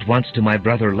 Flee at once to my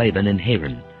brother Laban in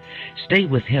Haran. Stay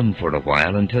with him for a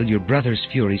while until your brother's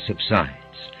fury subsides.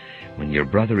 When your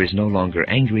brother is no longer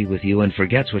angry with you and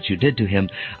forgets what you did to him,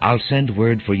 I'll send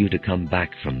word for you to come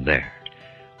back from there.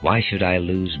 Why should I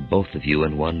lose both of you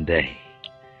in one day?"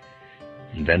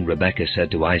 Then Rebekah said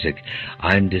to Isaac,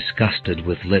 "I'm disgusted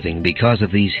with living because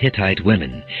of these Hittite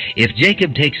women. If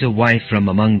Jacob takes a wife from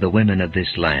among the women of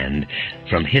this land,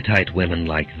 from Hittite women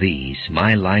like these,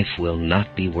 my life will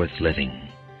not be worth living."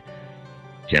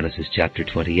 Genesis chapter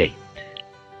 28.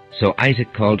 So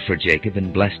Isaac called for Jacob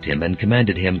and blessed him and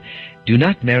commanded him, "Do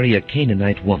not marry a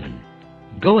Canaanite woman.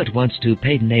 Go at once to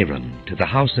Padan-aram, to the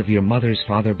house of your mother's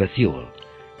father Bethuel.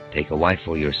 Take a wife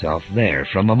for yourself there,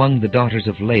 from among the daughters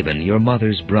of Laban, your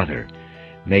mother's brother.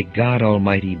 May God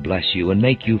Almighty bless you and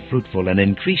make you fruitful and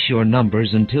increase your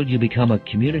numbers until you become a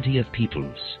community of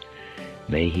peoples.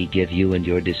 May he give you and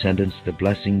your descendants the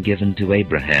blessing given to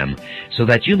Abraham, so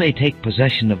that you may take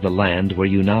possession of the land where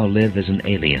you now live as an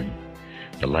alien,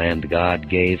 the land God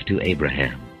gave to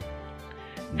Abraham."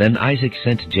 Then Isaac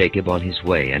sent Jacob on his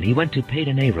way, and he went to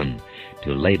Padan-aram,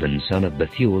 to Laban son of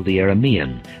Bethuel the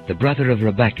Aramean, the brother of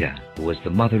Rebekah, who was the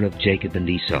mother of Jacob and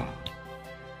Esau.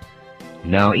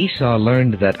 Now Esau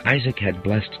learned that Isaac had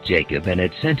blessed Jacob and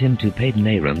had sent him to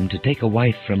Padan-aram to take a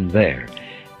wife from there,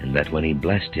 and that when he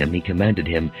blessed him he commanded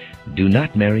him, "Do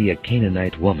not marry a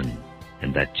Canaanite woman,"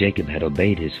 and that Jacob had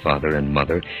obeyed his father and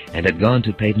mother and had gone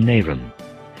to Padan-aram.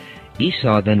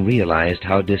 Esau then realized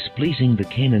how displeasing the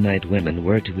Canaanite women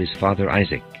were to his father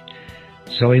Isaac.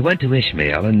 So he went to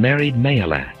Ishmael and married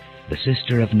Mahalath, the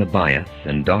sister of Nebaioth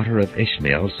and daughter of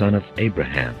Ishmael, son of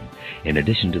Abraham, in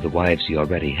addition to the wives he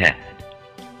already had.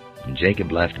 And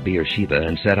Jacob left Beersheba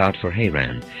and set out for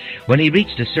Haran. When he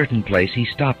reached a certain place, he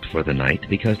stopped for the night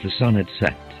because the sun had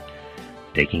set.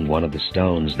 Taking one of the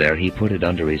stones there, he put it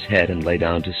under his head and lay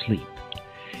down to sleep.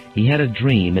 He had a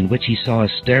dream in which he saw a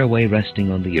stairway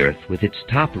resting on the earth with its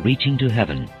top reaching to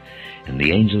heaven, and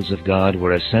the angels of God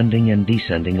were ascending and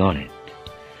descending on it.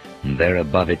 And there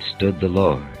above it stood the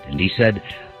Lord, and he said,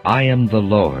 "I am the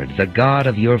Lord, the God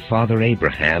of your father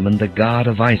Abraham and the God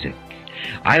of Isaac.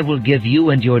 I will give you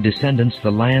and your descendants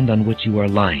the land on which you are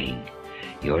lying.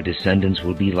 Your descendants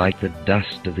will be like the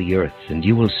dust of the earth, and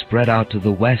you will spread out to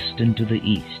the west and to the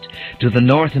east, to the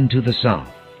north and to the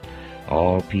south.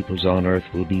 All peoples on earth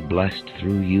will be blessed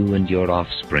through you and your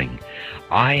offspring.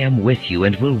 I am with you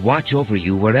and will watch over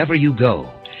you wherever you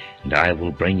go, and I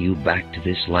will bring you back to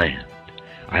this land.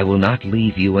 I will not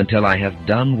leave you until I have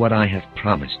done what I have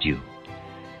promised you."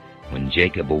 When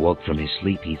Jacob awoke from his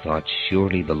sleep, he thought,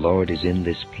 "Surely the Lord is in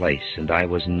this place, and I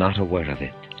was not aware of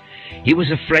it." He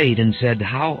was afraid and said,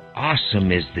 "How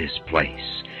awesome is this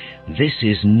place! This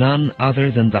is none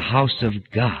other than the house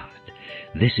of God.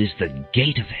 This is the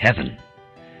gate of heaven."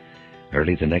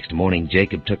 Early the next morning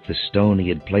Jacob took the stone he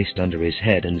had placed under his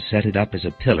head and set it up as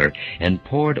a pillar and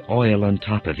poured oil on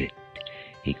top of it.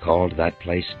 He called that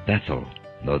place Bethel,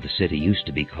 though the city used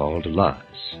to be called Luz.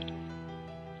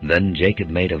 Then Jacob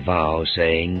made a vow,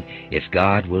 saying, "If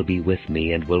God will be with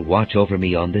me and will watch over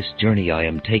me on this journey I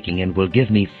am taking, and will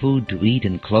give me food to eat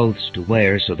and clothes to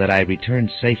wear, so that I return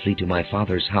safely to my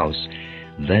father's house,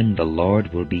 then the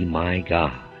Lord will be my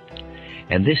God.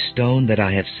 And this stone that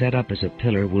I have set up as a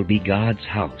pillar will be God's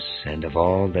house, and of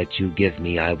all that you give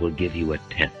me I will give you a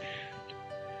tenth."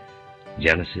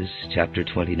 Genesis chapter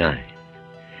 29.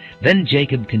 Then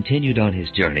Jacob continued on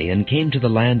his journey and came to the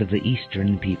land of the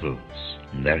eastern peoples.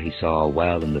 And there he saw a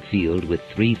well in the field with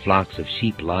 3 flocks of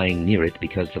sheep lying near it,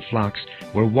 because the flocks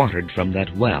were watered from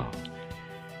that well.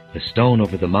 The stone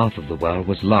over the mouth of the well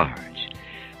was large.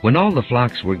 When all the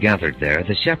flocks were gathered there,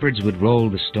 the shepherds would roll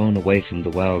the stone away from the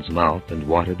well's mouth and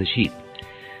water the sheep.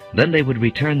 Then they would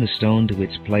return the stone to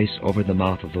its place over the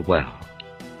mouth of the well.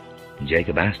 And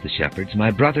Jacob asked the shepherds, "My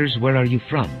brothers, where are you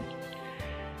from?"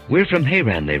 "We're from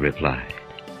Haran," they replied.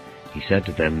 He said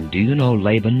to them, "Do you know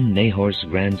Laban, Nahor's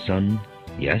grandson?"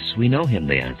 "Yes, we know him,"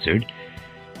 they answered.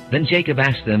 Then Jacob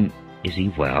asked them, "Is he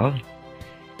well?"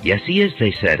 "Yes, he is,"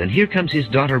 they said, "and here comes his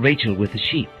daughter Rachel with the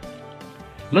sheep."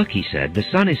 "Look," he said, "the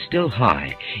sun is still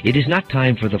high. It is not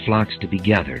time for the flocks to be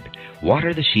gathered.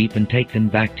 Water the sheep and take them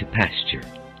back to pasture."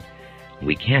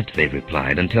 "We can't," they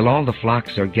replied, "until all the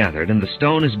flocks are gathered and the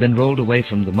stone has been rolled away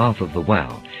from the mouth of the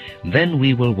well. Then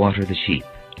we will water the sheep."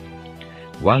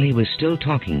 While he was still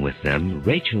talking with them,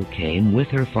 Rachel came with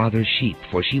her father's sheep,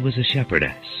 for she was a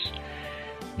shepherdess.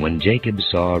 When Jacob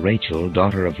saw Rachel,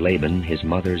 daughter of Laban, his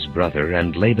mother's brother,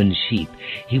 and Laban's sheep,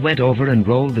 he went over and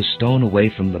rolled the stone away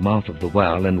from the mouth of the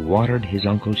well and watered his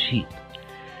uncle's sheep.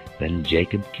 Then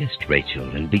Jacob kissed Rachel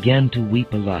and began to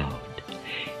weep aloud.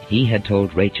 He had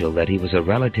told Rachel that he was a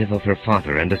relative of her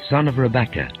father and a son of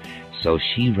Rebekah, so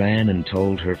she ran and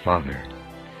told her father.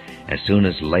 As soon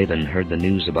as Laban heard the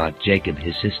news about Jacob,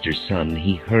 his sister's son,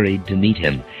 he hurried to meet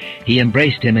him. He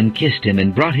embraced him and kissed him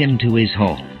and brought him to his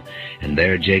home. And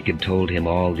there Jacob told him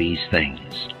all these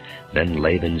things. Then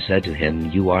Laban said to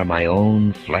him, "You are my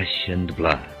own flesh and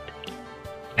blood."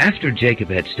 After Jacob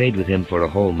had stayed with him for a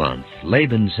whole month,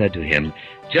 Laban said to him,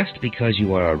 "Just because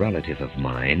you are a relative of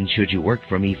mine, should you work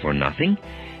for me for nothing?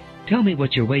 Tell me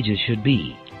what your wages should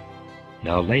be."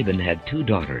 Now Laban had 2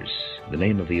 daughters. The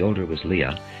name of the older was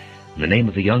Leah, and the name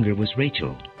of the younger was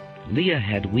Rachel. Leah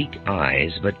had weak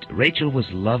eyes, but Rachel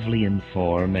was lovely in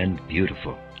form and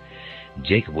beautiful.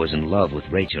 Jacob was in love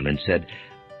with Rachel and said,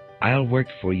 "I'll work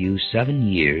for you 7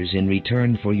 years in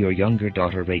return for your younger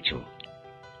daughter Rachel."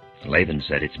 Laban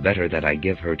said, "It's better that I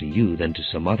give her to you than to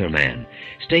some other man.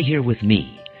 Stay here with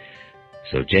me."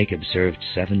 So Jacob served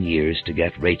 7 years to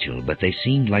get Rachel, but they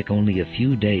seemed like only a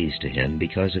few days to him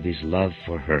because of his love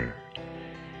for her.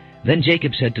 Then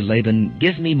Jacob said to Laban,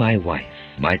 "Give me my wife.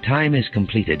 My time is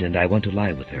completed, and I want to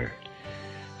lie with her."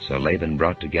 So Laban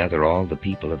brought together all the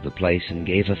people of the place and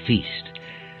gave a feast.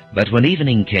 But when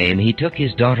evening came, he took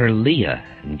his daughter Leah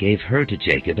and gave her to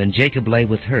Jacob, and Jacob lay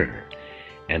with her.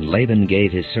 And Laban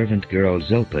gave his servant girl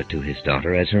Zilpah to his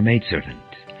daughter as her maidservant.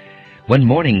 When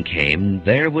morning came,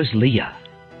 there was Leah.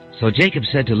 So Jacob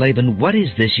said to Laban, "What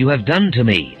is this you have done to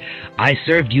me? I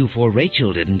served you for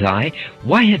Rachel, didn't I?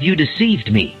 Why have you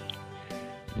deceived me?"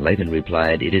 Laban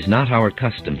replied, "It is not our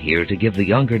custom here to give the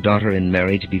younger daughter in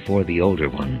marriage before the older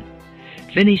one.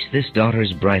 Finish this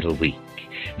daughter's bridal week.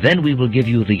 Then we will give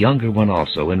you the younger one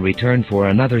also in return for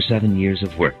another 7 years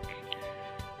of work."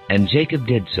 And Jacob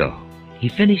did so. He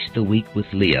finished the week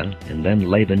with Leah, and then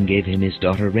Laban gave him his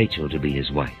daughter Rachel to be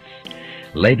his wife.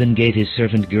 Laban gave his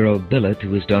servant girl Bilhah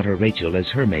to his daughter Rachel as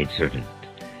her maidservant.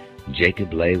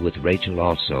 Jacob lay with Rachel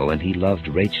also, and he loved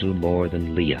Rachel more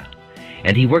than Leah.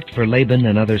 And he worked for Laban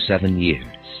another 7 years.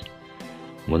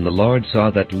 When the Lord saw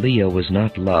that Leah was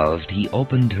not loved, he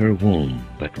opened her womb,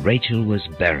 but Rachel was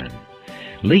barren.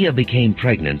 Leah became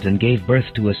pregnant and gave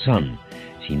birth to a son.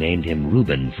 She named him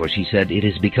Reuben, for she said, "It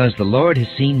is because the Lord has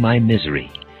seen my misery.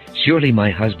 Surely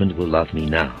my husband will love me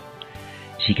now."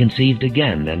 She conceived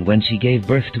again, and when she gave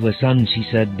birth to a son, she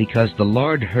said, "Because the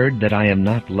Lord heard that I am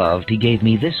not loved, he gave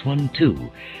me this one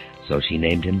too." So she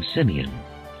named him Simeon.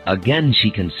 Again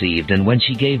she conceived, and when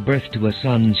she gave birth to a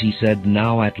son, she said,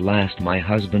 "Now at last my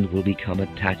husband will become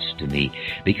attached to me,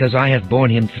 because I have borne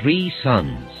him 3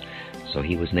 sons." So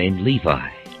he was named Levi.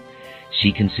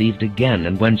 She conceived again,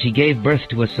 and when she gave birth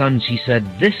to a son, she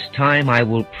said, "This time I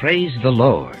will praise the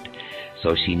Lord."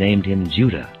 So she named him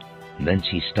Judah. Then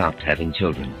she stopped having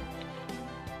children.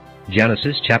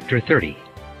 Genesis chapter 30.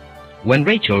 When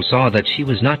Rachel saw that she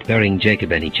was not bearing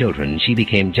Jacob any children, she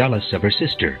became jealous of her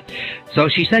sister. So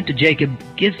she said to Jacob,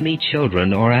 "Give me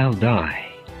children, or I'll die."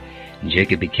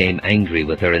 Jacob became angry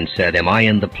with her and said, "Am I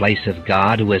in the place of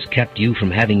God, who has kept you from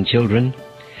having children?"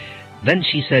 Then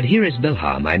she said, "Here is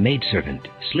Bilhah, my maidservant.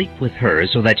 Sleep with her,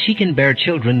 so that she can bear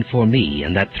children for me,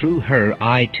 and that through her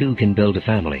I too can build a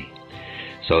family."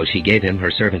 So she gave him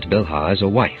her servant Bilhah as a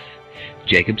wife.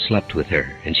 Jacob slept with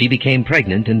her, and she became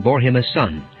pregnant and bore him a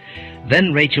son.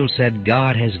 Then Rachel said,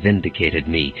 "God has vindicated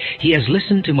me. He has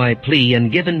listened to my plea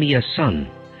and given me a son."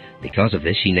 Because of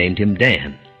this she named him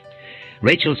Dan.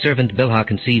 Rachel's servant Bilhah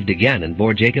conceived again and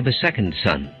bore Jacob a second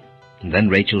son. Then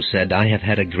Rachel said, "I have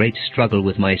had a great struggle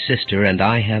with my sister, and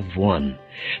I have won."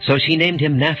 So she named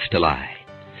him Naphtali.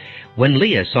 When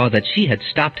Leah saw that she had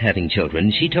stopped having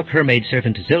children, she took her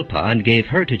maidservant Zilpah and gave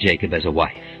her to Jacob as a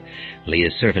wife.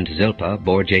 Leah's servant Zilpah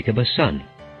bore Jacob a son.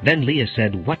 Then Leah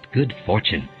said, "What good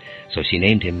fortune!" So she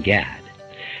named him Gad.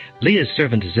 Leah's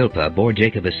servant Zilpah bore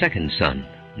Jacob a second son.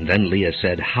 Then Leah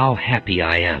said, "How happy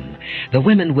I am! The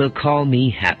women will call me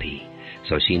happy."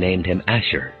 So she named him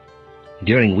Asher.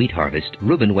 During wheat harvest,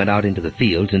 Reuben went out into the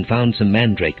fields and found some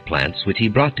mandrake plants, which he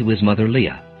brought to his mother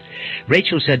Leah.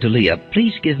 Rachel said to Leah,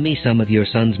 "Please give me some of your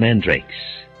son's mandrakes."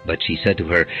 But she said to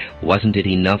her, "Wasn't it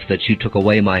enough that you took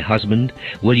away my husband?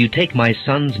 Will you take my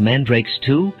son's mandrakes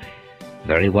too?"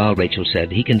 "Very well," Rachel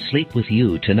said, "he can sleep with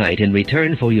you tonight in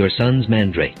return for your son's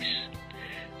mandrakes."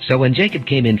 So when Jacob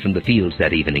came in from the fields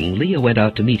that evening, Leah went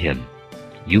out to meet him.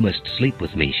 "You must sleep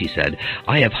with me," she said.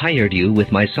 "I have hired you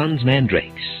with my son's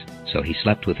mandrakes." So he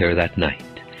slept with her that night.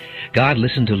 God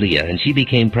listened to Leah, and she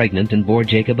became pregnant and bore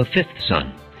Jacob a fifth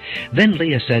son. Then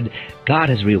Leah said, "God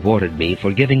has rewarded me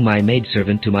for giving my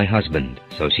maidservant to my husband."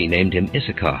 So she named him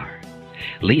Issachar.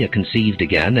 Leah conceived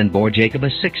again and bore Jacob a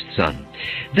sixth son.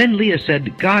 Then Leah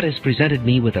said, "God has presented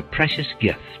me with a precious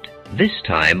gift. This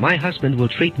time my husband will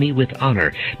treat me with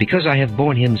honor, because I have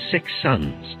borne him 6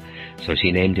 sons." So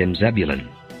she named him Zebulun.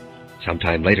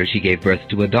 Sometime later she gave birth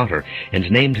to a daughter, and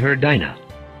named her Dinah.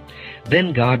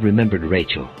 Then God remembered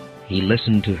Rachel. He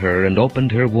listened to her and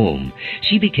opened her womb.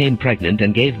 She became pregnant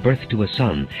and gave birth to a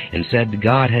son, and said,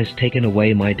 "God has taken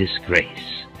away my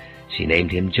disgrace." She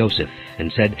named him Joseph,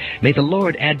 and said, "May the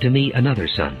Lord add to me another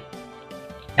son."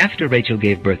 After Rachel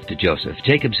gave birth to Joseph,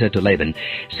 Jacob said to Laban,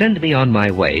 "Send me on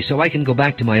my way, so I can go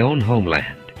back to my own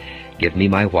homeland. Give me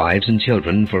my wives and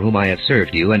children, for whom I have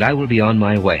served you, and I will be on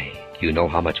my way. You know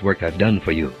how much work I've done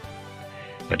for you."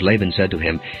 But Laban said to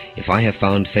him, "If I have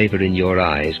found favor in your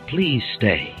eyes, please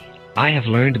stay. I have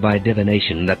learned by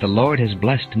divination that the Lord has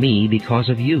blessed me because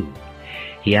of you."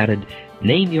 He added,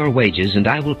 "Name your wages, and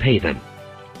I will pay them."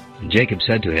 And Jacob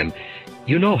said to him,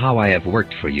 "You know how I have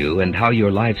worked for you, and how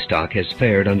your livestock has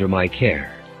fared under my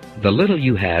care. The little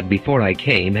you had before I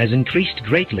came has increased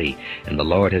greatly, and the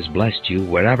Lord has blessed you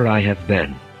wherever I have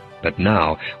been. But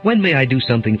now, when may I do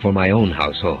something for my own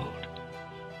household?"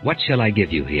 "What shall I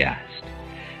give you?" he asked.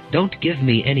 "Don't give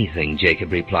me anything,"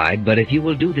 Jacob replied, "but if you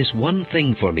will do this one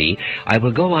thing for me, I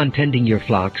will go on tending your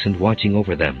flocks and watching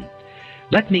over them.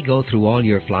 Let me go through all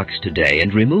your flocks today,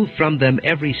 and remove from them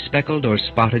every speckled or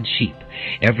spotted sheep,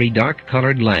 every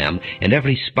dark-colored lamb, and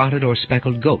every spotted or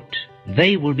speckled goat.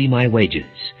 They will be my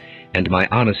wages, and my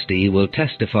honesty will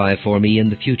testify for me in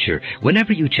the future,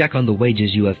 whenever you check on the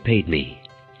wages you have paid me.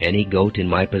 Any goat in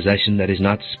my possession that is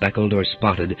not speckled or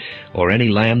spotted, or any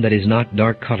lamb that is not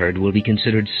dark-colored, will be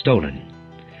considered stolen."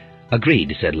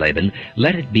 "Agreed," said Laban.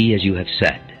 "Let it be as you have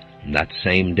said." And that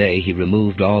same day he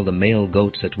removed all the male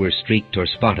goats that were streaked or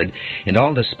spotted, and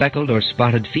all the speckled or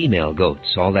spotted female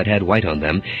goats, all that had white on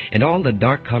them, and all the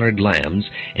dark-colored lambs,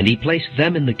 and he placed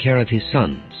them in the care of his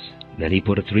sons. Then he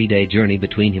put a 3-day journey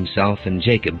between himself and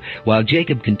Jacob, while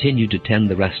Jacob continued to tend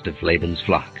the rest of Laban's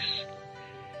flocks.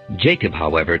 Jacob,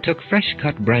 however, took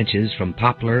fresh-cut branches from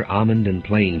poplar, almond, and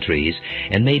plane trees,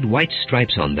 and made white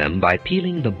stripes on them by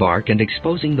peeling the bark and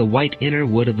exposing the white inner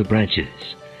wood of the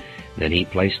branches. Then he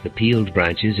placed the peeled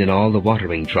branches in all the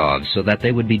watering troughs, so that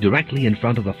they would be directly in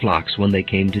front of the flocks when they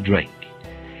came to drink.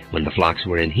 When the flocks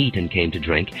were in heat and came to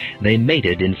drink, they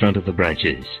mated in front of the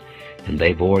branches, and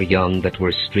they bore young that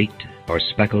were streaked or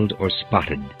speckled or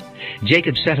spotted.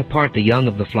 Jacob set apart the young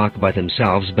of the flock by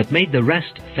themselves, but made the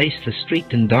rest face the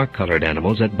streaked and dark-colored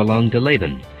animals that belonged to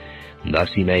Laban.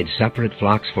 Thus he made separate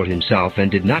flocks for himself,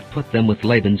 and did not put them with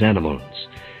Laban's animals.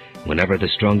 Whenever the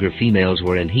stronger females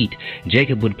were in heat,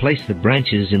 Jacob would place the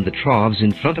branches in the troughs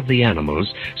in front of the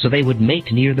animals, so they would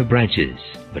mate near the branches.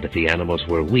 But if the animals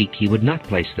were weak, he would not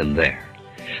place them there.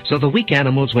 So the weak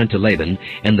animals went to Laban,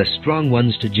 and the strong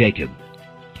ones to Jacob.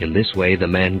 In this way the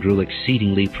man grew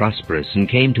exceedingly prosperous, and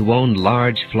came to own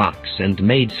large flocks, and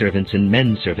maidservants and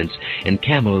menservants, and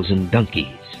camels and donkeys.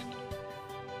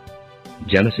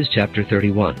 Genesis chapter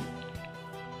 31.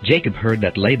 Jacob heard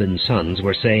that Laban's sons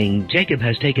were saying, "Jacob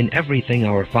has taken everything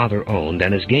our father owned,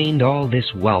 and has gained all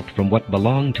this wealth from what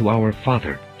belonged to our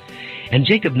father." And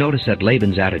Jacob noticed that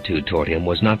Laban's attitude toward him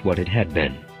was not what it had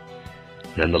been.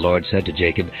 Then the Lord said to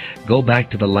Jacob, "Go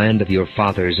back to the land of your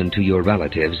fathers and to your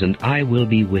relatives, and I will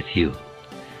be with you."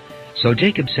 So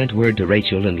Jacob sent word to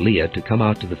Rachel and Leah to come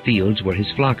out to the fields where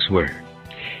his flocks were.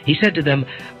 He said to them,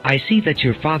 "I see that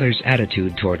your father's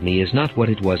attitude toward me is not what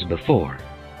it was before,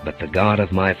 but the God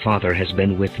of my father has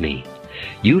been with me.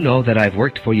 You know that I've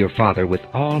worked for your father with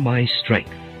all my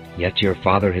strength, yet your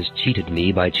father has cheated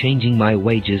me by changing my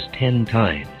wages 10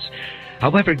 times.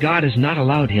 However, God has not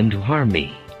allowed him to harm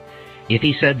me. If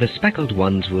he said, 'The speckled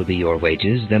ones will be your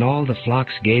wages,' then all the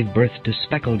flocks gave birth to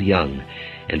speckled young.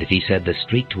 And if he said, 'The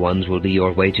streaked ones will be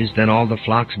your wages,' then all the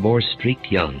flocks bore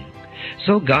streaked young.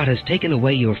 So God has taken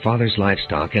away your father's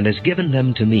livestock, and has given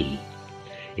them to me.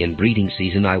 In breeding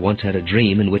season I once had a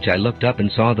dream in which I looked up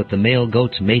and saw that the male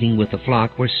goats mating with the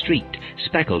flock were streaked,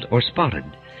 speckled, or spotted.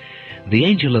 The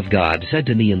angel of God said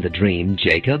to me in the dream,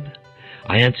 'Jacob?'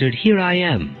 I answered, 'Here I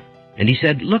am.' And he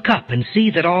said, 'Look up and see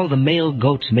that all the male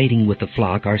goats mating with the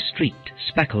flock are streaked,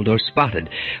 speckled, or spotted,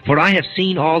 for I have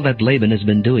seen all that Laban has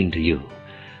been doing to you.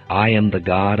 I am the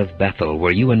God of Bethel,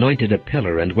 where you anointed a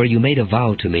pillar and where you made a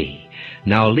vow to me.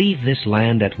 Now leave this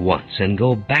land at once and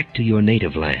go back to your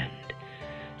native land.'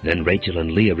 Then Rachel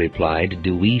and Leah replied,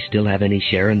 "Do we still have any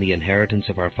share in the inheritance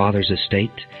of our father's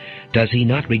estate? Does he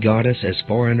not regard us as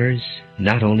foreigners?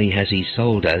 Not only has he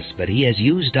sold us, but he has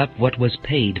used up what was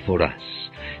paid for us.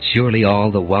 Surely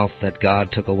all the wealth that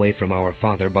God took away from our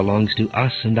father belongs to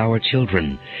us and our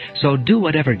children. So do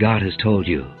whatever God has told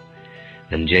you."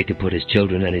 Then Jacob put his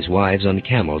children and his wives on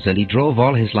camels, and he drove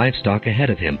all his livestock ahead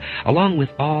of him, along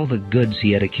with all the goods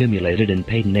he had accumulated in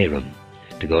Padan Aram,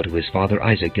 to go to his father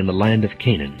Isaac in the land of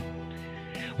Canaan.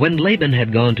 When Laban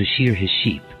had gone to shear his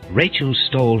sheep, Rachel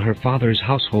stole her father's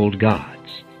household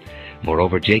gods.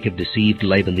 Moreover, Jacob deceived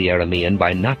Laban the Aramean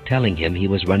by not telling him he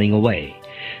was running away.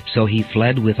 So he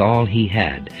fled with all he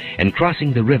had, and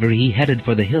crossing the river he headed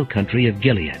for the hill country of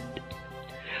Gilead.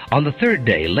 On the third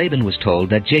day Laban was told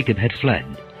that Jacob had fled.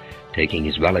 Taking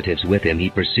his relatives with him, he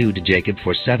pursued Jacob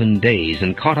for 7 days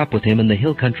and caught up with him in the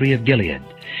hill country of Gilead.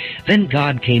 Then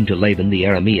God came to Laban the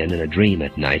Aramean in a dream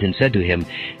at night and said to him,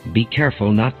 "Be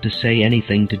careful not to say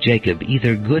anything to Jacob,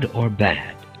 either good or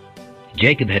bad."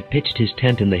 Jacob had pitched his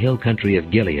tent in the hill country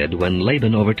of Gilead when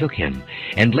Laban overtook him,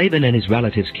 and Laban and his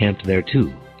relatives camped there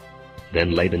too.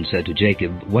 Then Laban said to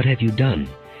Jacob, "What have you done?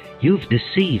 You've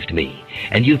deceived me,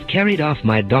 and you've carried off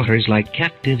my daughters like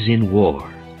captives in war.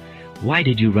 Why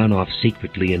did you run off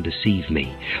secretly and deceive me?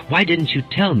 Why didn't you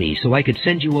tell me so I could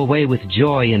send you away with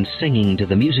joy and singing to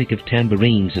the music of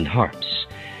tambourines and harps?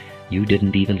 You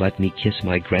didn't even let me kiss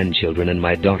my grandchildren and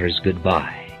my daughters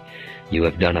goodbye. You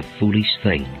have done a foolish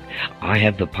thing. I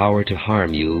have the power to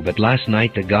harm you, but last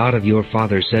night the God of your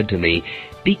father said to me,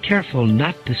 'Be careful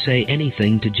not to say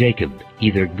anything to Jacob,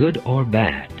 either good or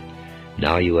bad.'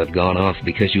 Now you have gone off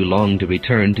because you long to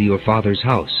return to your father's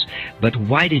house. But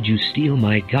why did you steal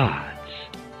my gods?"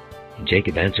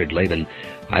 Jacob answered Laban,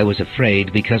 "I was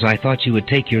afraid because I thought you would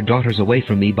take your daughters away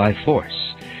from me by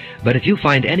force. But if you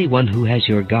find anyone who has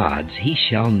your gods, he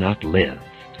shall not live.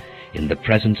 In the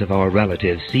presence of our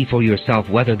relatives, see for yourself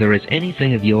whether there is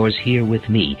anything of yours here with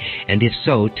me, and if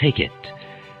so, take it."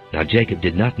 Now Jacob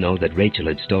did not know that Rachel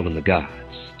had stolen the gods.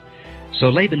 So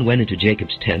Laban went into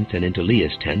Jacob's tent and into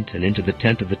Leah's tent and into the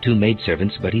tent of the 2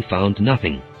 maidservants, but he found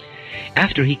nothing.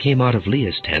 After he came out of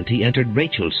Leah's tent, he entered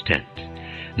Rachel's tent.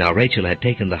 Now Rachel had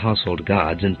taken the household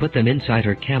gods and put them inside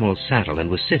her camel's saddle and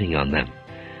was sitting on them.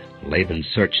 Laban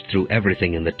searched through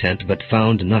everything in the tent, but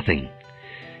found nothing.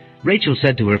 Rachel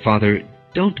said to her father,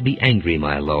 "Don't be angry,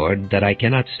 my lord, that I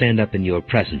cannot stand up in your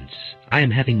presence. I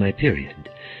am having my period."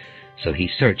 So he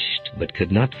searched, but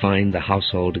could not find the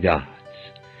household gods.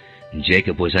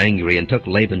 Jacob was angry and took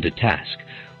Laban to task.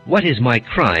 "What is my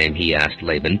crime?" he asked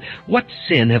Laban. "What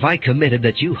sin have I committed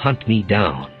that you hunt me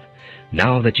down?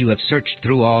 Now that you have searched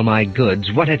through all my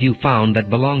goods, what have you found that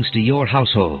belongs to your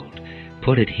household?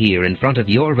 Put it here in front of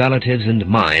your relatives and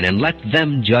mine, and let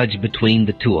them judge between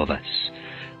the 2 of us.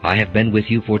 I have been with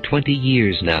you for 20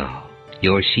 years now.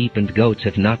 Your sheep and goats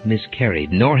have not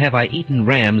miscarried, nor have I eaten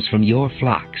rams from your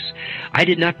flocks. I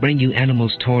did not bring you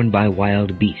animals torn by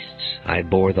wild beasts. I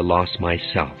bore the loss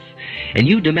myself. And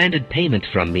you demanded payment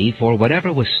from me for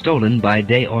whatever was stolen by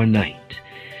day or night.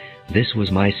 This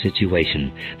was my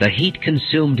situation. The heat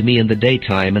consumed me in the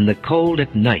daytime and the cold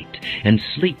at night, and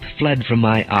sleep fled from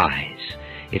my eyes.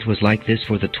 It was like this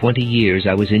for the 20 years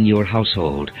I was in your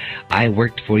household. I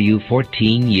worked for you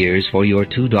 14 years for your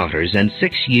 2 daughters and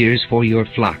 6 years for your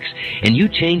flocks, and you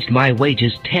changed my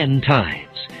wages 10 times.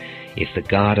 If the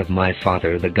God of my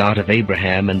father, the God of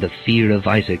Abraham, and the fear of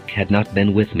Isaac had not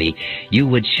been with me, you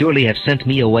would surely have sent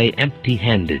me away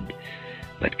empty-handed.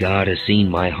 But God has seen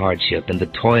my hardship and the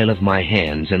toil of my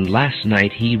hands, and last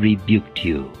night he rebuked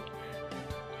you."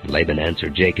 Laban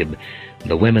answered Jacob,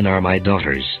 "The women are my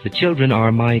daughters, the children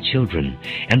are my children,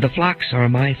 and the flocks are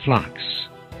my flocks.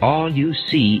 All you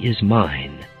see is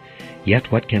mine.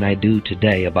 Yet what can I do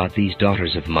today about these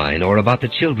daughters of mine, or about the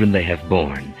children they have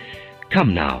borne?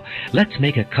 Come now, let's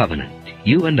make a covenant,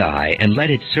 you and I, and let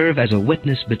it serve as a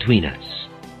witness between us."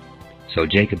 So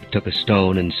Jacob took a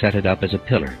stone and set it up as a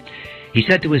pillar. He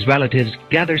said to his relatives,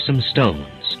 "Gather some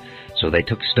stones." So they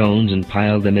took stones and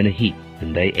piled them in a heap,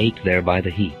 and they ate there by the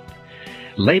heap.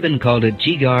 Laban called it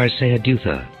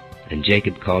Jegar-Sahadutha, and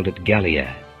Jacob called it Gilead.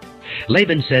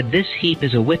 Laban said, "This heap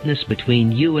is a witness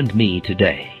between you and me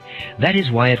today." That is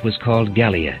why it was called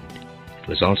Gilead. It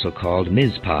was also called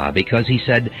Mizpah, because he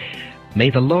said, "May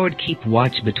the Lord keep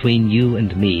watch between you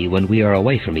and me when we are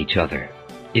away from each other.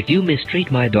 If you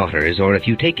mistreat my daughters, or if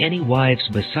you take any wives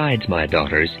besides my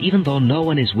daughters, even though no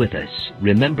one is with us,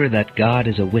 remember that God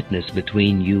is a witness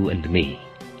between you and me."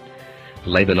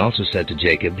 Laban also said to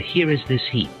Jacob, "Here is this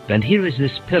heap, and here is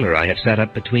this pillar I have set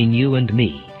up between you and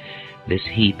me. This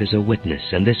heap is a witness,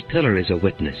 and this pillar is a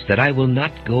witness, that I will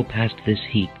not go past this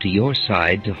heap to your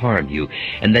side to harm you,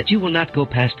 and that you will not go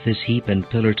past this heap and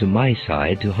pillar to my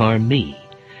side to harm me.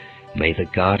 May the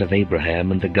God of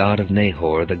Abraham and the God of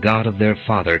Nahor, the God of their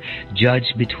father,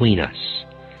 judge between us."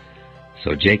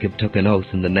 So Jacob took an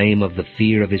oath in the name of the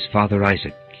fear of his father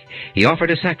Isaac. He offered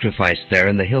a sacrifice there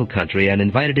in the hill country and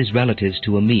invited his relatives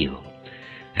to a meal.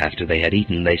 After they had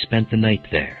eaten, they spent the night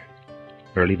there.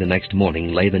 Early the next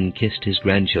morning, Laban kissed his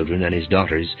grandchildren and his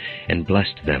daughters and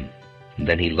blessed them.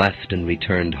 Then he left and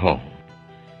returned home.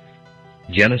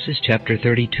 Genesis chapter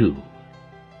 32.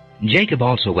 Jacob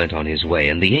also went on his way,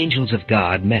 and the angels of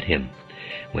God met him.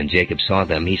 When Jacob saw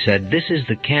them, he said, "This is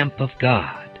the camp of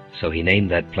God." So he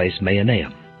named that place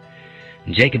Mahanaim.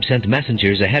 Jacob sent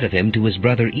messengers ahead of him to his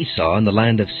brother Esau in the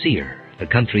land of Seir, the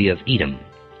country of Edom.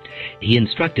 He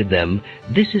instructed them,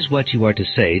 "This is what you are to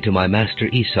say to my master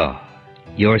Esau.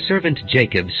 Your servant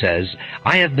Jacob says,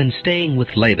 I have been staying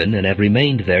with Laban and have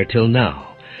remained there till now.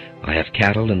 I have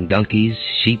cattle and donkeys,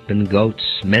 sheep and goats,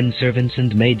 men servants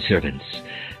and maid servants.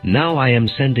 Now I am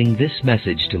sending this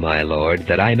message to my lord,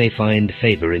 that I may find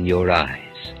favor in your eyes."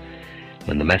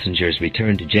 When the messengers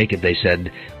returned to Jacob, they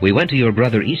said, "We went to your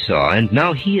brother Esau, and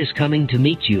now he is coming to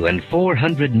meet you, and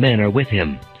 400 men are with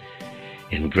him."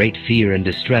 In great fear and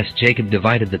distress, Jacob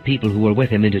divided the people who were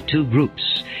with him into 2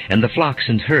 groups, and the flocks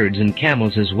and herds and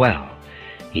camels as well.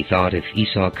 He thought, if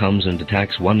Esau comes and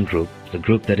attacks one group, the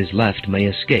group that is left may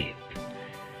escape.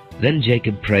 Then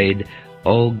Jacob prayed,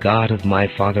 "O God of my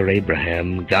father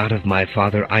Abraham, God of my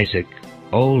father Isaac,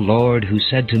 O Lord, who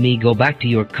said to me, 'Go back to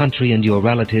your country and your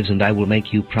relatives, and I will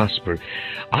make you prosper,'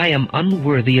 I am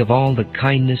unworthy of all the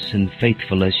kindness and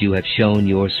faithfulness you have shown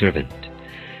your servant.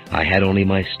 I had only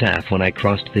my staff when I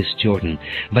crossed this Jordan,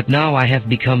 but now I have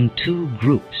become 2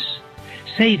 groups.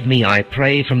 Save me, I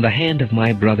pray, from the hand of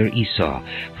my brother Esau,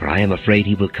 for I am afraid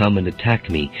he will come and attack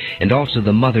me, and also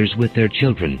the mothers with their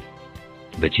children.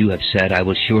 But you have said, I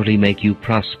will surely make you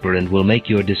prosper, and will make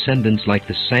your descendants like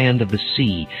the sand of the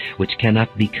sea, which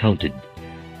cannot be counted."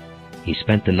 He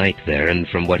spent the night there, and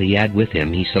from what he had with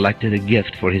him he selected a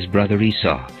gift for his brother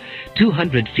Esau,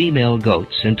 200 female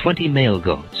goats and 20 male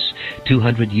goats,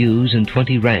 200 ewes and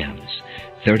 20 rams,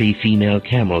 30 female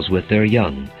camels with their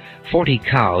young, 40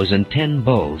 cows and 10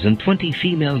 bulls, and 20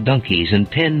 female donkeys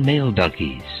and 10 male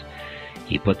donkeys.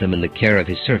 He put them in the care of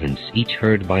his servants, each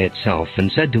herd by itself,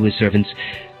 and said to his servants,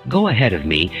 "Go ahead of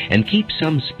me, and keep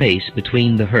some space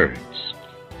between the herds."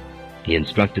 He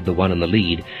instructed the one in the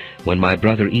lead, "When my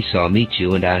brother Esau meets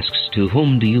you and asks, 'To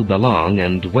whom do you belong,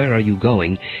 and where are you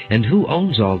going, and who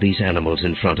owns all these animals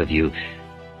in front of you?'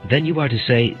 then you are to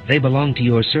say, 'They belong to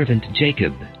your servant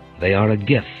Jacob. They are a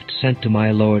gift sent to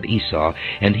my lord Esau,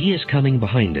 and he is coming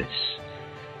behind us.'"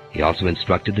 He also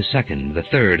instructed the second, the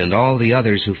third, and all the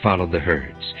others who followed the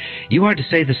herds. "You are to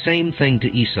say the same thing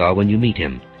to Esau when you meet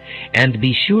him. And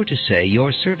be sure to say,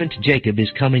 'Your servant Jacob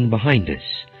is coming behind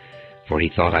us.' For he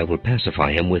thought, I will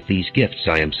pacify him with these gifts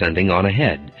I am sending on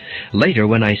ahead. Later,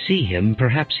 when I see him,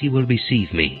 perhaps he will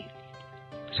receive me."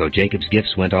 So Jacob's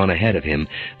gifts went on ahead of him,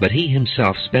 but he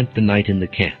himself spent the night in the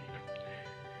camp.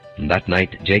 And that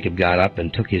night Jacob got up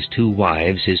and took his 2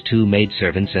 wives, his 2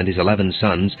 maidservants, and his 11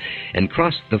 sons, and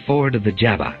crossed the ford of the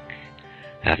Jabbok.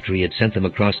 After he had sent them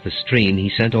across the stream, he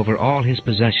sent over all his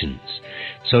possessions.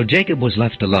 So Jacob was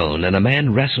left alone, and a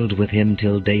man wrestled with him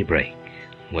till daybreak.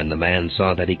 When the man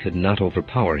saw that he could not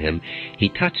overpower him, he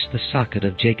touched the socket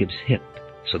of Jacob's hip,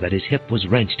 so that his hip was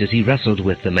wrenched as he wrestled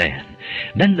with the man.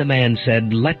 Then the man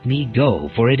said, "Let me go,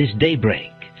 for it is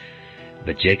daybreak."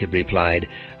 But Jacob replied,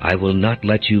 "I will not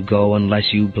let you go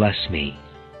unless you bless me."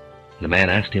 The man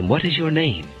asked him, "What is your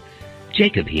name?"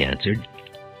 "Jacob," he answered.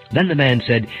 Then the man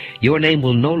said, "Your name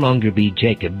will no longer be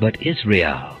Jacob, but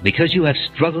Israel, because you have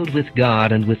struggled with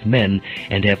God and with men,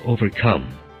 and have overcome."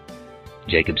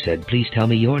 Jacob said, "Please tell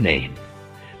me your name."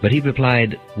 But he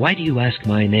replied, "Why do you ask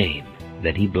my name?"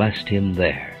 Then he blessed him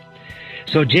there.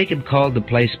 So Jacob called the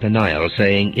place Peniel,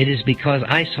 saying, "It is because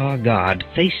I saw God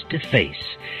face to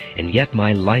face, and yet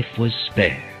my life was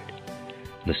spared."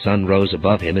 The sun rose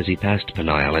above him as he passed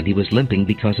Peniel, and he was limping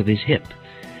because of his hip.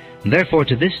 Therefore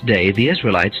to this day the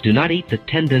Israelites do not eat the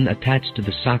tendon attached to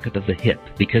the socket of the hip,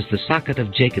 because the socket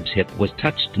of Jacob's hip was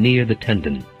touched near the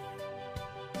tendon.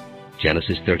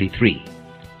 Genesis 33.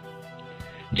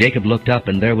 Jacob looked up,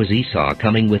 and there was Esau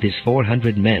coming with his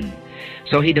 400 men.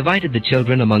 So he divided the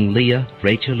children among Leah,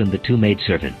 Rachel, and the 2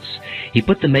 maidservants. He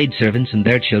put the maidservants and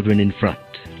their children in front,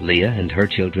 Leah and her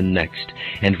children next,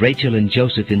 and Rachel and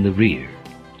Joseph in the rear.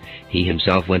 He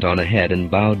himself went on ahead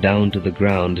and bowed down to the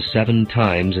ground 7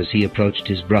 times as he approached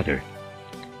his brother.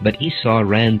 But Esau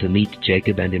ran to meet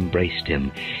Jacob and embraced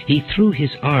him. He threw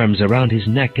his arms around his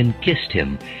neck and kissed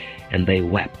him, and they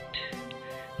wept.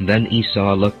 Then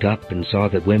Esau looked up and saw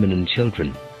the women and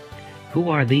children. "Who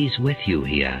are these with you?"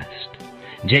 he asked.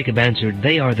 Jacob answered,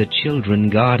 "They are the children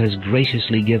God has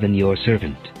graciously given your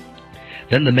servant."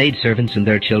 Then the maidservants and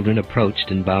their children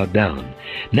approached and bowed down.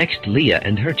 Next Leah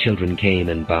and her children came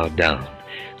and bowed down.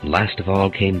 Last of all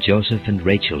came Joseph and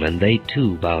Rachel, and they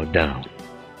too bowed down.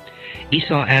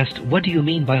 Esau asked, "What do you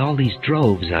mean by all these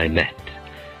droves I met?"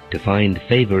 "To find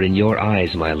favor in your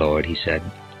eyes, my lord," he said.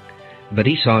 But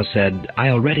Esau said, "I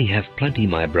already have plenty,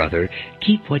 my brother.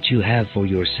 Keep what you have for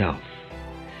yourself."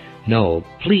 "No,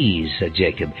 please," said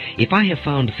Jacob, "if I have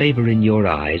found favor in your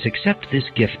eyes, accept this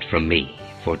gift from me.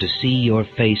 For to see your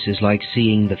face is like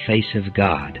seeing the face of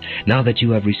God, now that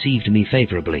you have received me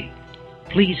favorably.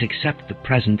 Please accept the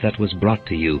present that was brought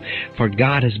to you, for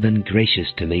God has been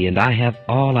gracious to me, and I have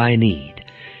all I need."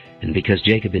 And because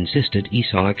Jacob insisted,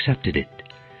 Esau accepted it.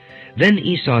 Then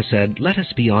Esau said, "Let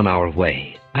us be on our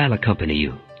way. I'll accompany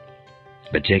you."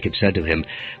 But Jacob said to him,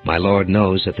 "My lord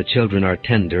knows that the children are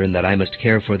tender, and that I must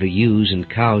care for the ewes and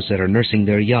cows that are nursing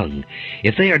their young.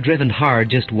 If they are driven hard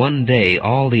just one day,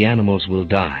 all the animals will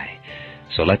die.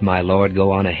 So let my lord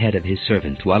go on ahead of his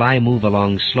servant, while I move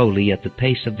along slowly at the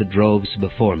pace of the droves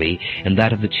before me and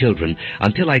that of the children,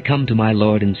 until I come to my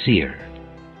lord in Seir."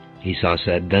 Esau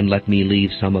said, "Then let me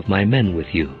leave some of my men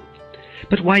with you."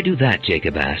 "But why do that?"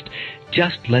 Jacob asked.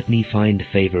 "Just let me find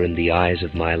favor in the eyes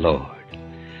of my lord."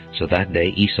 So that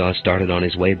day Esau started on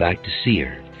his way back to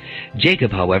Seir.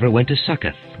 Jacob, however, went to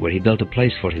Succoth, where he built a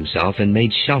place for himself and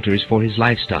made shelters for his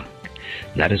livestock.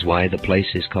 That is why the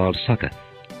place is called Succoth.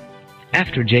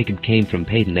 After Jacob came from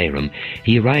Padan Aram,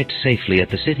 he arrived safely at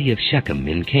the city of Shechem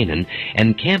in Canaan,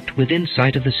 and camped within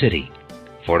sight of the city.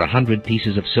 For 100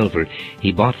 pieces of silver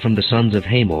he bought from the sons of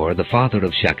Hamor, the father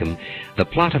of Shechem, the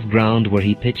plot of ground where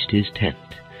he pitched his tent.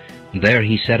 There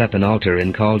he set up an altar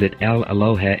and called it El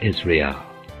Elohe Israel.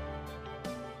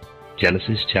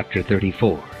 Genesis chapter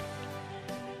 34.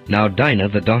 Now Dinah,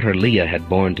 the daughter Leah had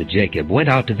borne to Jacob, went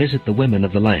out to visit the women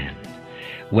of the land.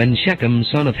 When Shechem,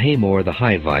 son of Hamor the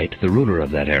Hivite, the ruler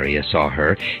of that area, saw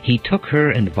her, he took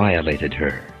her and violated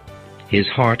her. His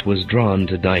heart was drawn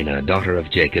to Dinah, daughter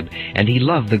of Jacob, and he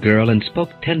loved the girl and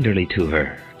spoke tenderly to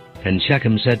her. And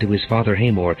Shechem said to his father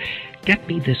Hamor, "Get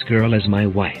me this girl as my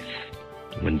wife."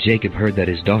 When Jacob heard that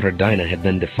his daughter Dinah had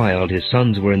been defiled, his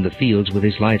sons were in the fields with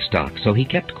his livestock, so he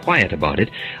kept quiet about it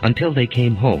until they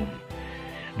came home.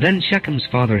 Then Shechem's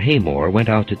father Hamor went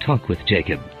out to talk with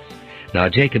Jacob. Now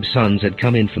Jacob's sons had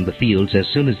come in from the fields as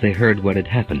soon as they heard what had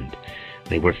happened.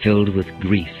 They were filled with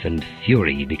grief and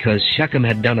fury, because Shechem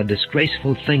had done a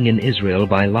disgraceful thing in Israel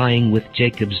by lying with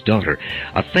Jacob's daughter,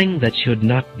 a thing that should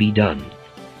not be done.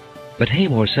 But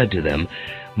Hamor said to them,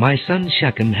 "My son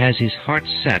Shechem has his heart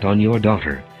set on your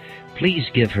daughter. Please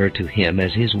give her to him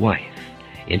as his wife.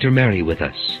 Intermarry with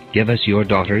us. Give us your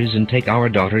daughters, and take our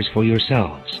daughters for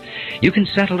yourselves. You can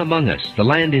settle among us. The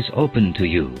land is open to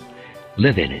you.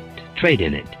 Live in it, trade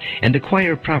in it, and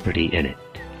acquire property in it."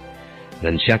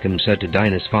 Then Shechem said to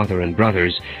Dinah's father and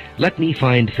brothers, "Let me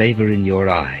find favor in your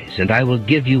eyes, and I will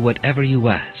give you whatever you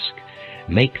ask.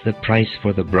 Make the price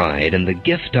for the bride, and the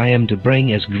gift I am to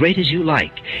bring as great as you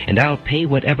like, and I'll pay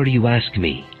whatever you ask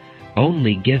me.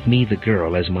 Only give me the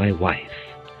girl as my wife."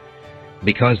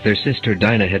 Because their sister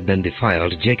Dinah had been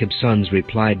defiled, Jacob's sons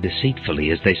replied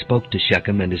deceitfully as they spoke to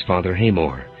Shechem and his father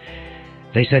Hamor.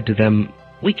 They said to them,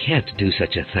 "We can't do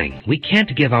such a thing. We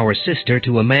can't give our sister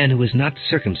to a man who is not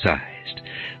circumcised.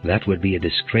 That would be a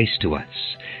disgrace to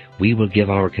us. We will give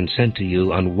our consent to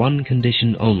you on one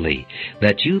condition only,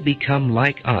 that you become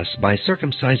like us by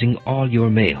circumcising all your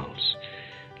males.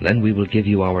 Then we will give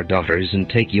you our daughters and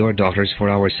take your daughters for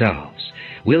ourselves.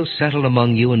 We'll settle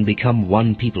among you and become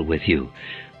one people with you.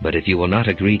 But if you will not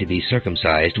agree to be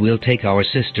circumcised, we'll take our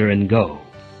sister and go."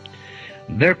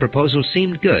 Their proposal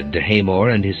seemed good to Hamor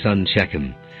and his son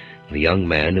Shechem. The young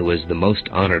man, who was the most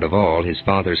honored of all his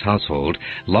father's household,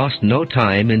 lost no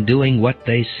time in doing what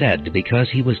they said, because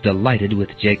he was delighted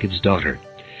with Jacob's daughter.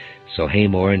 So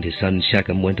Hamor and his son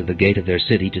Shechem went to the gate of their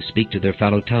city to speak to their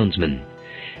fellow townsmen.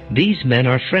 "These men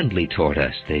are friendly toward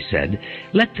us," they said.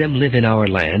 "Let them live in our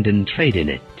land and trade in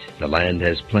it. The land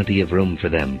has plenty of room for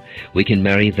them. We can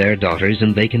marry their daughters,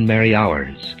 and they can marry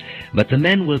ours. But the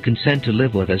men will consent to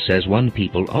live with us as one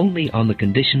people only on the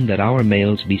condition that our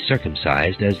males be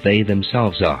circumcised as they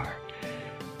themselves are.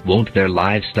 Won't their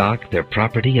livestock, their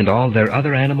property, and all their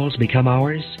other animals become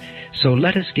ours? So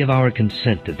let us give our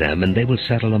consent to them, and they will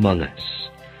settle among us."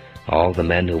 All the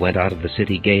men who went out of the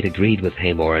city gate agreed with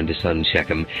Hamor and his son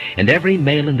Shechem, and every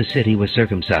male in the city was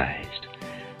circumcised.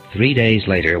 3 days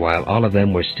later, while all of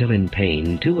them were still in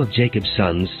pain, 2 of Jacob's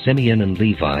sons, Simeon and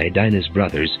Levi, Dinah's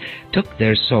brothers, took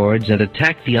their swords and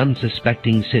attacked the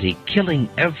unsuspecting city, killing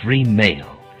every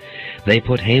male. They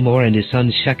put Hamor and his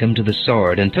son Shechem to the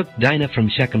sword, and took Dinah from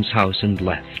Shechem's house and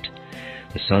left.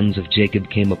 The sons of Jacob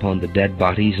came upon the dead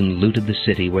bodies and looted the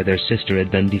city where their sister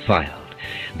had been defiled.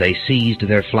 They seized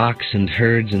their flocks and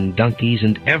herds and donkeys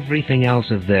and everything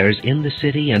else of theirs in the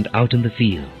city and out in the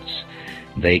fields.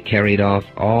 They carried off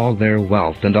all their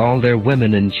wealth and all their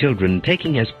women and children,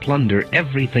 taking as plunder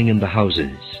everything in the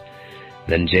houses.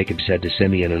 Then Jacob said to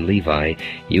Simeon and Levi,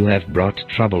 "You have brought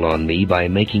trouble on me by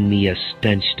making me a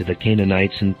stench to the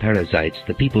Canaanites and Perizzites,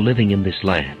 the people living in this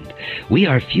land. We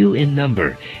are few in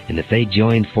number, and if they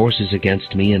join forces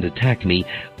against me and attack me,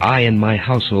 I and my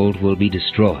household will be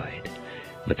destroyed."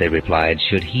 But they replied,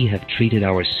 "Should he have treated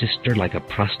our sister like a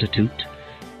prostitute?"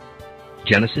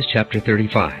 Genesis chapter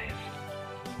 35.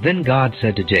 Then God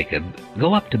said to Jacob,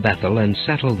 "Go up to Bethel and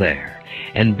settle there,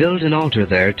 and build an altar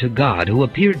there to God, who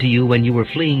appeared to you when you were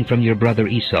fleeing from your brother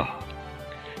Esau."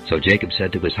 So Jacob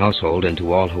said to his household and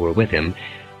to all who were with him,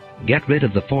 "Get rid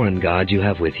of the foreign gods you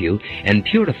have with you, and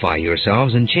purify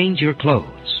yourselves and change your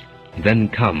clothes. Then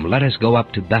come, let us go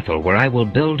up to Bethel, where I will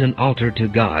build an altar to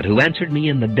God, who answered me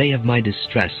in the day of my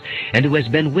distress, and who has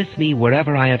been with me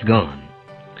wherever I have gone."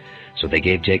 So they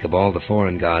gave Jacob all the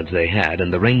foreign gods they had,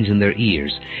 and the rings in their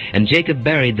ears, and Jacob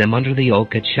buried them under the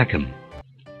oak at Shechem.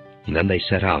 And then they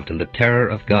set out, and the terror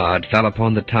of God fell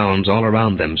upon the towns all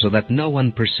around them, so that no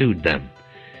one pursued them.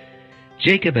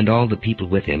 Jacob and all the people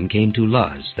with him came to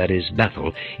Luz, that is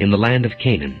Bethel, in the land of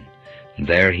Canaan.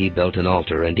 There he built an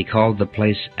altar, and he called the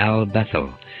place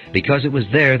El-Bethel, because it was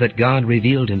there that God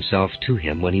revealed himself to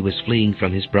him when he was fleeing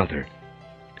from his brother.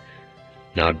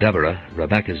 Now Deborah,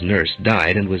 Rebekah's nurse,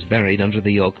 died and was buried under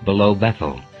the oak below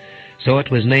Bethel. So it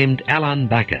was named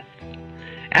Elon-Bakuth.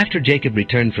 After Jacob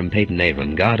returned from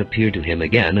Padan-Aram, God appeared to him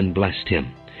again and blessed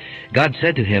him. God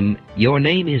said to him, "Your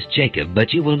name is Jacob,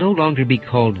 but you will no longer be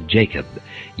called Jacob.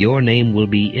 Your name will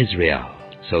be Israel."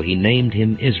 So he named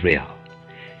him Israel.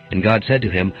 And God said to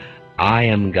him, "I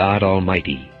am God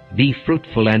Almighty. Be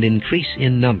fruitful and increase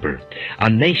in number. A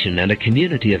nation and a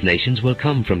community of nations will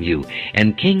come from you,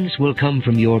 and kings will come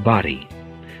from your body.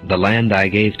 The land I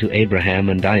gave to Abraham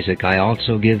and Isaac I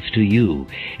also give to you,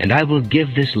 and I will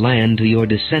give this land to your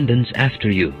descendants after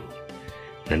you."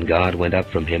 Then God went up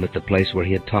from him at the place where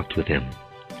he had talked with him.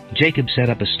 Jacob set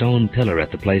up a stone pillar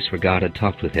at the place where God had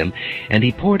talked with him, and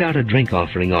he poured out a drink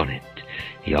offering on it.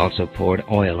 He also poured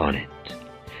oil on it.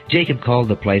 Jacob called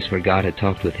the place where God had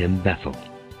talked with him Bethel.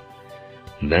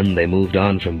 Then they moved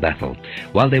on from Bethel.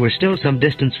 While they were still some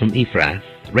distance from Ephrath,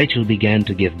 Rachel began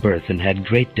to give birth and had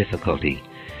great difficulty.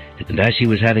 And as she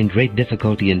was having great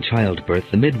difficulty in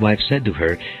childbirth, the midwife said to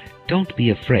her, "Don't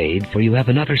be afraid, for you have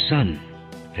another son."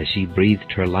 As she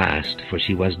breathed her last, for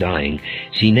she was dying,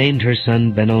 she named her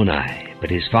son Benoni, but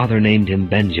his father named him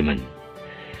Benjamin.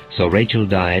 So Rachel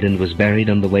died and was buried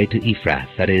on the way to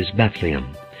Ephrath, that is, Bethlehem.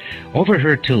 Over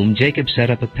her tomb Jacob set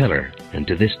up a pillar, and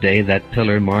to this day that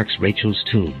pillar marks Rachel's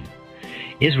tomb.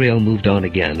 Israel moved on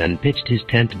again and pitched his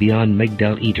tent beyond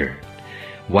Migdal-Eder.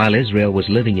 While Israel was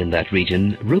living in that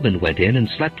region, Reuben went in and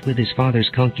slept with his father's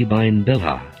concubine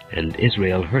Bilhah, and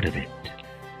Israel heard of it.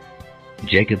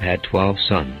 Jacob had 12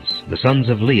 sons. The sons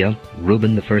of Leah,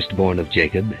 Reuben the firstborn of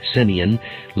Jacob, Simeon,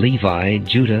 Levi,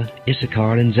 Judah,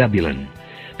 Issachar, and Zebulun.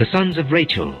 The sons of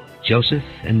Rachel, Joseph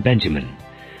and Benjamin.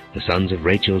 The sons of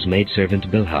Rachel's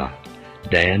maidservant Bilhah,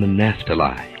 Dan and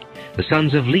Naphtali. The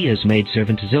sons of Leah's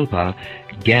maidservant Zilpah,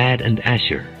 Gad and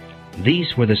Asher.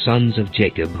 These were the sons of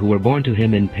Jacob who were born to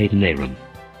him in Padan-Aram.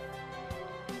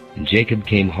 Jacob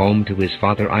came home to his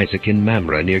father Isaac in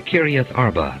Mamre near Kiriath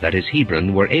Arba, that is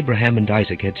Hebron, where Abraham and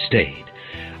Isaac had stayed.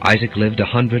 Isaac lived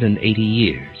 180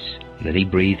 years. Then he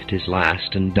breathed his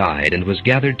last and died, and was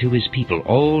gathered to his people,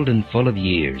 old and full of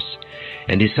years.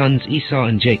 And his sons Esau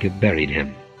and Jacob buried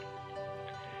him.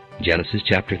 Genesis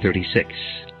chapter 36.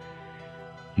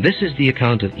 This is the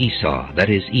account of Esau, that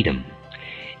is Edom.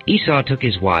 Esau took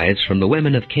his wives from the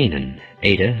women of Canaan,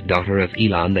 Adah, daughter of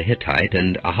Elon the Hittite,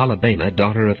 and Aholibamah,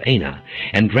 daughter of Anah,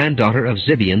 and granddaughter of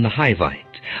Zibeon the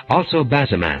Hivite, also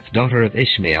Basemath, daughter of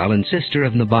Ishmael, and sister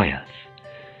of Nebaioth.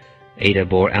 Adah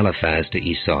bore Eliphaz to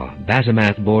Esau,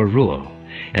 Basemath bore Ruel,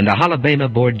 and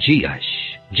Aholibamah bore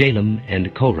Jeush, Jalem,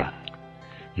 and Korah.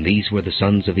 These were the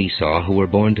sons of Esau who were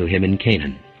born to him in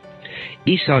Canaan.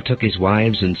 Esau took his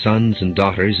wives and sons and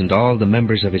daughters and all the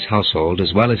members of his household,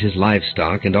 as well as his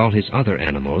livestock and all his other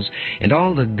animals, and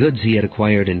all the goods he had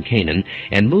acquired in Canaan,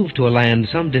 and moved to a land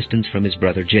some distance from his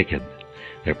brother Jacob.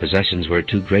 Their possessions were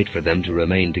too great for them to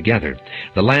remain together.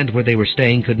 The land where they were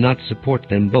staying could not support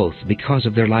them both because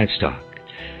of their livestock.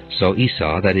 So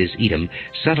Esau, that is Edom,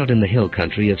 settled in the hill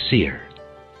country of Seir.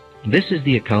 This is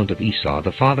the account of Esau,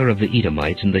 the father of the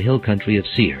Edomites in the hill country of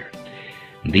Seir.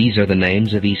 These are the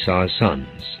names of Esau's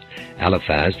sons: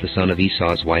 Eliphaz, the son of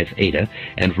Esau's wife Adah,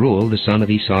 and Reuel, the son of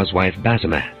Esau's wife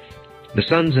Basemath. The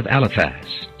sons of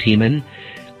Eliphaz: Teman,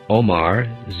 Omar,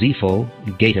 Zepho,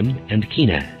 Gatam, and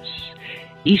Kenaz.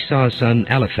 Esau's son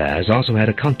Eliphaz also had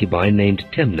a concubine named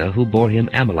Timnah, who bore him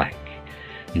Amalek.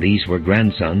 These were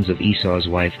grandsons of Esau's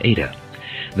wife Adah.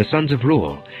 The sons of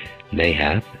Reuel: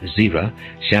 Nahath, Zerah,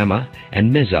 Shammah,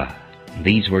 and Mizah.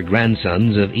 These were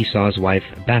grandsons of Esau's wife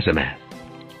Basemath.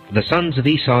 The sons of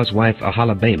Esau's wife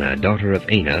Aholibamah, daughter of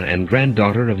Anah, and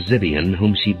granddaughter of Zibeon,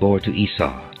 whom she bore to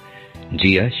Esau: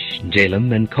 Jeush,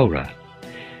 Jalam, and Korah.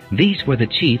 These were the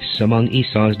chiefs among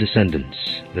Esau's descendants,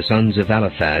 the sons of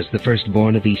Eliphaz, the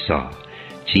firstborn of Esau: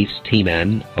 chiefs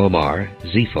Teman, Omar,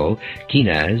 Zepho,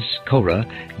 Kenaz, Korah,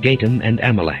 Gatam, and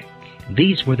Amalek.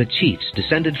 These were the chiefs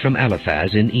descended from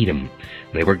Eliphaz in Edom.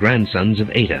 They were grandsons of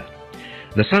Adah.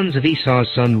 The sons of Esau's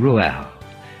son Reuel: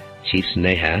 chiefs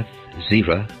Nahath,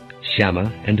 Zerah,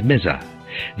 Shammah, and Mizah.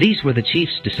 These were the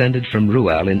chiefs descended from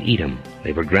Reuel in Edom.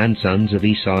 They were grandsons of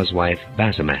Esau's wife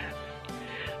Basemath.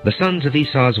 The sons of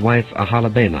Esau's wife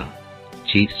Aholibamah: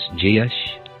 chiefs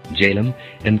Jeush, Jalam,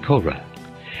 and Korah.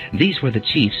 These were the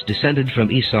chiefs descended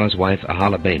from Esau's wife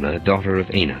Aholibamah, daughter of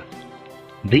Anah.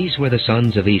 These were the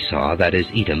sons of Esau, that is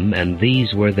Edom, and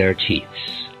these were their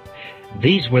chiefs.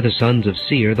 These were the sons of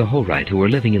Seir the Horite, who were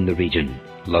living in the region: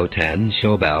 Lotan,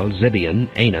 Shobal, Zibeon,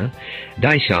 Anah,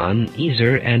 Dishon,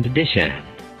 Ezer, and Dishan.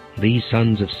 These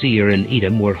sons of Seir in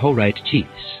Edom were Horite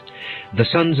chiefs. The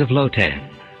sons of Lotan: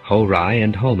 Horai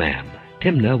and Homam.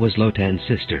 Timnah was Lotan's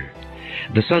sister.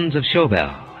 The sons of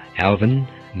Shobal: Alvan,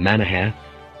 Manahath,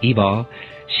 Ebal,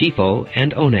 Shepho,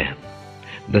 and Onam.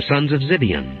 The sons of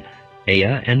Zibeon: Ea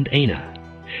and Anah.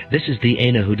 This is the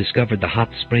Anah who discovered the hot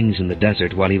springs in the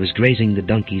desert while he was grazing the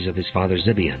donkeys of his father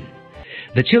Zibeon.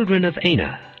 The children of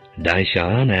Anah: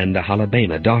 Dishon and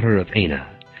Aholibamah, daughter of Anah.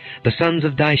 The sons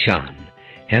of Dishon: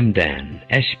 Hemdan,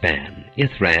 Eshban,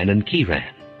 Ithran, and Kiran.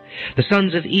 The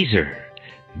sons of Ezer: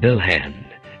 Bilhan,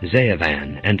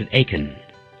 Zeavan, and Achan.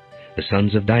 The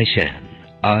sons of Dishan: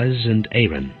 Uz and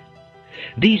Aaron.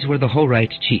 These were the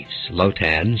Horite chiefs: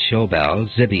 Lotan, Shobal,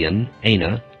 Zibeon,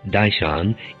 Anah,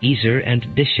 Dishon, Ezer, and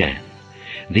Dishan.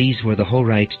 These were the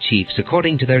Horite chiefs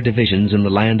according to their divisions in the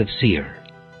land of Seir.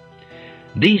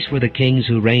 These were the kings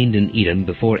who reigned in Edom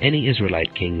before any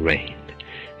Israelite king reigned.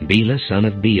 Bela, son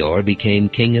of Beor, became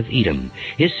king of Edom.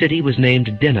 His city was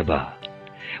named Dinhabah.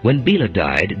 When Bela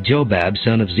died, Jobab,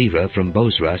 son of Zerah from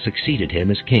Bozrah, succeeded him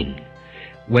as king.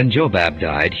 When Jobab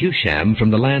died, Husham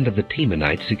from the land of the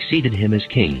Temanites succeeded him as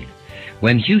king.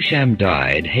 When Husham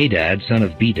died, Hadad, son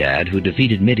of Bedad, who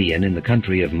defeated Midian in the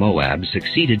country of Moab,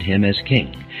 succeeded him as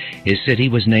king. His city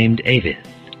was named Avith.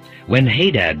 When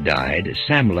Hadad died,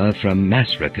 Samlah from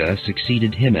Masrekah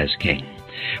succeeded him as king.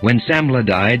 When Samlah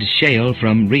died, Shael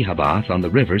from Rehoboth on the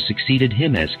river succeeded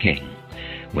him as king.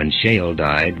 When Shael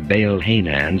died,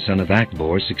 Baal-Hanan, son of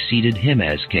Akbor, succeeded him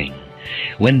as king.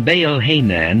 When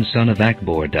Baal-Hanan, son of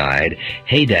Akbor, died,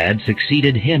 Hadad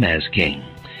succeeded him as king.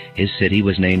 His city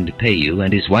was named Pau,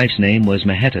 and his wife's name was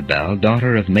Mehetabel,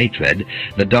 daughter of Matred,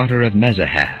 the daughter of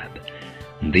Mezahab.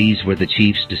 These were the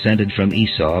chiefs descended from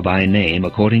Esau by name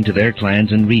according to their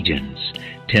clans and regions: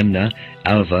 Timnah,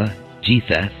 Alva,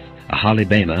 Jetheth,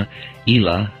 Aholibamah,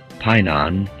 Elah,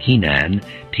 Pinon, Kenan,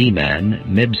 Teman,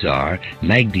 Mibzar,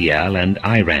 Magdiel, and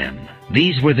Iram.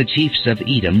 These were the chiefs of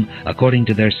Edom according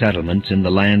to their settlements in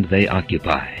the land they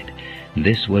occupied.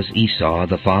 This was Esau,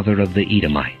 the father of the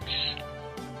Edomites.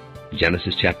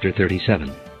 Genesis chapter 37.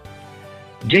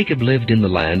 Jacob lived in the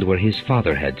land where his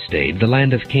father had stayed, the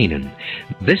land of Canaan.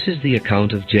 This is the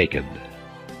account of Jacob.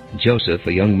 Joseph,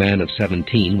 a young man of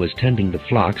 17, was tending the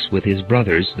flocks with his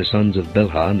brothers, the sons of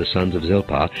Bilhah and the sons of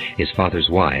Zilpah, his father's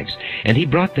wives, and he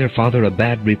brought their father a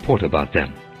bad report about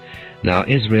them. Now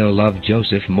Israel loved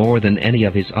Joseph more than any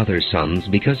of his other sons,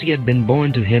 because he had been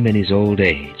born to him in his old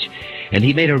age, and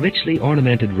he made a richly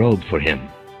ornamented robe for him.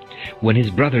 When his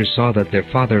brothers saw that their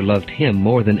father loved him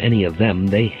more than any of them,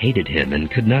 they hated him and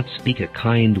could not speak a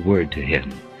kind word to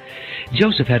him.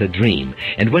 Joseph had a dream,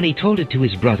 and when he told it to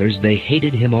his brothers, they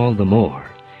hated him all the more.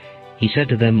 He said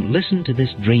to them, "Listen to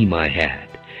this dream I had.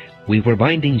 We were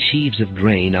binding sheaves of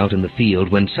grain out in the field,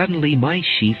 when suddenly my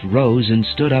sheaf rose and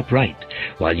stood upright,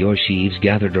 while your sheaves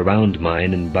gathered around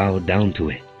mine and bowed down to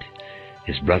it."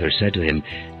 His brothers said to him,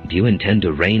 "Do you intend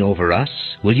to reign over us?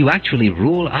 Will you actually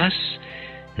rule us?"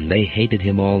 and they hated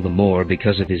him all the more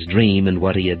because of his dream and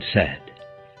what he had said.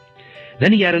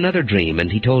 Then he had another dream,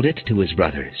 and he told it to his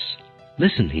brothers.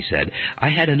 "Listen," he said, "I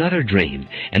had another dream,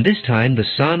 and this time the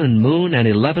sun and moon and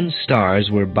 11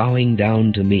 stars were bowing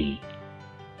down to me."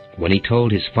 When he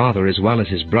told his father as well as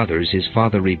his brothers, his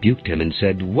father rebuked him and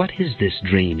said, "What is this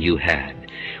dream you had?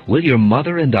 Will your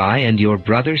mother and I and your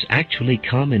brothers actually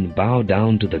come and bow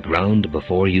down to the ground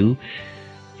before you?"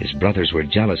 His brothers were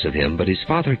jealous of him, but his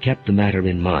father kept the matter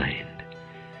in mind.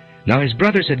 Now his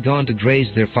brothers had gone to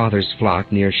graze their father's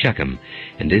flock near Shechem,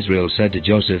 and Israel said to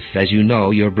Joseph, "As you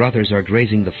know, your brothers are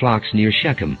grazing the flocks near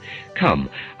Shechem. Come,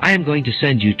 I am going to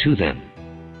send you to them."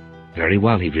 "Very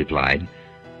well," he replied.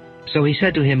 So he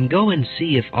said to him, "Go and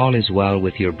see if all is well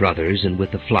with your brothers and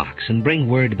with the flocks, and bring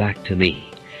word back to me."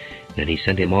 Then he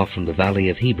sent him off from the valley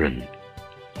of Hebron.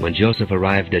 When Joseph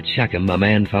arrived at Shechem, a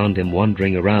man found him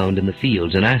wandering around in the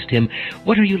fields and asked him,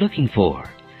 "What are you looking for?"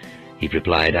 He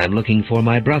replied, "I'm looking for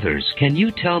my brothers. Can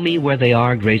you tell me where they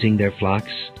are grazing their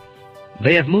flocks?"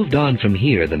 "They have moved on from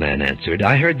here," the man answered.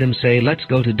 "I heard them say, 'Let's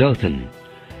go to Dothan.'"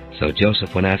 So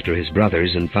Joseph went after his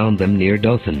brothers and found them near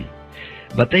Dothan.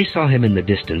 But they saw him in the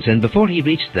distance, and before he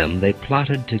reached them, they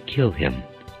plotted to kill him.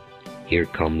 "Here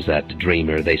comes that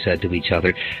dreamer," they said to each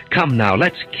other. "Come now,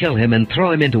 let's kill him and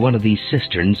throw him into one of these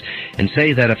cisterns and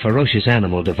say that a ferocious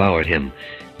animal devoured him.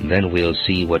 Then we'll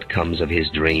see what comes of his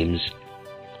dreams."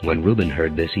 When Reuben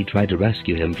heard this, he tried to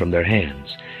rescue him from their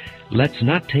hands. "Let's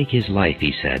not take his life,"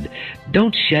 he said.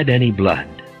 "Don't shed any blood.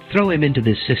 Throw him into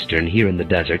this cistern here in the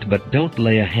desert, but don't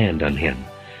lay a hand on him."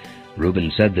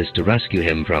 Reuben said this to rescue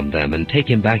him from them and take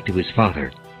him back to his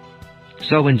father.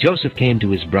 So when Joseph came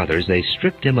to his brothers, they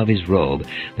stripped him of his robe,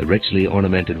 the richly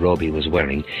ornamented robe he was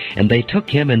wearing, and they took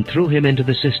him and threw him into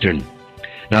the cistern.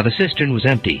 Now the cistern was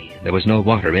empty. There was no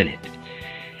water in it.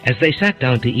 As they sat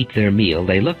down to eat their meal,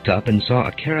 they looked up and saw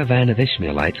a caravan of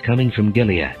Ishmaelites coming from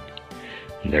Gilead.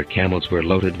 Their camels were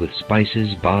loaded with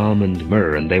spices, balm, and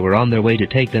myrrh, and they were on their way to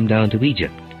take them down to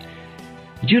Egypt.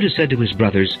 Judah said to his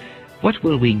brothers, "What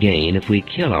will we gain if we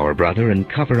kill our brother and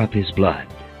cover up his blood?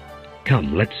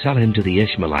 Come, let's sell him to the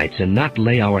Ishmaelites and not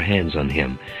lay our hands on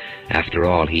him. After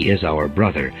all, he is our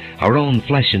brother, our own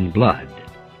flesh and blood."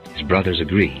 His brothers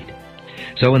agreed.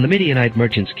 So when the Midianite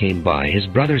merchants came by, his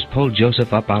brothers pulled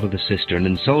Joseph up out of the cistern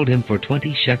and sold him for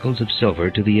 20 shekels of silver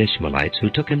to the Ishmaelites,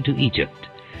 who took him to Egypt.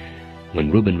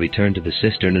 When Reuben returned to the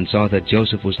cistern and saw that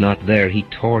Joseph was not there, he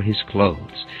tore his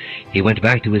clothes. He went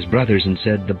back to his brothers and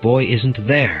said, "The boy isn't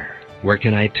there. Where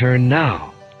can I turn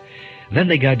now?" Then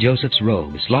they got Joseph's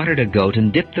robe, slaughtered a goat,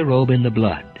 and dipped the robe in the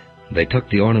blood. They took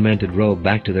the ornamented robe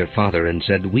back to their father and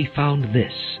said, "We found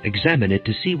this. Examine it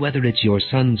to see whether it's your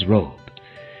son's robe."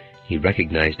 He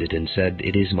recognized it and said,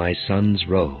 "It is my son's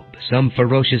robe. Some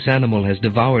ferocious animal has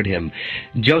devoured him.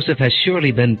 Joseph has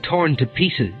surely been torn to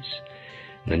pieces."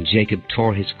 Then Jacob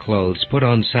tore his clothes, put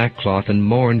on sackcloth, and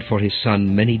mourned for his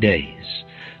son many days.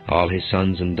 All his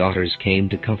sons and daughters came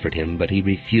to comfort him, but he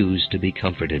refused to be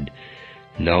comforted.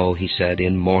 "No," he said,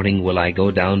 "in mourning will I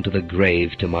go down to the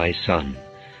grave to my son."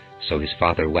 So his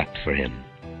father wept for him.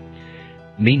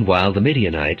 Meanwhile, the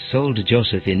Midianites sold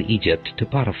Joseph in Egypt to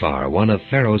Potiphar, one of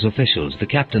Pharaoh's officials, the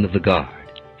captain of the guard.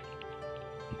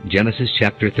 Genesis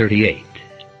chapter 38.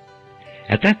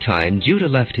 At that time Judah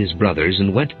left his brothers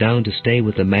and went down to stay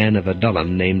with a man of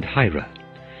Adullam named Hira.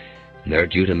 There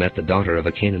Judah met the daughter of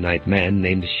a Canaanite man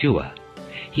named Shua.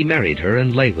 He married her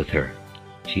and lay with her.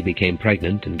 She became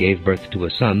pregnant and gave birth to a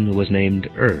son who was named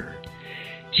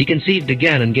She conceived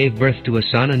again and gave birth to a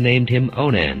son and named him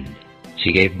Onan.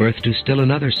 She gave birth to still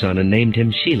another son and named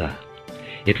him Shelah.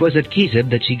 It was at Chezib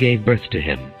that she gave birth to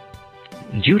him.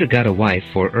 Judah got a wife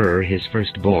for his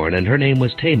firstborn, and her name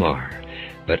was Tamar.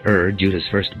 But Judah's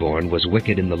firstborn, was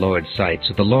wicked in the Lord's sight,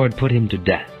 so the Lord put him to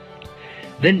death.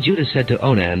 Then Judah said to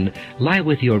Onan, "Lie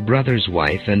with your brother's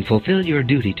wife, and fulfill your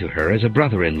duty to her as a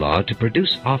brother-in-law to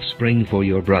produce offspring for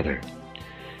your brother."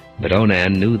 But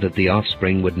Onan knew that the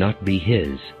offspring would not be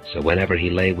his, so whenever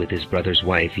he lay with his brother's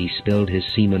wife, he spilled his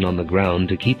semen on the ground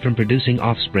to keep from producing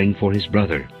offspring for his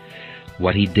brother.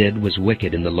 What he did was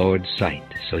wicked in the Lord's sight,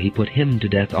 so he put him to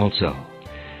death also.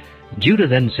 Judah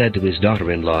then said to his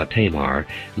daughter-in-law Tamar,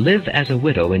 "Live as a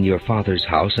widow in your father's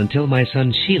house until my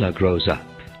son Shelah grows up,"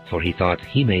 for he thought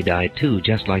he may die too,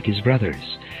 just like his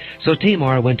brothers. So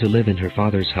Tamar went to live in her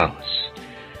father's house.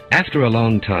 After a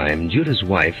long time, Judah's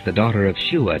wife, the daughter of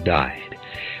Shua, died.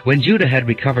 When Judah had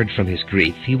recovered from his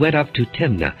grief, he went up to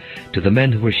Timnah, to the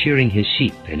men who were shearing his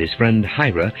sheep, and his friend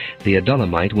Hira, the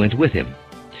Adullamite, went with him.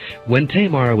 When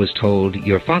Tamar was told,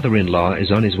 "Your father-in-law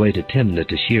is on his way to Timnah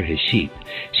to shear his sheep,"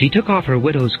 she took off her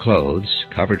widow's clothes,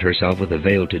 covered herself with a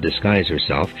veil to disguise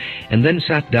herself, and then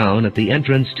sat down at the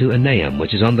entrance to Enaim,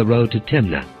 which is on the road to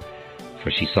Timnah.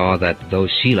 For she saw that though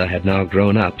Shelah had now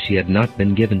grown up, she had not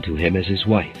been given to him as his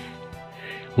wife.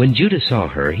 When Judah saw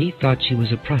her, he thought she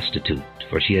was a prostitute,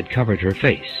 for she had covered her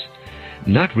face.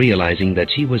 Not realizing that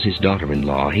she was his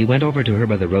daughter-in-law, he went over to her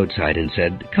by the roadside and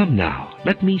said, "Come now,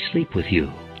 let me sleep with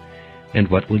you." "And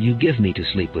what will you give me to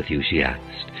sleep with you?" she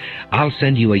asked. "I'll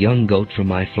send you a young goat from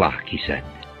my flock," he said.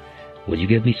 "Will you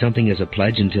give me something as a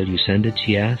pledge until you send it?"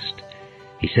 she asked.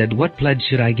 He said, "What pledge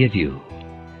should I give you?"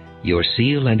 "Your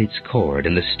seal and its cord,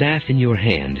 and the staff in your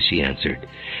hand," she answered.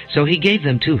 So he gave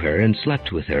them to her and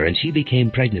slept with her, and she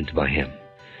became pregnant by him.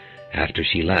 After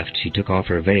she left, she took off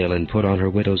her veil and put on her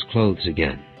widow's clothes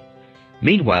again.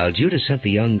 Meanwhile, Judah sent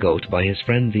the young goat by his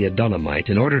friend the Adullamite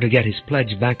in order to get his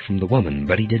pledge back from the woman,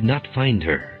 but he did not find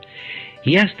her.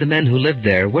 He asked the men who lived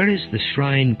there, "Where is the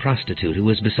shrine prostitute who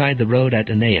was beside the road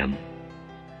at Enaim?"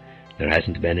 "There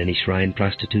hasn't been any shrine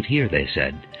prostitute here," they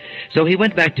said. So he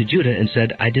went back to Judah and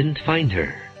said, "I didn't find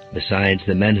her. Besides,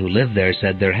 the men who live there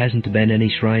said there hasn't been any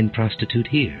shrine prostitute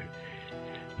here."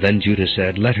 Then Judah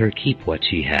said, "Let her keep what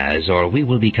she has, or we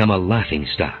will become a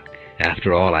laughingstock.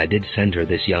 After all, I did send her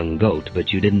this young goat,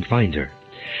 but you didn't find her."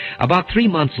 About 3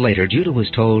 months later, Judah was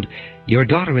told, "Your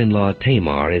daughter-in-law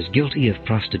Tamar is guilty of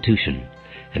prostitution,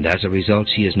 and as a result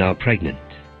she is now pregnant."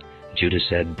 Judah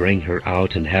said, "Bring her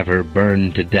out and have her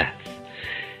burned to death."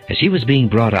 As she was being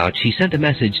brought out, she sent a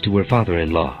message to her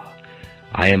father-in-law.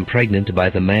 "I am pregnant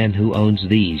by the man who owns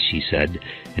these," she said,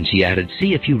 and she added,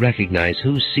 "See if you recognize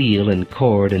whose seal and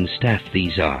cord and staff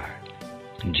these are."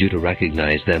 Judah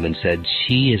recognized them and said,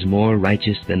 "She is more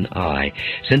righteous than I,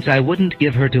 since I wouldn't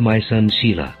give her to my son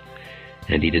Shelah."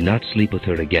 And he did not sleep with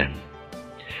her again.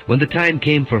 When the time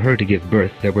came for her to give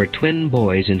birth, there were twin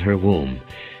boys in her womb.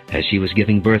 As she was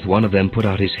giving birth, one of them put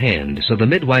out his hand. So the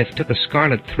midwife took a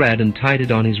scarlet thread and tied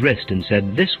it on his wrist and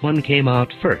said, "This one came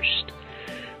out first."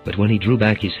 But when he drew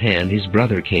back his hand, his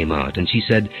brother came out, and she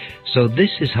said, "So this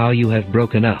is how you have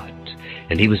broken out."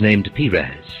 And he was named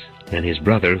Perez. Then his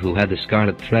brother, who had the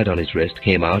scarlet thread on his wrist,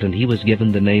 came out, and he was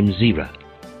given the name Zerah.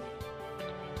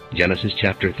 Genesis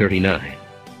chapter 39.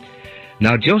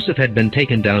 Now Joseph had been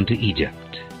taken down to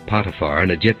Egypt. Potiphar,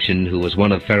 an Egyptian who was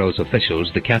one of Pharaoh's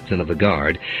officials, the captain of the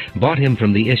guard, bought him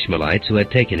from the Ishmaelites who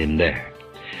had taken him there.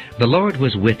 The Lord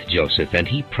was with Joseph, and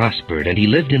he prospered, and he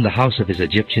lived in the house of his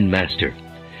Egyptian master.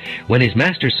 When his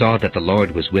master saw that the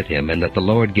Lord was with him, and that the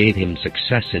Lord gave him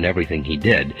success in everything he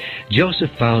did, Joseph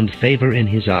found favor in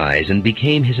his eyes and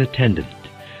became his attendant.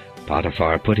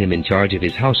 Potiphar put him in charge of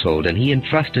his household, and he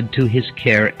entrusted to his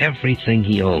care everything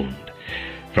he owned.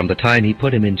 From the time he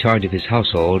put him in charge of his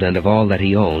household and of all that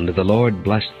he owned, the Lord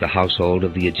blessed the household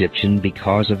of the Egyptian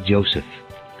because of Joseph.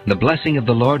 The blessing of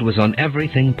the Lord was on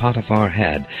everything Potiphar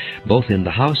had, both in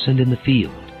the house and in the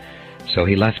field. So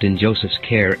he left in Joseph's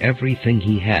care everything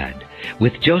he had.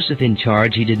 With Joseph in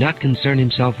charge, he did not concern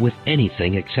himself with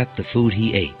anything except the food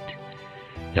he ate.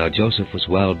 Now Joseph was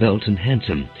well built and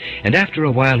handsome, and after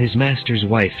a while his master's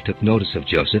wife took notice of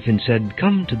Joseph and said,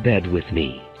 "Come to bed with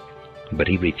me." But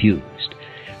he refused.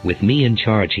 "With me in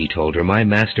charge," he told her, "my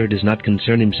master does not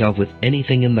concern himself with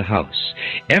anything in the house.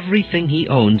 Everything he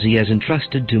owns he has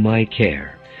entrusted to my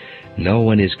care. No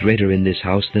one is greater in this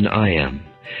house than I am.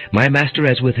 My master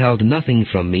has withheld nothing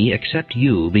from me except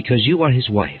you, because you are his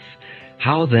wife.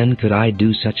 How then could I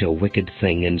do such a wicked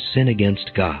thing and sin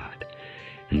against God?"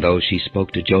 And though she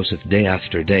spoke to Joseph day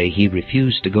after day, he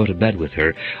refused to go to bed with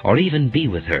her or even be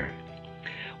with her.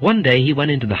 One day he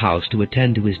went into the house to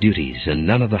attend to his duties, and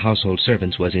none of the household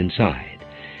servants was inside.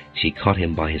 She caught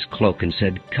him by his cloak and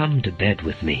said, "Come to bed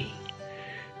with me."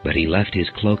 But he left his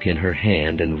cloak in her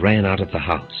hand and ran out of the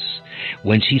house.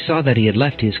 When she saw that he had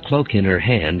left his cloak in her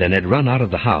hand and had run out of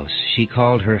the house, she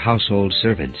called her household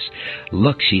servants.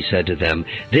 "Look," she said to them,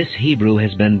 "this Hebrew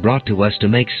has been brought to us to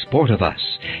make sport of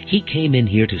us. He came in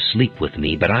here to sleep with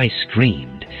me, but I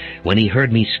screamed. When he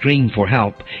heard me scream for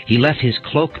help, he left his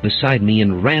cloak beside me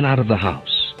and ran out of the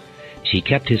house." She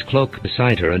kept his cloak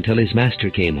beside her until his master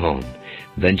came home.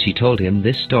 Then she told him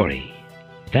this story.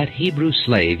 "That Hebrew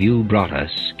slave you brought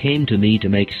us came to me to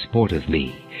make sport of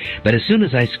me. But as soon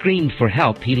as I screamed for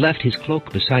help, he left his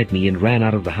cloak beside me and ran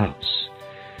out of the house."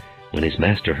 When his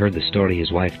master heard the story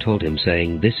his wife told him,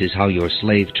 saying, "This is how your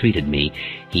slave treated me,"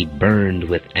 he burned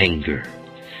with anger.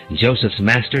 Joseph's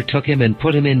master took him and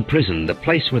put him in prison, the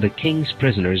place where the king's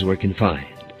prisoners were confined.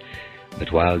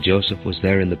 But while Joseph was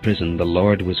there in the prison, the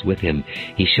Lord was with him.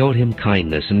 He showed him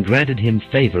kindness and granted him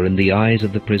favor in the eyes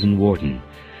of the prison warden.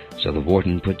 So the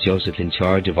warden put Joseph in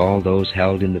charge of all those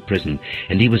held in the prison,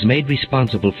 and he was made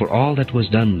responsible for all that was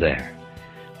done there.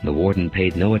 The warden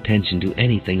paid no attention to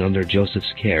anything under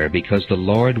Joseph's care, because the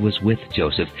Lord was with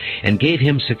Joseph and gave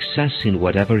him success in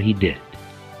whatever he did.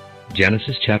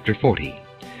 Genesis chapter 40.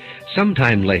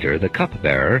 Sometime later, the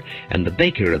cupbearer and the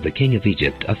baker of the king of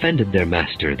Egypt offended their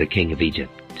master, the king of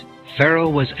Egypt. Pharaoh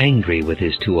was angry with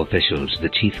his two officials, the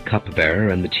chief cupbearer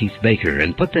and the chief baker,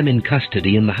 and put them in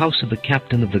custody in the house of the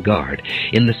captain of the guard,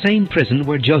 in the same prison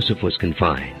where Joseph was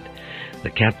confined. The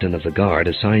captain of the guard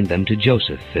assigned them to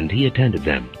Joseph, and he attended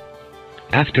them.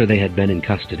 After they had been in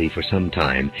custody for some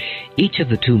time, each of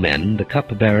the two men, the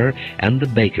cupbearer and the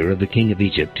baker of the king of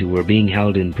Egypt, who were being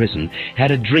held in prison,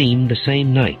 had a dream the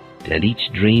same night, and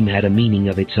each dream had a meaning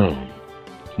of its own.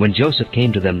 When Joseph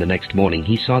came to them the next morning,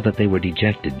 he saw that they were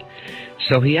dejected.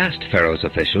 So he asked Pharaoh's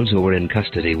officials, who were in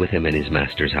custody with him in his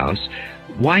master's house,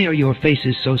 "Why are your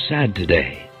faces so sad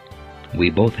today?" "We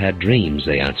both had dreams,"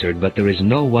 they answered, "but there is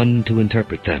no one to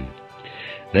interpret them."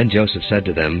 Then Joseph said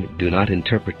to them, "Do not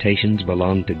interpretations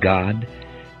belong to God?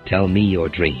 Tell me your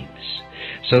dreams."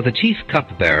 So the chief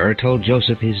cupbearer told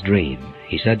Joseph his dream.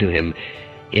 He said to him,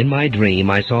 "In my dream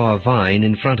I saw a vine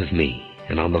in front of me,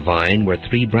 and on the vine were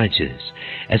 3 branches.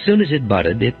 As soon as it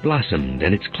budded, it blossomed,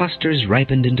 and its clusters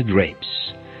ripened into grapes.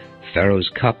 Pharaoh's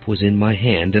cup was in my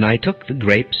hand, and I took the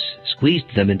grapes,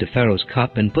 squeezed them into Pharaoh's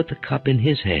cup, and put the cup in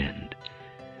his hand."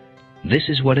 "This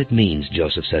is what it means,"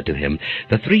 Joseph said to him.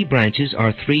 "The 3 branches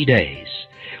are 3 days.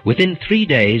 Within 3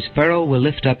 days Pharaoh will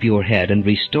lift up your head and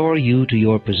restore you to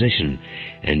your position,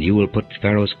 and you will put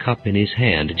Pharaoh's cup in his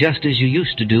hand, just as you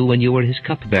used to do when you were his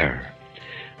cupbearer.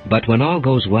 But when all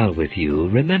goes well with you,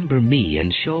 remember me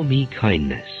and show me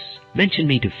kindness. Mention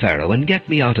me to Pharaoh and get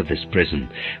me out of this prison,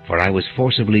 for I was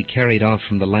forcibly carried off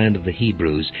from the land of the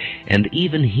Hebrews, and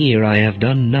even here I have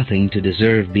done nothing to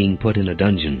deserve being put in a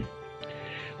dungeon."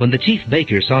 When the chief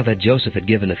baker saw that Joseph had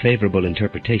given a favorable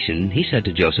interpretation, he said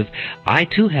to Joseph, "I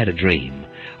too had a dream.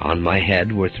 On my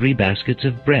head were 3 baskets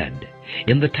of bread.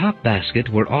 In the top basket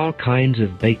were all kinds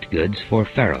of baked goods for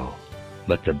Pharaoh,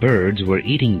 but the birds were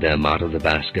eating them out of the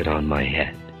basket on my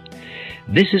head."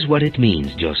 "This is what it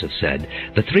means," Joseph said.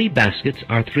 "The 3 baskets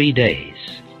are 3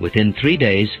 days. Within 3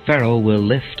 days Pharaoh will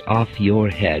lift off your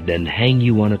head and hang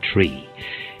you on a tree,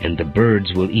 and the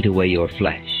birds will eat away your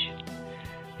flesh."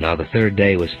 Now the 3rd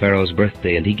day was Pharaoh's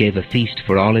birthday, and he gave a feast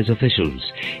for all his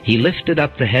officials. He lifted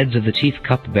up the heads of the chief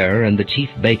cupbearer and the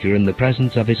chief baker in the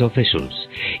presence of his officials.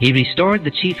 He restored the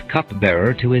chief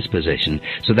cupbearer to his position,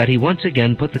 so that he once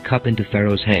again put the cup into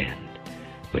Pharaoh's hand.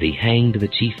 But he hanged the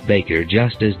chief baker,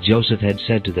 just as Joseph had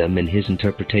said to them in his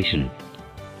interpretation.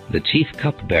 The chief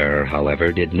cupbearer,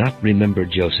 however, did not remember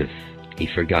Joseph. He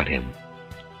forgot him.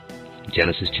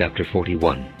 Genesis chapter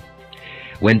 41.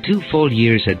 When 2 full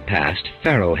years had passed,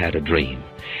 Pharaoh had a dream.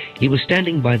 He was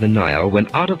standing by the Nile when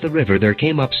out of the river there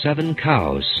came up 7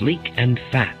 cows, sleek and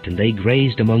fat, and they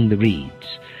grazed among the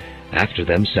reeds. After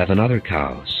them 7 other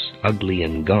cows, ugly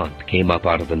and gaunt, came up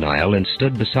out of the Nile and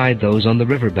stood beside those on the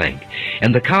river bank.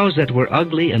 And the cows that were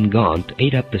ugly and gaunt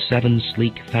ate up the 7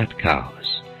 sleek, fat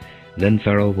cows. Then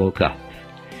Pharaoh woke up.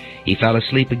 He fell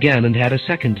asleep again and had a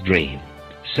second dream.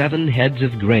 7 heads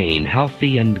of grain,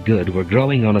 healthy and good, were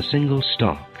growing on a single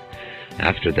stalk.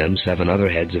 After them 7 other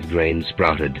heads of grain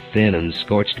sprouted, thin and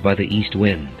scorched by the east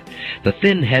wind. The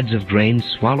thin heads of grain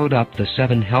swallowed up the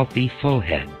 7 healthy, full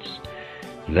heads.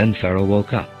 Then Pharaoh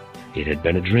woke up. It had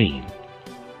been a dream.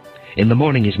 In the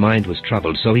morning his mind was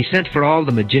troubled, so he sent for all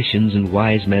the magicians and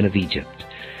wise men of Egypt.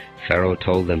 Pharaoh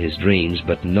told them his dreams,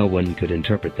 but no one could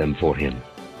interpret them for him.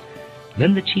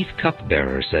 Then the chief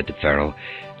cupbearer said to Pharaoh,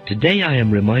 "Today I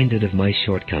am reminded of my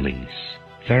shortcomings.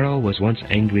 Pharaoh was once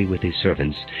angry with his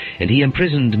servants, and he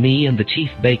imprisoned me and the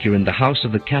chief baker in the house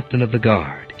of the captain of the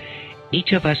guard.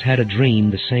 Each of us had a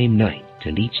dream the same night,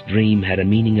 and each dream had a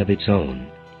meaning of its own.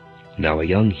 Now a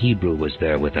young Hebrew was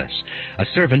there with us, a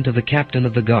servant of the captain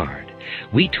of the guard.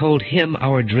 We told him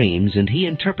our dreams, and he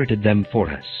interpreted them for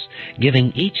us,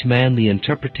 giving each man the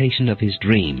interpretation of his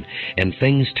dream, and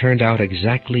things turned out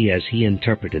exactly as he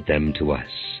interpreted them to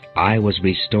us. I was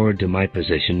restored to my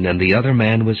position, and the other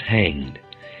man was hanged."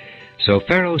 So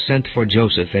Pharaoh sent for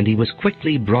Joseph, and he was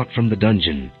quickly brought from the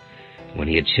dungeon. When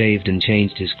he had shaved and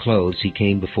changed his clothes, he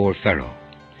came before Pharaoh.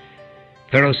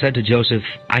 Pharaoh said to Joseph,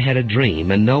 "I had a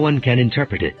dream, and no one can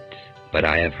interpret it. But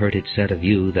I have heard it said of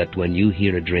you that when you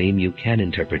hear a dream, you can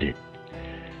interpret it."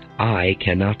 "I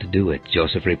cannot do it,"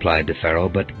 Joseph replied to Pharaoh,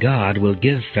 "but God will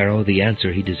give Pharaoh the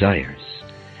answer he desires."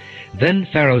 Then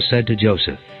Pharaoh said to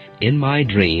Joseph, "In my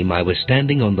dream I was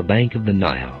standing on the bank of the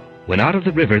Nile, when out of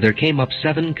the river there came up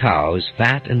 7 cows,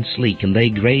 fat and sleek, and they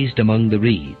grazed among the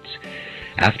reeds.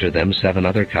 After them 7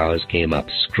 other cows came up,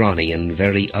 scrawny and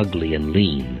very ugly and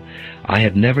lean. I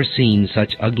had never seen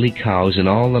such ugly cows in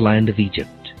all the land of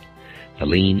Egypt. The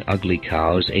lean, ugly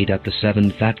cows ate up the 7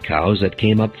 fat cows that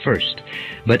came up first.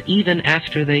 But even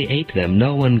after they ate them,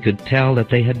 no one could tell that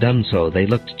they had done so. They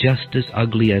looked just as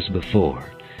ugly as before.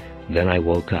 Then I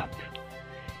woke up.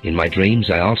 In my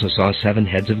dreams I also saw 7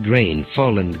 heads of grain,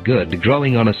 full and good,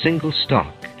 growing on a single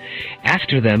stalk.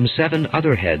 After them 7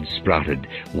 other heads sprouted,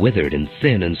 withered and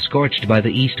thin and scorched by the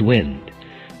east wind.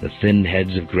 The thin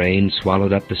heads of grain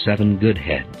swallowed up the 7 good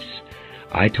heads.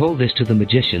 I told this to the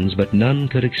magicians, but none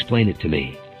could explain it to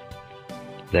me.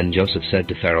 Then Joseph said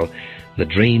to Pharaoh, "The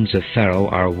dreams of Pharaoh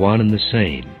are one and the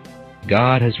same.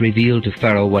 God has revealed to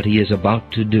Pharaoh what he is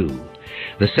about to do.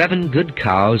 The 7 good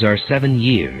cows are 7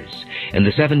 years, and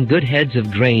the 7 good heads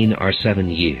of grain are 7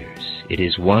 years. It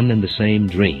is one and the same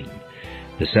dream.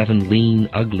 The 7 lean,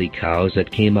 ugly cows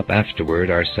that came up afterward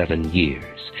are 7 years.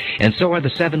 And so are the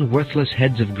 7 worthless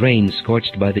heads of grain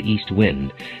scorched by the east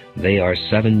wind. They are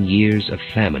 7 years of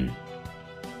famine.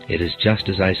 It is just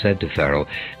as I said to Pharaoh.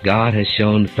 God has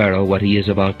shown Pharaoh what he is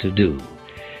about to do.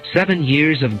 7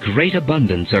 years of great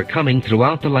abundance are coming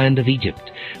throughout the land of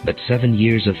Egypt, but 7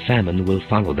 years of famine will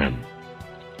follow them.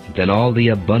 Then all the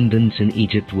abundance in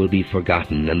Egypt will be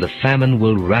forgotten, and the famine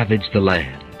will ravage the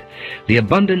land. The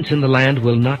abundance in the land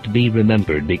will not be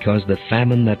remembered, because the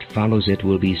famine that follows it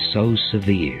will be so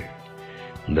severe.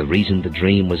 The reason the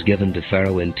dream was given to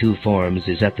Pharaoh in 2 forms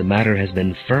is that the matter has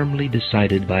been firmly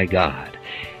decided by God,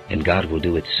 and God will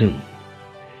do it soon.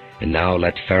 And now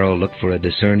let Pharaoh look for a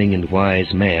discerning and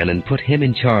wise man and put him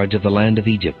in charge of the land of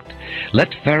Egypt.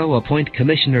 Let Pharaoh appoint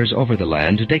commissioners over the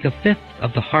land to take 1/5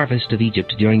 of the harvest of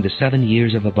Egypt during the 7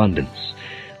 years of abundance.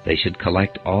 They should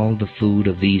collect all the food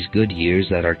of these good years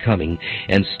that are coming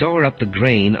and store up the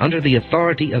grain under the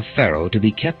authority of Pharaoh to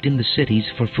be kept in the cities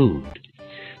for food.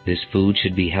 This food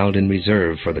should be held in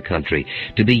reserve for the country,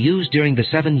 to be used during the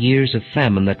 7 years of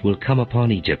famine that will come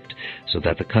upon Egypt, so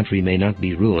that the country may not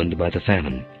be ruined by the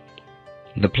famine."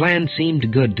 The plan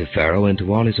seemed good to Pharaoh and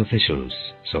to all his officials.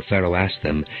 So Pharaoh asked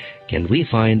them, "Can we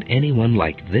find anyone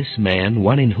like this man,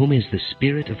 one in whom is the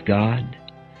Spirit of God?"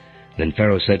 Then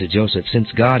Pharaoh said to Joseph,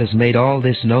 "Since God has made all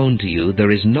this known to you, there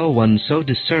is no one so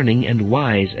discerning and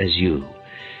wise as you.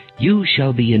 You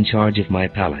shall be in charge of my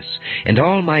palace, and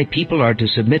all my people are to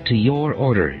submit to your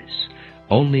orders.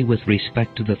 Only with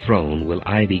respect to the throne will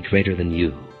I be greater than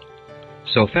you."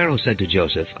 So Pharaoh said to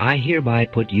Joseph, "I hereby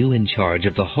put you in charge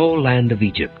of the whole land of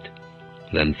Egypt."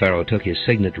 Then Pharaoh took his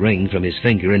signet ring from his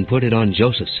finger and put it on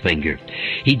Joseph's finger.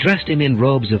 He dressed him in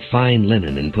robes of fine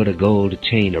linen and put a gold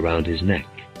chain around his neck.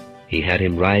 He had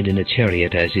him ride in a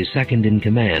chariot as his second in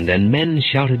command, and men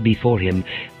shouted before him,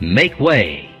 "Make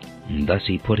way!" And thus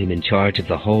he put him in charge of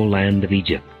the whole land of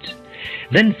Egypt.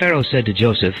 Then Pharaoh said to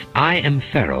Joseph, "I am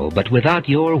Pharaoh, but without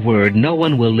your word no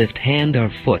one will lift hand or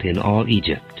foot in all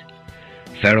Egypt."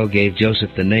 Pharaoh gave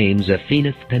Joseph the names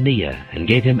Zaphenath-Paneah, and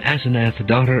gave him Asenath,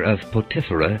 daughter of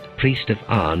Potipherah, priest of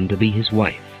On, to be his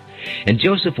wife. And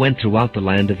Joseph went throughout the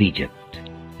land of Egypt.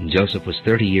 Joseph was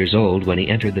 30 years old when he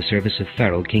entered the service of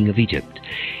Pharaoh, king of Egypt.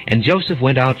 And Joseph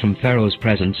went out from Pharaoh's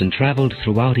presence and traveled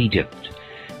throughout Egypt.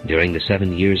 During the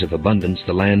 7 years of abundance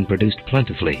the land produced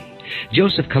plentifully.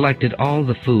 Joseph collected all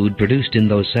the food produced in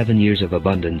those 7 years of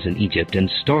abundance in Egypt and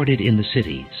stored it in the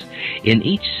cities. In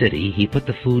each city he put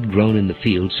the food grown in the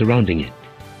field surrounding it.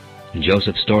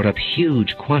 Joseph stored up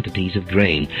huge quantities of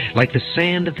grain, like the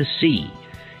sand of the sea.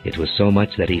 It was so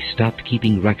much that he stopped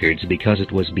keeping records because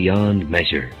it was beyond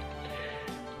measure.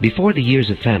 Before the years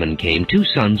of famine came, 2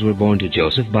 sons were born to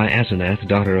Joseph by Asenath,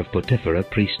 daughter of Potipherah,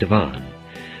 priest of On.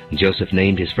 Joseph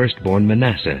named his firstborn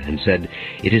Manasseh, and said,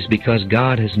 "It is because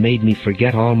God has made me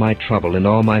forget all my trouble and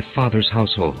all my father's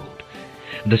household."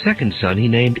 The second son he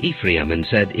named Ephraim, and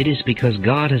said, "It is because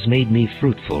God has made me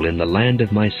fruitful in the land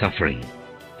of my suffering."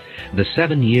 The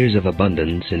 7 years of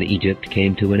abundance in Egypt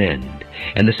came to an end,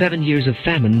 and the 7 years of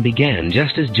famine began,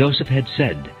 just as Joseph had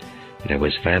said. There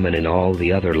was famine in all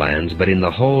the other lands, but in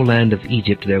the whole land of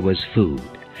Egypt there was food.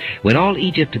 When all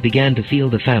Egypt began to feel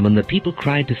the famine, the people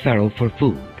cried to Pharaoh for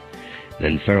food.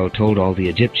 Then Pharaoh told all the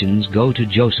Egyptians, "Go to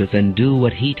Joseph and do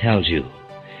what he tells you."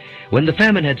 When the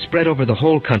famine had spread over the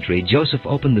whole country, Joseph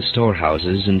opened the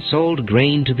storehouses and sold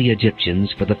grain to the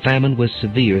Egyptians, for the famine was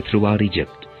severe throughout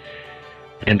Egypt.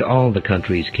 And all the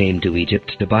countries came to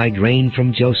Egypt to buy grain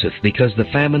from Joseph, because the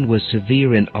famine was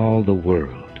severe in all the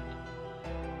world.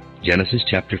 Genesis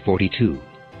chapter 42.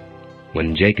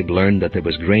 When Jacob learned that there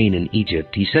was grain in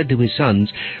Egypt, he said to his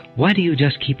sons, "Why do you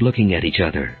just keep looking at each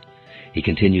other?" He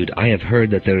continued, "I have heard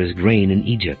that there is grain in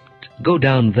Egypt. Go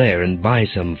down there and buy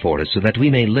some for us, so that we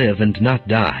may live and not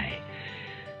die."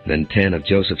 Then 10 of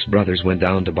Joseph's brothers went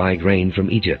down to buy grain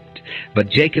from Egypt. But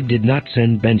Jacob did not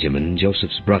send Benjamin,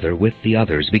 Joseph's brother, with the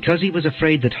others, because he was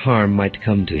afraid that harm might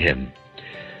come to him.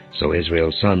 So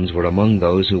Israel's sons were among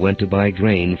those who went to buy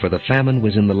grain, for the famine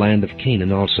was in the land of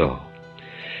Canaan also.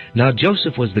 Now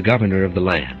Joseph was the governor of the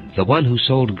land, the one who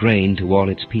sold grain to all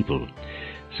its people.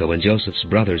 So when Joseph's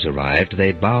brothers arrived,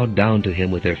 they bowed down to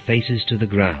him with their faces to the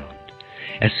ground.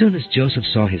 As soon as Joseph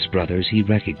saw his brothers, he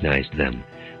recognized them,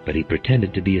 but he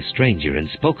pretended to be a stranger and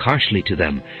spoke harshly to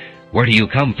them. "Where do you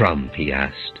come from?" he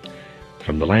asked.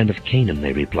 "From the land of Canaan,"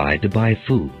 they replied, "to buy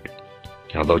food."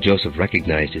 Although Joseph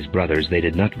recognized his brothers, they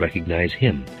did not recognize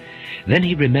him. Then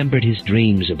he remembered his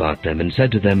dreams about them and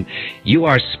said to them, "You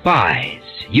are spies.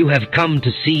 You have come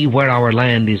to see where our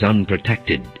land is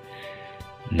unprotected."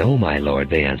 "No, my lord,"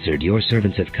 they answered, "your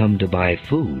servants have come to buy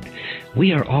food.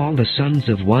 We are all the sons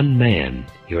of one man.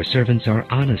 Your servants are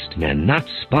honest men, not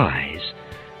spies."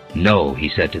 "No," he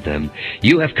said to them,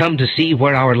 "you have come to see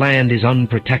where our land is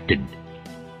unprotected."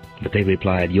 But they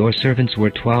replied, "Your servants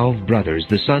were 12 brothers,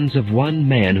 the sons of one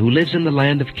man, who lives in the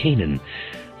land of Canaan.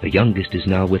 The youngest is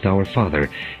now with our father,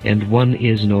 and one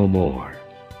is no more."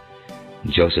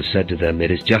 Joseph said to them,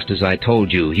 "It is just as I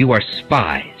told you. You are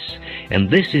spies, and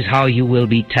this is how you will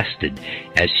be tested.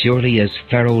 As surely as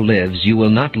Pharaoh lives, you will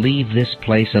not leave this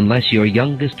place unless your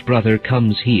youngest brother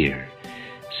comes here.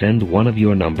 Send one of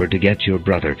your number to get your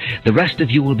brother. The rest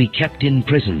of you will be kept in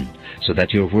prison, so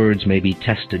that your words may be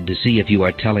tested to see if you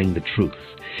are telling the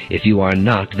truth. If you are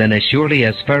not, then as surely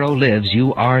as Pharaoh lives,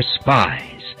 you are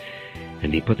spies."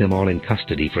 And he put them all in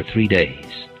custody for 3 days.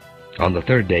 On the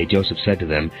 3rd day Joseph said to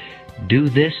them, "Do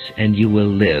this, and you will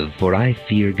live, for I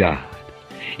fear God.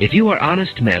 If you are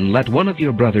honest men, let one of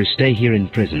your brothers stay here in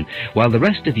prison, while the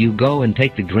rest of you go and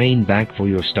take the grain back for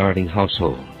your starving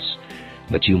households.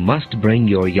 But you must bring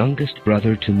your youngest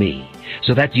brother to me,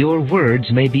 so that your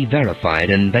words may be verified,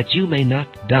 and that you may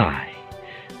not die."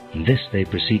 And this they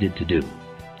proceeded to do.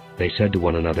 They said to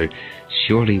one another,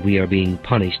 "Surely we are being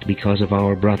punished because of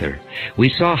our brother. We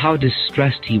saw how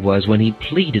distressed he was when he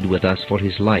pleaded with us for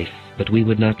his life, but we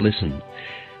would not listen.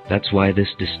 That's why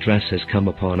this distress has come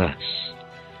upon us."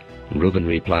 Reuben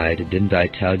replied, "Didn't I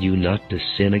tell you not to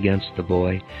sin against the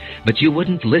boy? But you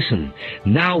wouldn't listen.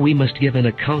 Now we must give an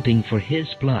accounting for his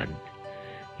blood."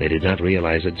 They did not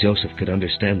realize that Joseph could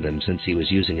understand them, since he was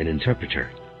using an interpreter.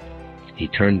 He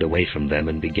turned away from them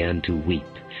and began to weep,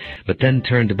 but then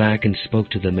turned back and spoke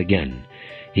to them again.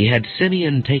 He had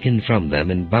Simeon taken from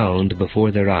them and bound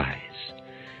before their eyes.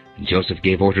 Joseph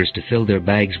gave orders to fill their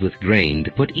bags with grain,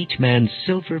 to put each man's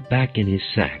silver back in his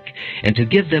sack, and to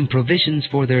give them provisions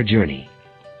for their journey.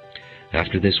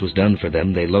 After this was done for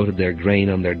them, they loaded their grain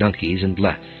on their donkeys and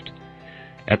left.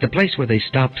 At the place where they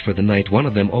stopped for the night, one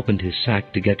of them opened his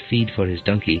sack to get feed for his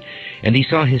donkey, and he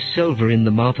saw his silver in the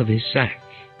mouth of his sack.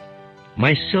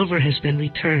 "My silver has been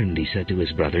returned," he said to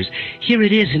his brothers. "Here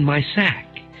it is in my sack."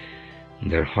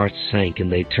 Their hearts sank,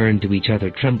 and they turned to each other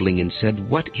trembling and said,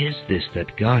 "What is this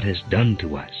that God has done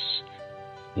to us?"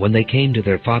 When they came to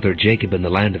their father Jacob in the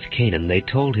land of Canaan, they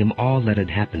told him all that had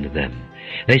happened to them.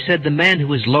 They said, "The man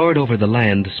who is lord over the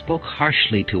land spoke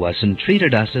harshly to us and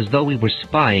treated us as though we were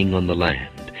spying on the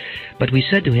land. But we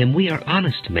said to him, 'We are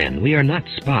honest men. We are not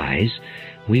spies.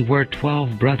 We were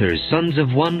 12 brothers, sons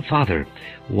of one father.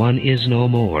 One is no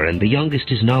more, and the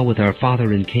youngest is now with our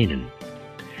father in Canaan.'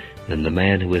 Then the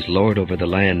man who is lord over the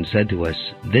land said to us,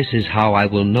 'This is how I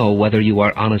will know whether you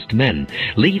are honest men.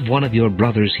 Leave one of your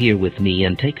brothers here with me,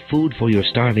 and take food for your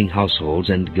starving households,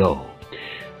 and go.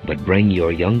 But bring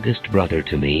your youngest brother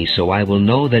to me, so I will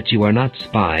know that you are not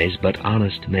spies, but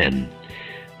honest men.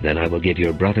 Then I will give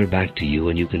your brother back to you,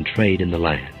 and you can trade in the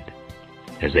land.'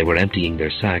 As they were emptying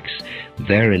their sacks,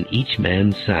 there in each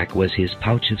man's sack was his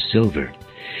pouch of silver.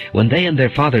 When they and their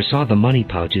father saw the money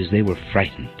pouches, they were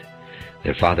frightened.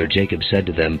 Their father Jacob said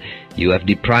to them, 'You have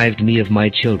deprived me of my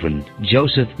children.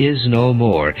 Joseph is no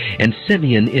more, and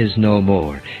Simeon is no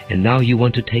more, and now you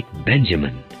want to take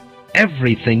Benjamin.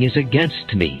 Everything is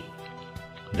against me.'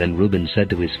 Then Reuben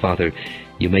said to his father,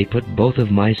 'You may put both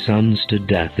of my sons to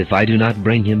death if I do not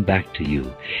bring him back to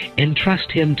you.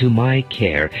 Entrust him to my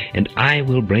care, and I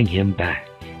will bring him back.'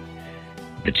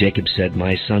 But Jacob said,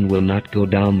 'My son will not go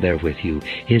down there with you.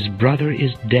 His brother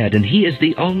is dead, and he is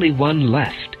the only one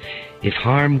left. If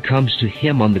harm comes to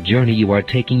him on the journey you are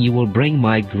taking, you will bring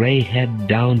my gray head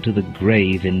down to the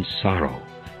grave in sorrow.'"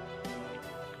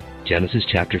 Genesis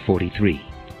chapter 43.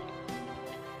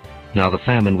 Now the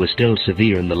famine was still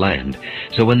severe in the land.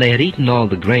 So when they had eaten all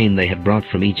the grain they had brought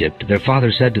from Egypt, their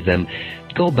father said to them,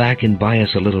 "Go back and buy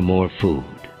us a little more food."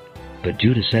 But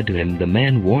Judah said to him, "The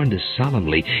man warned us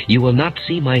solemnly, 'You will not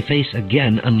see my face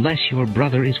again unless your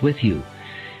brother is with you.'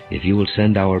 If you will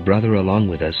send our brother along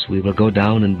with us, we will go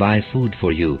down and buy food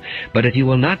for you. But if you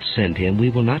will not send him, we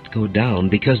will not go down,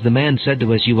 because the man said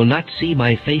to us, 'You will not see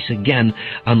my face again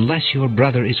unless your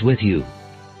brother is with you.'"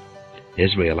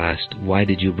 Israel asked, "Why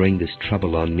did you bring this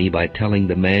trouble on me by telling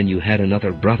the man you had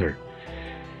another brother?"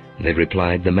 They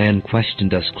replied, "The man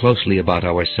questioned us closely about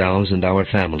ourselves and our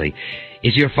family.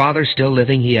 'Is your father still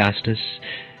living?' he asked us.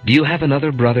 'Do you have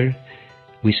another brother?'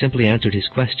 We simply answered his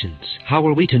questions. How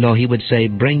were we to know he would say,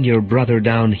 'Bring your brother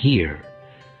down here'?"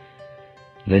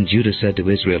 Then Judah said to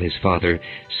Israel his father,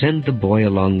 "Send the boy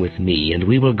along with me, and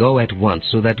we will go at once,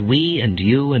 so that we and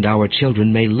you and our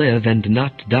children may live and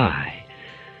not die.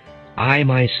 I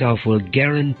myself will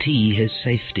guarantee his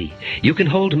safety. You can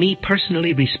hold me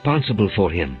personally responsible for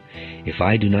him. If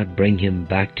I do not bring him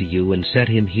back to you and set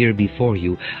him here before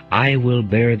you, I will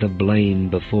bear the blame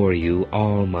before you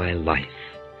all my life.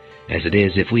 As it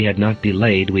is, if we had not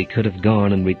delayed, we could have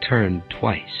gone and returned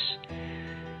twice."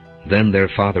 Then their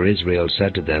father Israel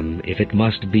said to them, "If it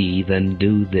must be, then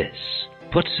do this.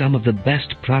 Put some of the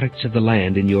best products of the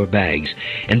land in your bags,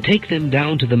 and take them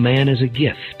down to the man as a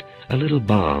gift, a little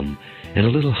balm, and a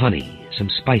little honey, some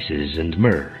spices and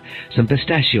myrrh, some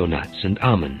pistachio nuts and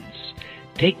almonds.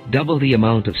 Take double the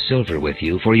amount of silver with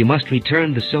you, for you must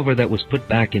return the silver that was put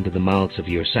back into the mouths of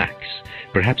your sacks.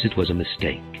 Perhaps it was a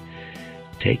mistake.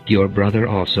 Take your brother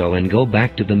also, and go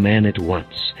back to the man at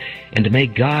once. And may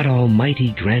God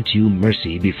Almighty grant you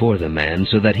mercy before the man,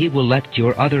 so that he will let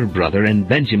your other brother and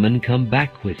Benjamin come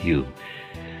back with you.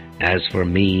 As for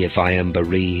me, if I am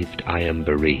bereaved, I am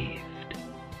bereaved."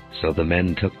 So the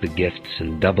men took the gifts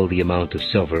and double the amount of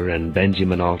silver, and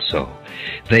Benjamin also.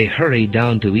 They hurried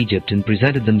down to Egypt and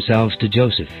presented themselves to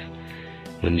Joseph.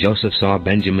 When Joseph saw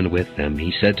Benjamin with them,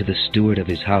 he said to the steward of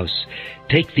his house,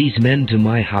 "Take these men to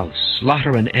my house,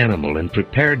 slaughter an animal, and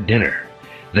prepare dinner.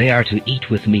 They are to eat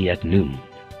with me at noon."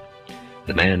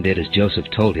 The man did as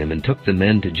Joseph told him, and took the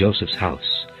men to Joseph's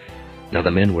house. Now the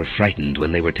men were frightened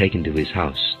when they were taken to his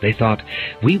house. They thought,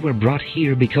 "We were brought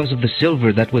here because of the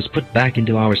silver that was put back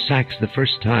into our sacks the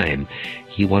first time.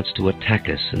 He wants to attack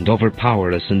us and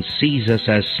overpower us and seize us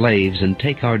as slaves and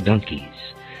take our donkeys."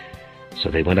 So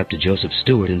they went up to Joseph's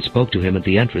steward and spoke to him at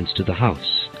the entrance to the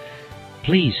house.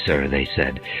 "Please, sir," they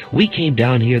said, "we came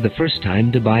down here the first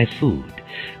time to buy food.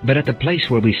 But at the place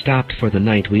where we stopped for the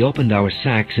night, we opened our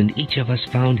sacks, and each of us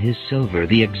found his silver,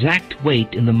 the exact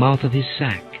weight, in the mouth of his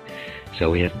sack. So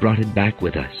we have brought it back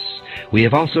with us. We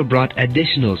have also brought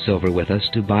additional silver with us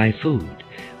to buy food.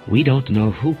 We don't know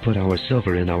who put our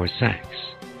silver in our sacks."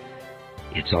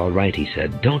 "It's all right," he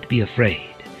said. "Don't be afraid.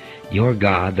 Your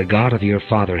God, the God of your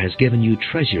father, has given you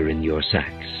treasure in your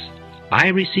sacks. I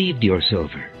received your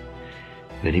silver."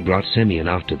 Then he brought Simeon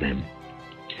out to them.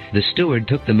 The steward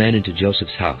took the men into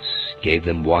Joseph's house, gave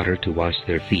them water to wash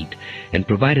their feet, and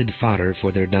provided fodder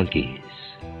for their donkeys.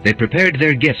 They prepared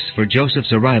their gifts for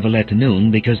Joseph's arrival at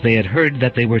noon, because they had heard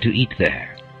that they were to eat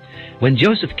there. When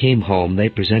Joseph came home, they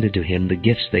presented to him the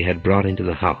gifts they had brought into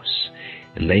the house,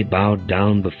 and they bowed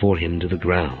down before him to the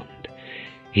ground.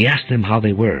 He asked them how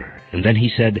they were, and then he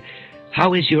said,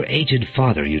 "How is your aged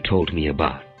father you told me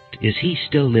about? Is he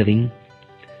still living?"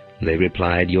 They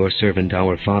replied, "Your servant,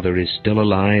 our father, is still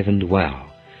alive and well."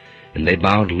 And they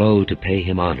bowed low to pay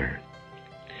him honor.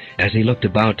 As he looked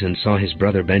about and saw his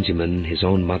brother Benjamin, his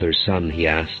own mother's son, he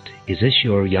asked, "Is this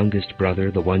your youngest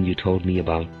brother, the one you told me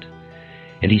about?"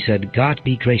 And he said, "God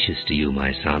be gracious to you,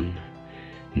 my son."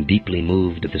 And deeply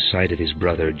moved at the sight of his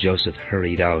brother, Joseph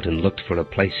hurried out and looked for a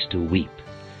place to weep.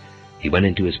 He went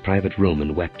into his private room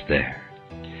and wept there.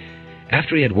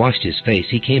 After he had washed his face,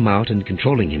 he came out and,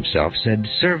 controlling himself, said,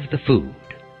 "Serve the food."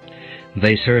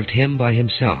 They served him by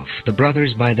himself, the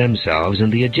brothers by themselves,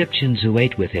 and the Egyptians who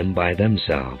ate with him by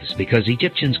themselves, because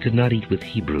Egyptians could not eat with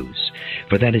Hebrews,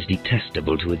 for that is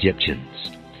detestable to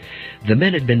Egyptians. The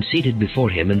men had been seated before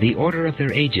him in the order of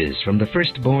their ages, from the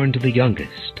firstborn to the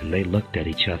youngest, and they looked at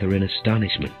each other in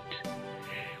astonishment.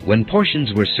 When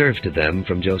portions were served to them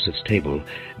from Joseph's table,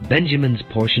 Benjamin's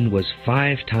portion was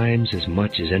 5 times as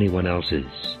much as anyone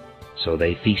else's. So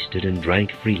they feasted and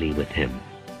drank freely with him.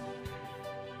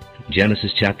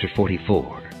 Genesis chapter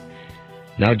 44.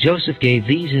 Now Joseph gave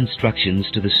these instructions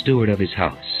to the steward of his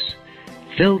house.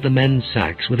 "Fill the men's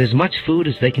sacks with as much food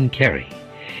as they can carry,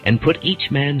 and put each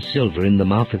man's silver in the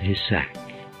mouth of his sack.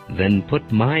 Then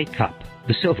put my cup,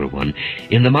 the silver one,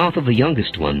 in the mouth of the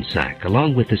youngest one's sack,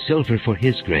 along with the silver for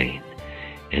his grain."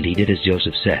 And he did as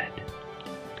Joseph said.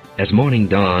 As morning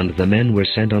dawned, the men were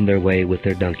sent on their way with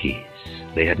their donkeys.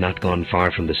 They had not gone far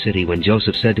from the city when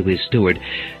Joseph said to his steward,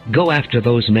 "Go after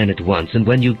those men at once, and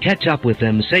when you catch up with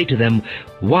them, say to them,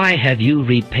 'Why have you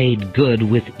repaid good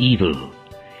with evil?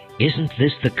 Isn't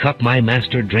this the cup my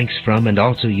master drinks from and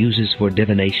also uses for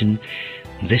divination?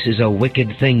 This is a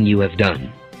wicked thing you have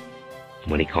done.'"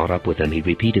 When he caught up with them, he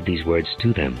repeated these words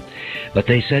to them. But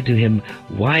they said to him,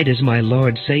 "Why does my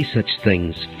lord say such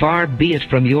things? Far be it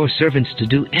from your servants to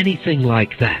do anything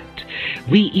like that.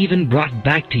 We even brought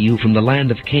back to you from the land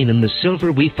of Canaan the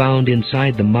silver we found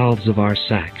inside the mouths of our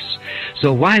sacks.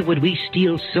 So why would we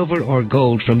steal silver or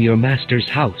gold from your master's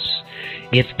house?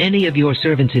 If any of your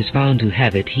servants is found to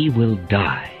have it, he will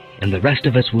die, and the rest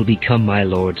of us will become my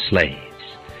lord's slaves."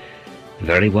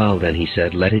 "Very well, then," he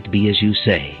said, "let it be as you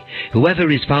say.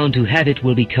 Whoever is found to have it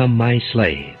will become my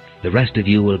slave. The rest of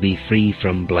you will be free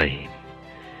from blame."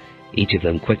 Each of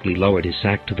them quickly lowered his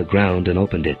sack to the ground and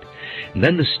opened it.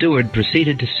 Then the steward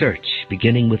proceeded to search,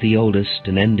 beginning with the oldest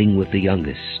and ending with the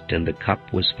youngest, and the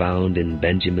cup was found in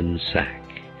Benjamin's sack.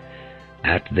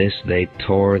 At this they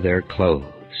tore their clothes.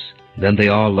 Then they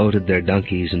all loaded their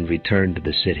donkeys and returned to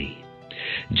the city.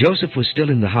 Joseph was still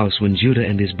in the house when Judah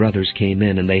and his brothers came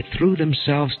in, and they threw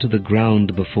themselves to the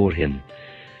ground before him.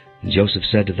 Joseph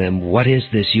said to them, "What is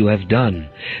this you have done?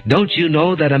 Don't you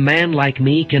know that a man like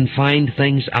me can find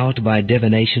things out by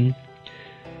divination?"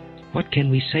 "What can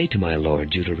we say to my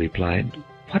lord?" Judah replied.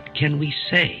 "What can we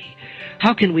say?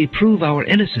 How can we prove our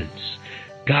innocence?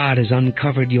 God has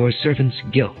uncovered your servant's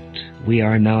guilt. We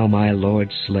are now my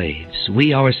lord's slaves,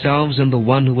 we ourselves and the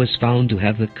one who was found to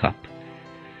have the cup."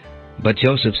 But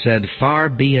Joseph said, "Far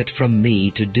be it from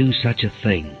me to do such a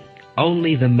thing.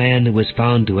 Only the man who was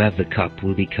found to have the cup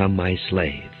will become my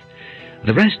slave.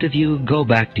 The rest of you go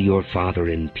back to your father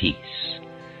in peace."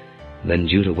 Then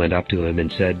Judah went up to him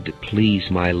and said,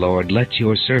 "Please, my lord, let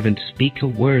your servant speak a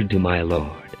word to my lord.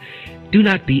 Do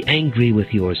not be angry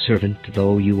with your servant,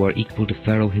 though you are equal to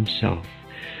Pharaoh himself.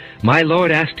 My lord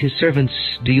asked his servants,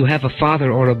 'Do you have a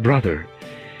father or a brother?'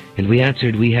 And we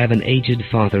answered, 'We have an aged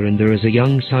father, and there is a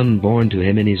young son born to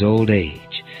him in his old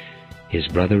age. His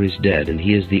brother is dead, and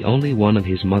he is the only one of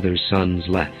his mother's sons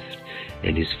left,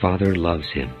 and his father loves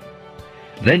him.'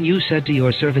 Then you said to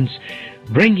your servants,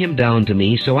 'Bring him down to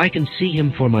me, so I can see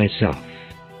him for myself.'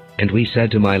 And we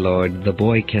said to my lord, 'The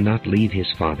boy cannot leave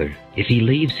his father. If he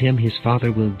leaves him, his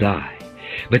father will die.'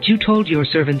 But you told your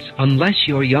servants, 'Unless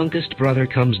your youngest brother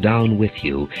comes down with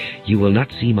you, you will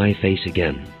not see my face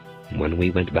again.' When we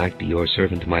went back to your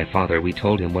servant my father, we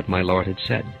told him what my lord had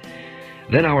said.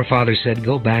 Then our father said,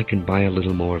 'Go back and buy a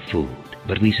little more food.'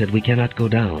 But we said, 'We cannot go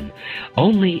down.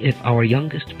 Only if our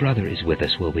youngest brother is with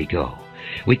us will we go.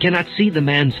 We cannot see the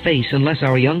man's face unless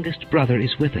our youngest brother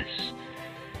is with us.'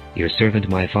 Your servant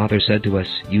my father said to us,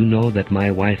 'You know that my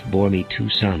wife bore me 2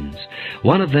 sons.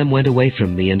 One of them went away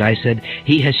from me, and I said,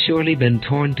 "He has surely been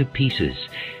torn to pieces,"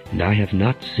 and I have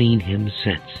not seen him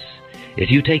since. If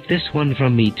you take this one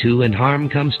from me too, and harm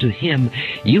comes to him,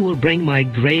 you will bring my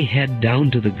gray head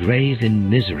down to the grave in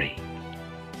misery.'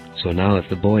 So now if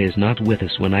the boy is not with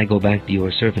us when I go back to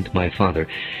your servant my father,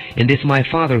 and if my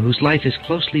father, whose life is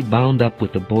closely bound up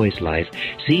with the boy's life,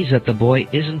 sees that the boy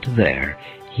isn't there,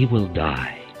 he will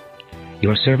die.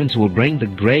 Your servants will bring the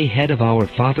gray head of our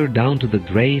father down to the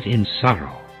grave in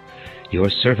sorrow. Your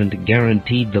servant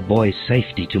guaranteed the boy's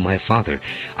safety to my father.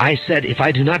 I said, 'If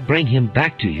I do not bring him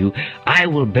back to you, I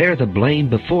will bear the blame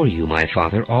before you, my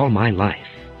father, all my life.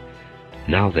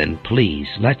 Now then, please,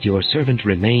 let your servant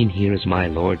remain here as my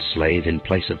lord's slave in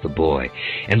place of the boy,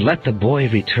 and let the boy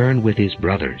return with his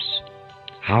brothers.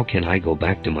 How can I go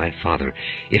back to my father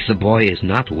if the boy is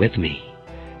not with me?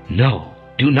 No,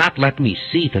 do not let me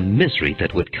see the misery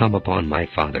that would come upon my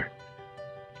father."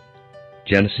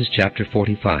 Genesis chapter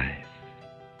 45.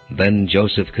 Then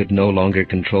Joseph could no longer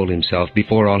control himself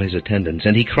before all his attendants,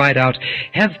 and he cried out,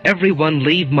 "Have everyone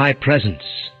leave my presence!"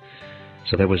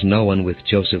 So there was no one with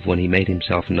Joseph when he made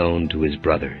himself known to his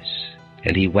brothers.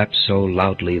 And he wept so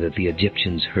loudly that the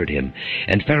Egyptians heard him,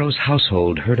 and Pharaoh's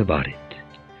household heard about it.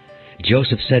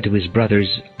 Joseph said to his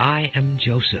brothers, "I am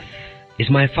Joseph. Is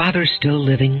my father still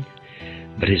living?"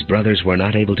 But his brothers were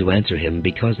not able to answer him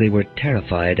because they were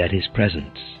terrified at his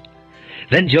presence.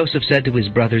 Then Joseph said to his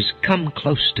brothers, "Come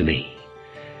close to me."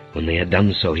 When they had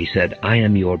done so, he said, "I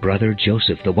am your brother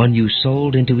Joseph, the one you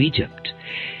sold into Egypt.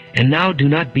 And now do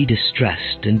not be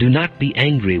distressed, and do not be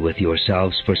angry with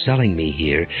yourselves for selling me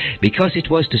here, because it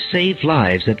was to save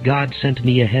lives that God sent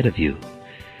me ahead of you.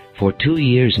 For 2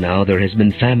 years now there has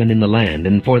been famine in the land,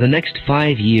 and for the next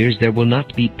 5 years there will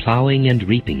not be plowing and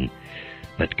reaping.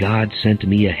 But God sent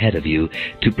me ahead of you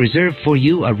to preserve for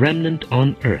you a remnant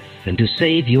on earth, and to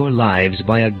save your lives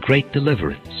by a great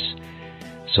deliverance.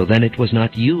 So then it was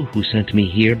not you who sent me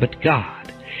here, but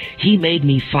God. He made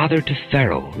me father to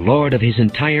Pharaoh, lord of his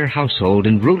entire household,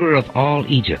 and ruler of all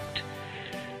Egypt.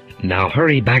 Now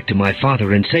hurry back to my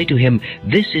father and say to him,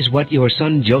 This is what your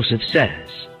son Joseph says.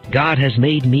 God has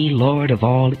made me lord of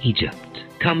all Egypt.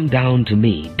 Come down to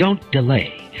me, don't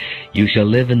delay. You shall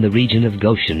live in the region of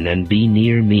Goshen and be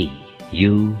near me.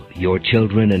 You, your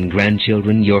children and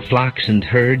grandchildren, your flocks and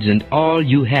herds, and all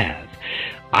you have.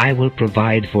 I will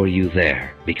provide for you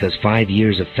there, because 5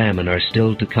 years of famine are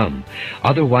still to come.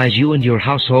 Otherwise you and your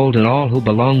household and all who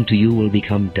belong to you will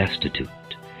become destitute.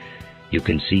 You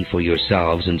can see for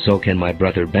yourselves, and so can my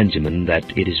brother Benjamin,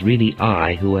 that it is really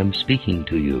I who am speaking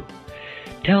to you.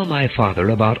 Tell my father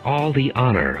about all the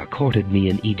honor accorded me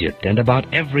in Egypt, and about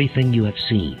everything you have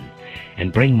seen,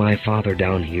 and bring my father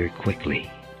down here quickly."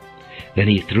 Then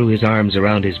he threw his arms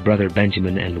around his brother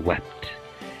Benjamin and wept.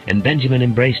 And Benjamin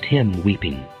embraced him,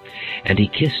 weeping. And he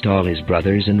kissed all his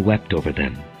brothers and wept over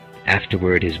them.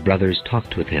 Afterward his brothers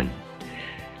talked with him.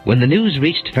 When the news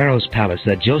reached Pharaoh's palace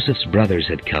that Joseph's brothers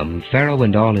had come, Pharaoh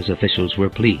and all his officials were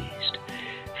pleased.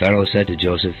 Pharaoh said to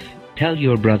Joseph, "Tell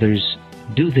your brothers,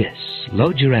 do this,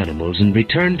 load your animals and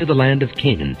return to the land of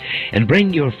Canaan, and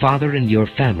bring your father and your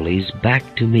families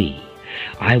back to me.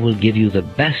 I will give you the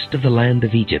best of the land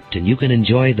of Egypt, and you can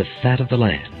enjoy the fat of the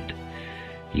land."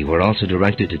 You were also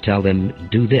directed to tell them,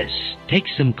 "Do this, take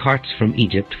some carts from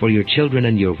Egypt for your children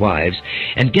and your wives,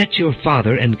 and get your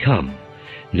father and come.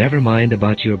 Never mind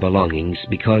about your belongings,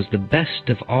 because the best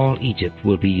of all Egypt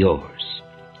will be yours."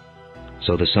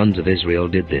 So the sons of Israel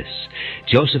did this.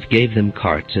 Joseph gave them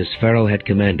carts as Pharaoh had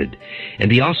commanded,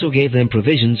 and he also gave them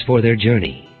provisions for their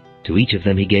journey. To each of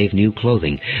them he gave new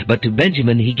clothing, but to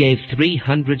Benjamin he gave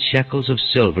 300 shekels of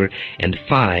silver and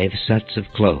 5 sets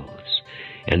of clothes.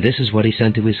 And this is what he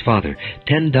sent to his father: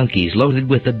 10 donkeys loaded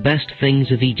with the best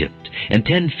things of Egypt, and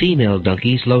 10 female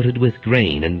donkeys loaded with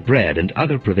grain and bread and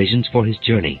other provisions for his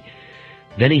journey.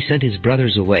 Then he sent his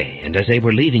brothers away, and as they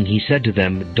were leaving he said to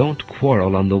them, "Don't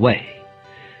quarrel on the way."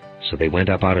 So they went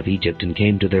up out of Egypt and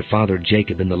came to their father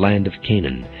Jacob in the land of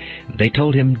Canaan. They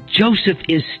told him, "Joseph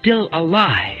is still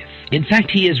alive. In fact,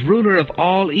 he is ruler of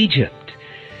all Egypt."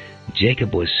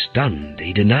 Jacob was stunned.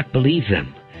 He did not believe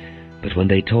them. But when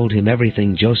they told him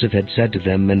everything Joseph had said to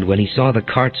them, and when he saw the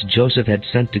carts Joseph had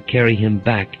sent to carry him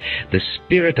back, the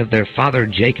spirit of their father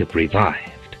Jacob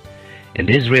revived. And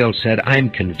Israel said,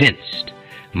 "I'm convinced.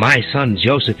 My son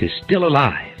Joseph is still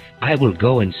alive. I will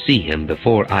go and see him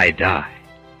before I die."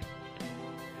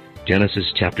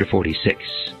 Genesis chapter 46.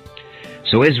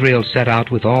 So Israel set out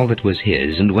with all that was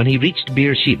his, and when he reached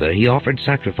Beersheba he offered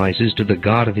sacrifices to the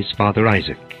God of his father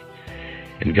Isaac.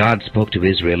 And God spoke to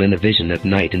Israel in a vision at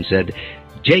night and said,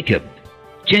 "Jacob,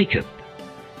 Jacob."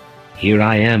 "Here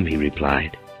I am," he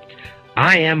replied.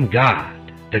 "I am God,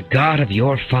 the God of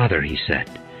your father," he said.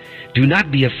 "Do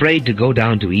not be afraid to go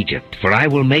down to Egypt, for I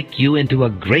will make you into a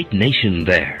great nation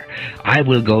there. I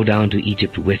will go down to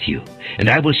Egypt with you, and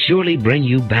I will surely bring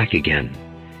you back again,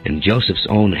 and Joseph's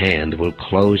own hand will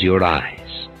close your eyes."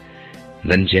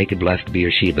 Then Jacob left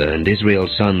Beersheba, and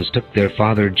Israel's sons took their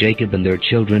father Jacob and their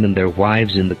children and their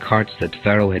wives in the carts that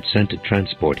Pharaoh had sent to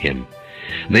transport him.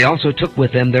 They also took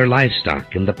with them their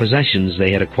livestock and the possessions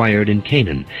they had acquired in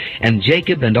Canaan, and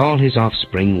Jacob and all his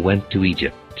offspring went to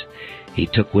Egypt. He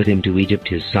took with him to Egypt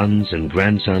his sons and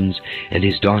grandsons, and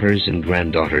his daughters and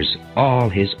granddaughters, all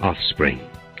his offspring.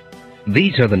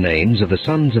 These are the names of the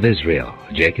sons of Israel,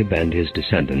 Jacob and his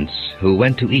descendants, who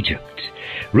went to Egypt.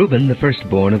 Reuben, the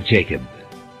firstborn of Jacob.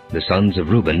 The sons of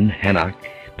Reuben, Hanok,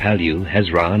 Palu,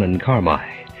 Hezron, and Carmi.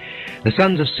 The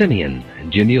sons of Simeon,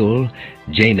 Jemuel,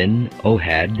 Jamin,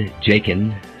 Ohad,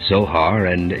 Jachin, Zohar,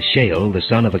 and Shael, the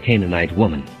son of a Canaanite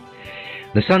woman.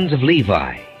 The sons of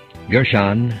Levi,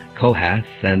 Gershon, Kohath,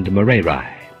 and Merari.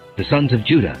 The sons of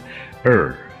Judah,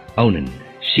 Onan,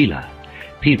 Shelah,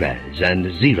 Perez,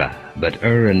 and Zerah, but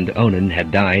and Onan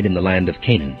had died in the land of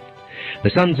Canaan. The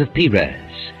sons of Perez,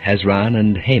 Hezron,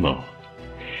 and Hamel.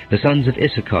 The sons of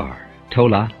Issachar,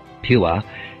 Tola, Puah,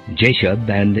 Jashub,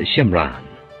 and Shimron.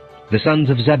 The sons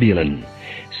of Zebulun,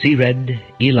 Sered,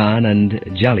 Elon, and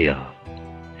Jaleel.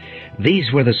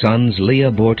 These were the sons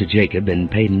Leah bore to Jacob in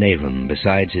Padan-aram,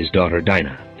 besides his daughter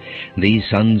Dinah. These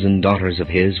sons and daughters of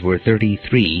his were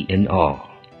 33 in all.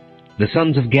 The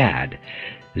sons of Gad,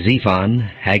 Zephon,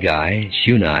 Haggai,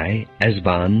 Shunai,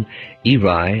 Esbon,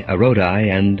 Eri, Arodi,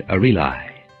 and Areli.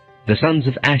 The sons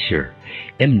of Asher,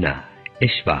 Imnah,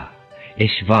 Ishva,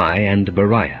 Ishvi, and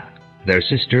Beriah. Their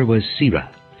sister was Serah.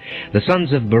 The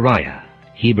sons of Beriah,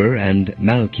 Heber, and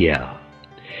Malchiel.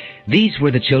 These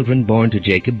were the children born to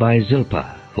Jacob by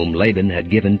Zilpah, whom Laban had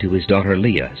given to his daughter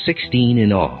Leah, 16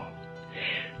 in all.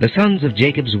 The sons of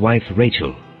Jacob's wife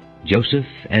Rachel, Joseph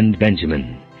and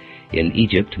Benjamin. In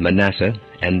Egypt, Manasseh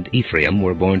and Ephraim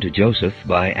were born to Joseph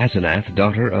by Asenath,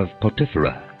 daughter of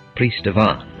Potipherah, priest of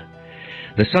On.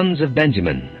 The sons of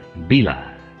Benjamin,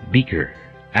 Bela, Becher,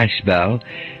 Ashbal,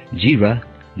 Jerah,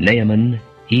 Naaman,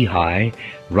 Ehi,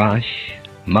 Rosh,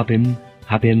 Muppim,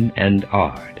 Huppim, and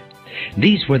Ard.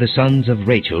 These were the sons of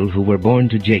Rachel who were born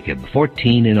to Jacob,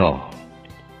 14 in all.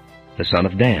 The son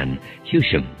of Dan,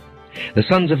 Husham. The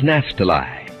sons of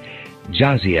Naphtali,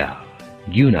 Jaziel,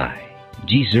 Guni,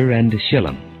 Jezer, and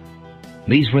Shillem.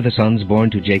 These were the sons born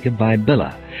to Jacob by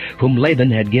Bilhah, whom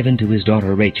Laban had given to his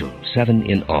daughter Rachel, 7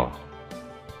 in all.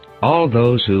 All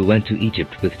those who went to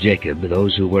Egypt with Jacob,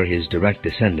 those who were his direct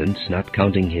descendants, not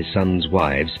counting his sons'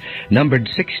 wives, numbered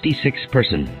 66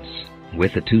 persons.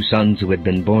 With the 2 sons who had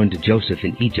been born to Joseph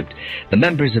in Egypt, the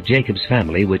members of Jacob's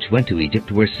family which went to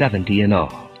Egypt were 70 in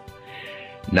all.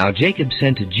 Now Jacob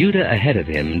sent Judah ahead of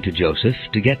him to Joseph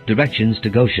to get directions to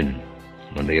Goshen.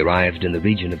 When they arrived in the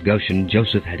region of Goshen,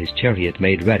 Joseph had his chariot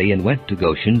made ready and went to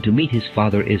Goshen to meet his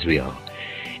father Israel.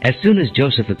 As soon as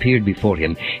Joseph appeared before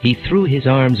him, he threw his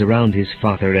arms around his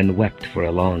father and wept for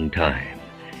a long time.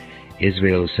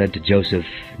 Israel said to Joseph,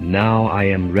 "Now I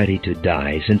am ready to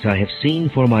die, since I have seen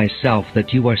for myself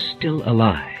that you are still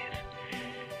alive."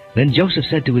 Then Joseph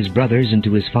said to his brothers and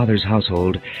to his father's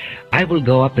household, "I will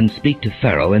go up and speak to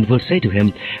Pharaoh, and will say to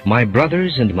him, 'My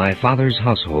brothers and my father's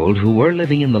household, who were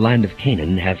living in the land of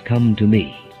Canaan, have come to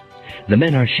me. The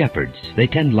men are shepherds, they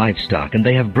tend livestock, and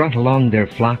they have brought along their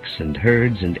flocks and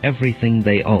herds and everything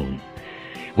they own.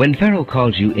 When Pharaoh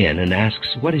calls you in and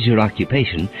asks, 'What is your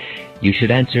occupation?' you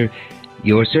should answer,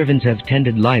 'Your servants have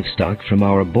tended livestock from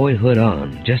our boyhood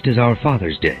on, just as our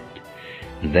fathers did.'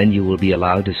 Then you will be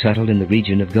allowed to settle in the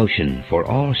region of Goshen, for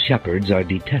all shepherds are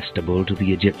detestable to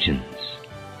the Egyptians."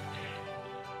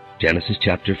 Genesis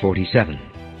chapter 47.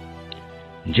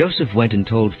 Joseph went and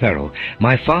told Pharaoh,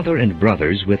 "My father and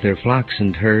brothers, with their flocks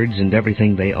and herds and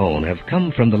everything they own, have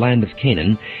come from the land of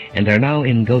Canaan, and are now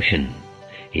in Goshen."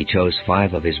 He chose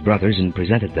 5 of his brothers and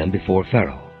presented them before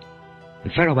Pharaoh.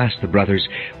 Pharaoh asked the brothers,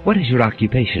 "What is your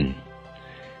occupation?"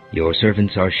 "Your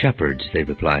servants are shepherds," they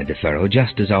replied to Pharaoh,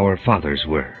 "just as our fathers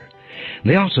were."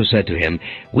 They also said to him,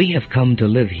 "We have come to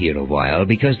live here a while,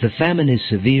 because the famine is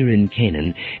severe in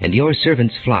Canaan, and your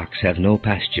servants' flocks have no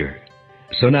pasture.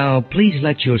 So now please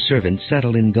let your servants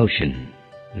settle in Goshen."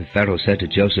 Pharaoh said to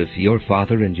Joseph, "Your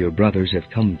father and your brothers have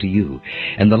come to you,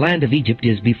 and the land of Egypt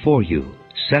is before you.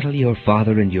 Settle your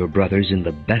father and your brothers in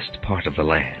the best part of the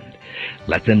land.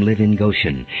 Let them live in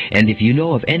Goshen, and if you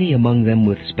know of any among them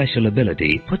with special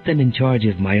ability, put them in charge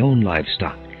of my own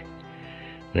livestock."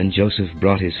 Then Joseph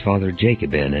brought his father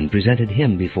Jacob in and presented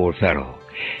him before Pharaoh.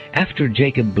 After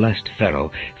Jacob blessed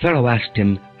Pharaoh, Pharaoh asked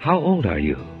him, "How old are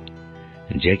you?"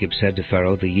 And Jacob said to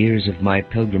Pharaoh, "The years of my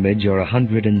pilgrimage are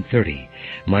 130.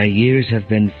 My years have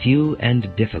been few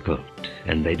and difficult,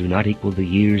 and they do not equal the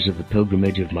years of the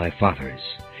pilgrimage of my fathers."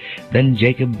 Then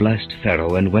Jacob blessed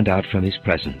Pharaoh and went out from his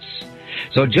presence.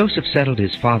 So Joseph settled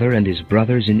his father and his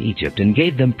brothers in Egypt, and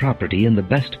gave them property in the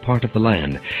best part of the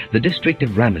land, the district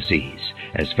of Ramesses,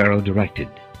 as Pharaoh directed.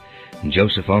 And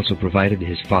Joseph also provided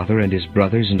his father and his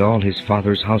brothers and all his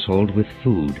father's household with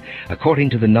food, according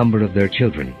to the number of their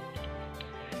children.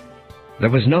 There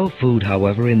was no food,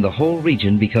 however, in the whole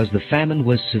region, because the famine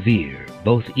was severe.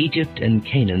 Both Egypt and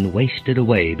Canaan wasted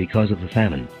away because of the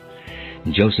famine.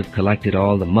 Joseph collected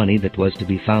all the money that was to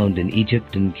be found in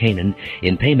Egypt and Canaan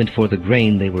in payment for the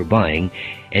grain they were buying,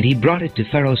 and he brought it to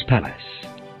Pharaoh's palace.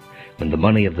 When the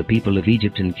money of the people of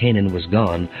Egypt and Canaan was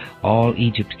gone, all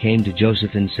Egypt came to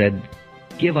Joseph and said,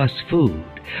 "Give us food.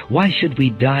 Why should we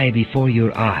die before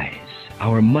your eyes?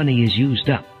 Our money is used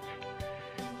up."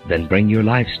 "Then bring your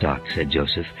livestock," said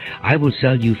Joseph. "I will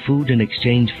sell you food in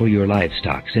exchange for your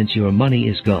livestock, since your money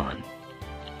is gone."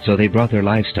 So they brought their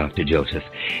livestock to Joseph,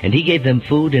 and he gave them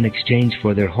food in exchange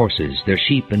for their horses, their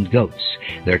sheep and goats,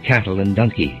 their cattle and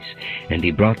donkeys, and he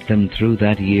brought them through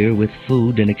that year with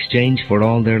food in exchange for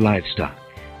all their livestock.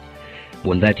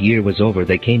 When that year was over,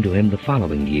 they came to him the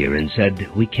following year and said,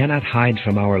 "We cannot hide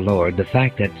from our Lord the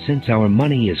fact that since our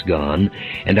money is gone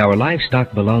and our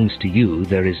livestock belongs to you,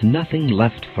 there is nothing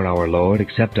left for our Lord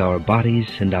except our bodies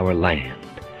and our land.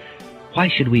 Why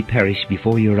should we perish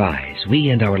before your eyes, we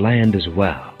and our land as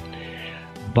well?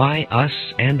 Buy us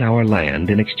and our land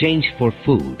in exchange for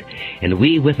food, and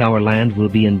we with our land will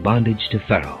be in bondage to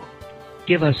Pharaoh.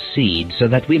 Give us seed so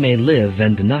that we may live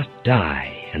and not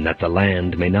die, and that the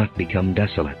land may not become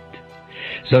desolate."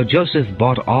 So Joseph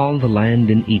bought all the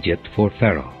land in Egypt for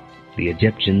Pharaoh. The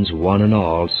Egyptians, one and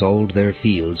all, sold their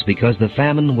fields because the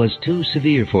famine was too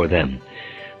severe for them.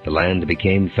 The land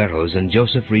became Pharaoh's, and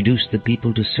Joseph reduced the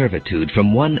people to servitude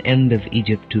from one end of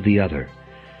Egypt to the other.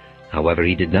 However,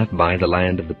 he did not buy the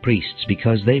land of the priests,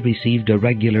 because they received a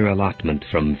regular allotment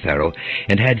from Pharaoh,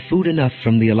 and had food enough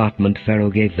from the allotment Pharaoh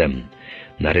gave them.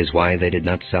 That is why they did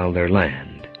not sell their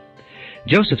land.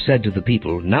 Joseph said to the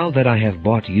people, "Now that I have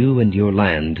bought you and your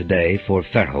land today for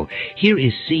Pharaoh, here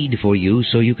is seed for you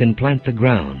so you can plant the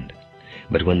ground.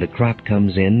 But when the crop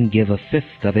comes in, give a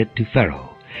fifth of it to Pharaoh.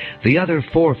 The other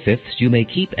 4/5 you may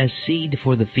keep as seed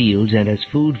for the fields and as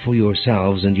food for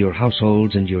yourselves and your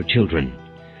households and your children."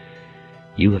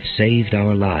 "You have saved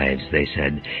our lives," they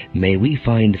said. "May we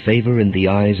find favor in the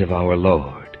eyes of our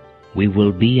Lord. We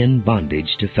will be in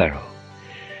bondage to Pharaoh."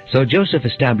 So Joseph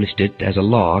established it as a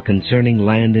law concerning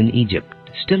land in Egypt,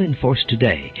 still in force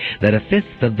today, that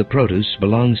 1/5 of the produce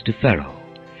belongs to Pharaoh.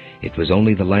 It was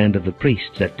only the land of the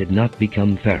priests that did not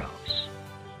become Pharaoh's.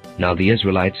 Now the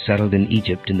Israelites settled in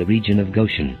Egypt in the region of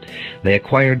Goshen. They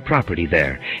acquired property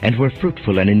there, and were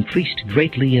fruitful and increased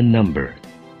greatly in number.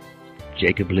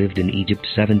 Jacob lived in Egypt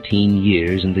 17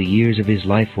 years, and the years of his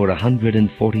life were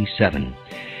 147.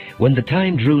 When the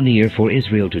time drew near for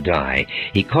Israel to die,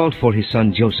 he called for his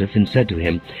son Joseph and said to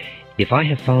him, "If I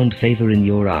have found favor in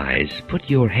your eyes,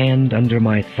 put your hand under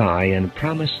my thigh and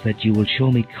promise that you will show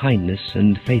me kindness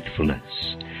and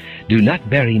faithfulness. Do not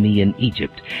bury me in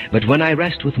Egypt, but when I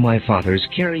rest with my fathers,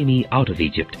 carry me out of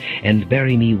Egypt and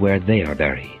bury me where they are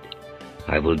buried."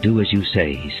 "I will do as you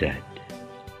say," he said.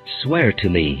 "Swear to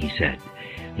me," he said.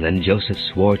 And then Joseph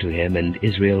swore to him, and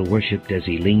Israel worshipped as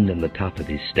he leaned on the top of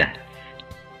his staff.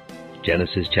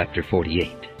 Genesis chapter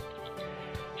 48.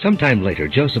 Sometime later,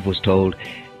 Joseph was told,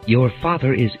 "Your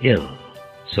father is ill."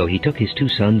 So he took his 2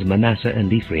 sons, Manasseh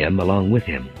and Ephraim, along with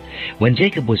him. When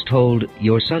Jacob was told,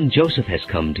 "Your son Joseph has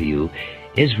come to you,"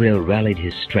 Israel rallied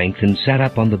his strength and sat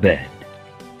up on the bed.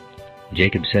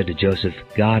 Jacob said to Joseph,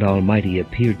 "God Almighty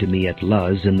appeared to me at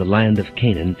Luz in the land of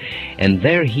Canaan, and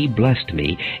there he blessed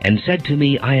me, and said to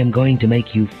me, I am going to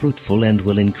make you fruitful and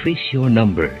will increase your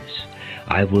numbers.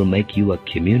 I will make you a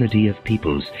community of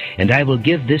peoples, and I will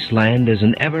give this land as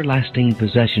an everlasting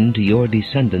possession to your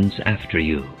descendants after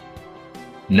you.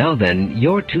 Now then,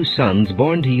 your 2 sons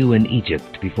born to you in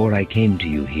Egypt before I came to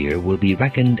you here will be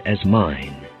reckoned as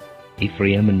mine.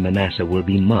 Ephraim and Manasseh will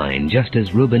be mine, just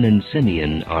as Reuben and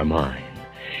Simeon are mine.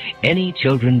 Any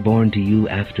children born to you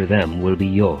after them will be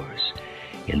yours.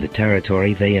 In the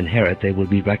territory they inherit they will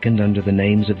be reckoned under the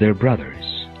names of their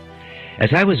brothers.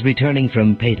 As I was returning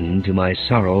from Padan, to my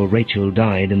sorrow Rachel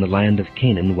died in the land of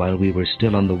Canaan while we were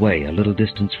still on the way, a little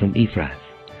distance from Ephrath.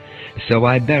 So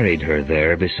I buried her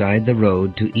there beside the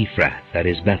road to Ephrath, that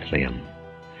is Bethlehem.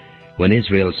 When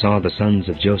Israel saw the sons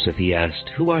of Joseph, he asked,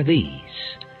 "Who are these?"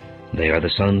 "They are the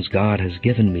sons God has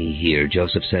given me here,"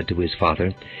 Joseph said to his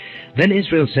father. Then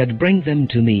Israel said, "Bring them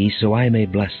to me so I may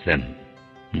bless them."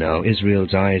 Now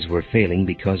Israel's eyes were failing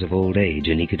because of old age,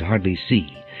 and he could hardly see.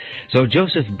 So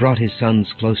Joseph brought his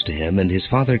sons close to him, and his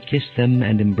father kissed them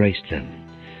and embraced them.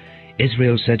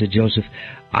 Israel said to Joseph,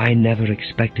 "I never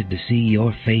expected to see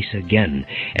your face again,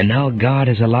 and now God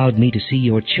has allowed me to see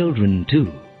your children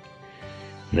too."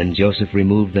 Then Joseph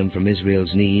removed them from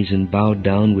Israel's knees and bowed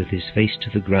down with his face to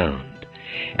the ground.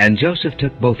 And Joseph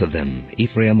took both of them,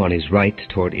 Ephraim on his right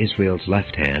toward Israel's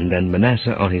left hand, and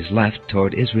Manasseh on his left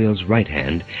toward Israel's right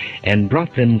hand, and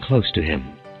brought them close to him.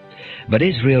 But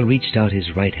Israel reached out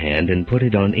his right hand and put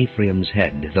it on Ephraim's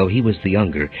head, though he was the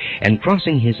younger, and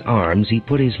crossing his arms he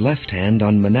put his left hand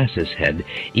on Manasseh's head,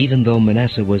 even though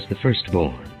Manasseh was the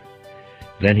firstborn.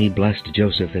 Then he blessed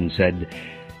Joseph and said,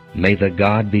 "May the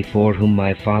God before whom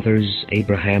my fathers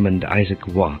Abraham and Isaac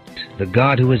walked, the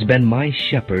God who has been my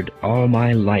shepherd all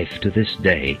my life to this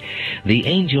day, the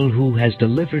angel who has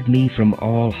delivered me from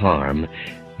all harm,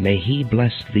 may he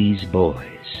bless these boys.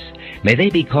 May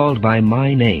they be called by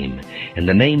my name, and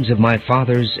the names of my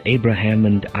fathers Abraham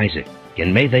and Isaac,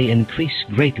 and may they increase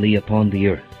greatly upon the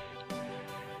earth."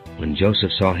 When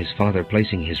Joseph saw his father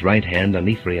placing his right hand on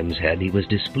Ephraim's head, he was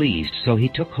displeased, so he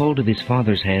took hold of his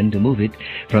father's hand to move it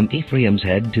from Ephraim's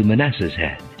head to Manasseh's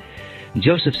head.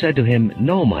 Joseph said to him,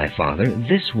 "No, my father,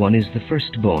 this one is the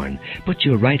firstborn. Put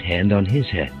your right hand on his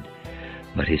head."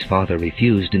 But his father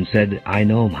refused and said, "I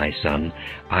know, my son,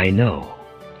 I know.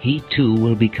 He too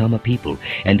will become a people,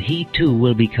 and he too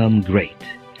will become great.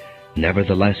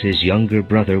 Nevertheless, his younger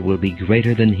brother will be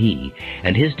greater than he,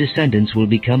 and his descendants will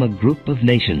become a group of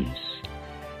nations."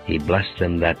 He blessed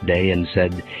them that day and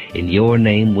said, "In your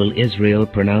name will Israel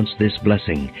pronounce this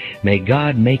blessing. May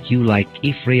God make you like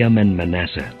Ephraim and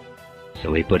Manasseh."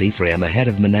 So he put Ephraim ahead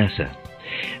of Manasseh.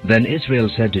 Then Israel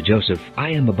said to Joseph, "I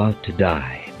am about to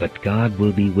die, But God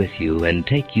will be with you, and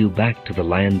take you back to the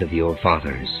land of your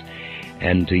fathers.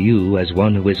 And to you, as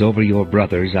one who is over your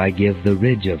brothers, I give the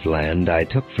ridge of land I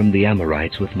took from the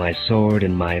Amorites with my sword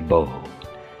and my bow.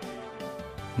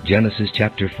 Genesis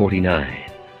chapter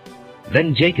 49.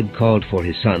 Then Jacob called for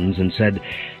his sons and said,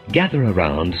 Gather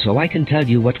around, so I can tell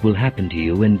you what will happen to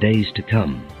you in days to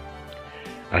come.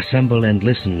 Assemble and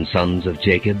listen, sons of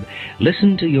Jacob.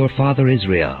 Listen to your father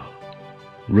Israel.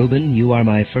 Reuben, you are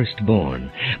my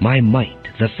firstborn, my might,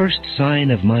 the first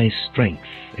sign of my strength,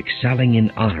 excelling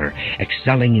in honor,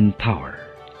 excelling in power.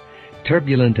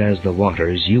 Turbulent as the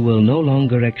waters, you will no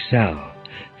longer excel,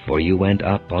 for you went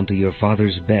up onto your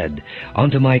father's bed,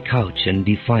 onto my couch, and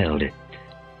defiled it.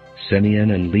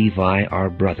 Simeon and Levi are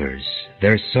brothers.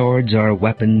 Their swords are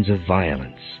weapons of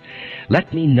violence.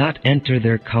 Let me not enter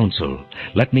their council.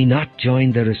 Let me not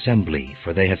join their assembly,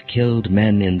 for they have killed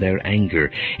men in their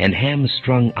anger, and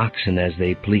hamstrung oxen as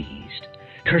they pleased.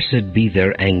 Cursed be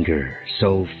their anger,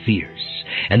 so fierce,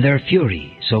 and their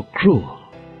fury, so cruel.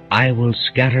 I will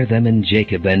scatter them in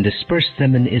Jacob, and disperse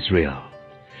them in Israel.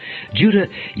 Judah,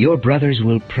 your brothers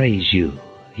will praise you.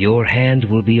 Your hand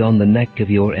will be on the neck of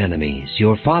your enemies.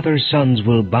 Your father's sons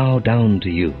will bow down to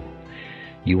you.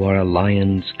 You are a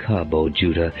lion's cub, O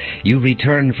Judah. You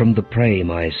return from the prey,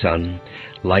 my son.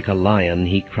 Like a lion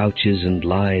he crouches and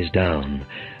lies down.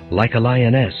 Like a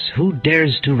lioness, who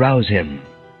dares to rouse him?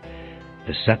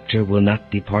 The scepter will not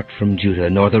depart from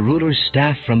Judah, nor the ruler's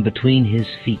staff from between his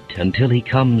feet, until he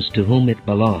comes to whom it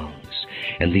belongs,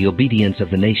 and the obedience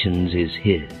of the nations is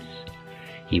his.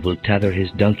 He will tether his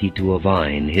donkey to a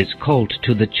vine, his colt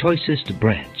to the choicest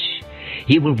branch.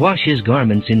 He will wash his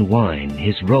garments in wine,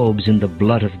 his robes in the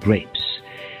blood of grapes.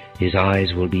 His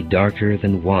eyes will be darker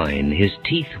than wine, his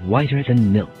teeth whiter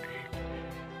than milk.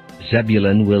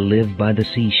 Zebulun will live by the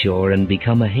seashore and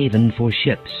become a haven for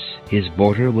ships. His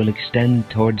border will extend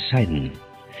toward Sidon.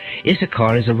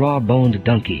 Issachar is a raw-boned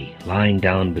donkey, lying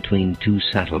down between two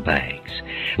saddlebags.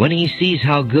 When he sees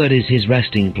how good is his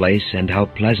resting place and how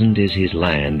pleasant is his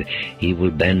land, he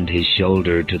will bend his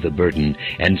shoulder to the burden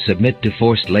and submit to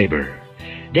forced labor.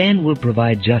 Dan will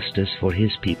provide justice for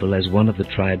his people as one of the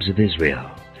tribes of Israel.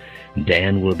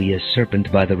 Dan will be a serpent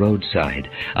by the roadside,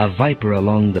 a viper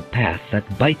along the path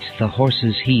that bites the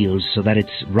horse's heels so that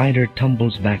its rider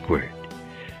tumbles backward.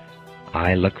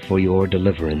 I look for your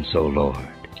deliverance, O Lord.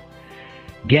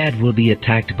 Gad will be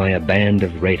attacked by a band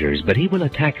of raiders, but he will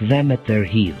attack them at their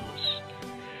heels.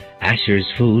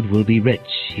 Asher's food will be rich.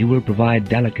 He will provide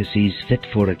delicacies fit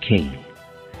for a king.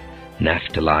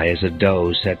 Naphtali is a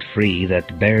doe set free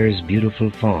that bears beautiful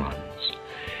fawns.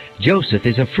 Joseph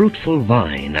is a fruitful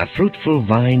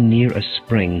vine near a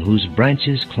spring whose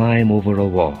branches climb over a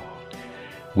wall.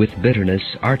 With bitterness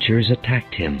archers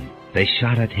attacked him. They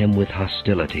shot at him with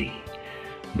hostility.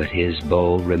 But his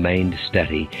bow remained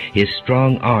steady, his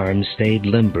strong arm stayed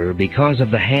limber because of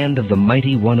the hand of the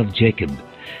mighty one of Jacob,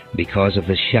 because of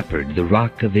the shepherd, the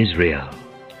rock of Israel,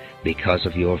 because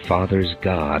of your father's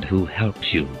God who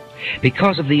helps you,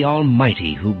 because of the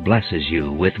Almighty who blesses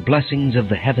you with blessings of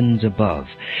the heavens above,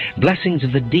 blessings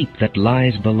of the deep that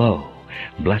lies below,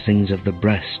 blessings of the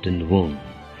breast and womb.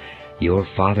 Your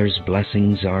father's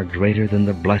blessings are greater than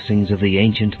the blessings of the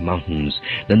ancient mountains,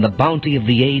 than the bounty of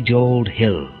the age-old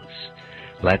hills.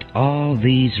 Let all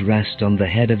these rest on the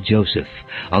head of Joseph,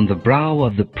 on the brow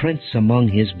of the prince among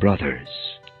his brothers.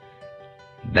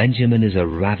 Benjamin is a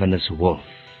ravenous wolf.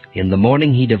 In the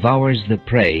morning he devours the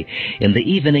prey, in the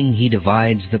evening he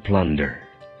divides the plunder.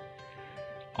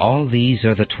 All these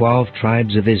are the 12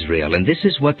 tribes of Israel, and this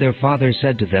is what their father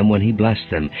said to them when he blessed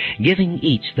them, giving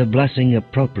each the blessing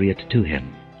appropriate to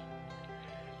him.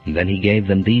 Then he gave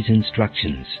them these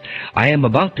instructions: I am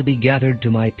about to be gathered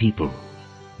to my people.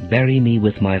 Bury me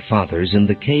with my fathers in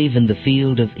the cave in the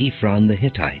field of Ephron the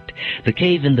Hittite, the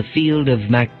cave in the field of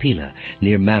Machpelah,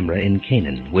 near Mamre in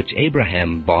Canaan, which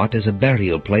Abraham bought as a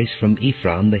burial place from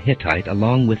Ephron the Hittite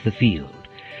along with the field.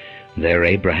 There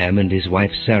Abraham and his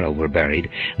wife Sarah were buried.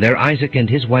 There Isaac and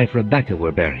his wife Rebekah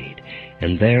were buried.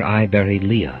 And there I buried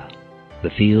Leah. The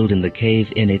field and the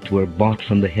cave in it were bought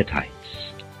from the Hittites.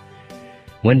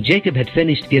 When Jacob had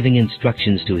finished giving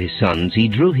instructions to his sons, he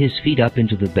drew his feet up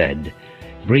into the bed,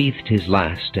 breathed his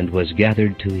last, and was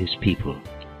gathered to his people.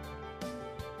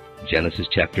 Genesis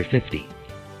chapter 50.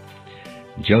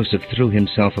 Joseph threw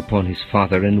himself upon his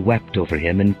father and wept over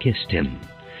him and kissed him.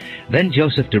 Then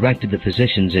Joseph directed the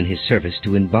physicians in his service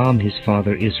to embalm his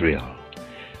father Israel.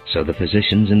 So the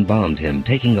physicians embalmed him,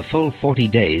 taking a full 40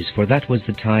 days, for that was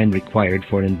the time required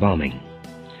for embalming.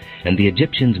 And the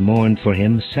Egyptians mourned for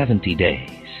him 70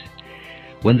 days.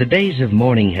 When the days of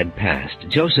mourning had passed,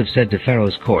 Joseph said to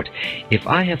Pharaoh's court, "If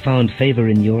I have found favor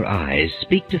in your eyes,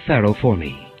 speak to Pharaoh for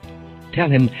me. Tell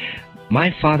him, my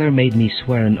father made me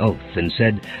swear an oath and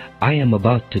said, I am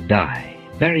about to die.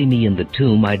 Bury me in the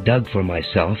tomb I dug for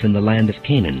myself in the land of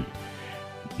Canaan.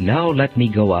 Now let me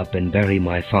go up and bury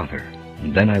my father,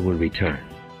 and then I will return."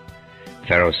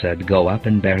 Pharaoh said, "Go up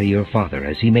and bury your father,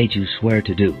 as he made you swear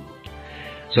to do."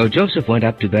 So Joseph went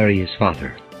up to bury his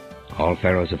father. All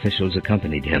Pharaoh's officials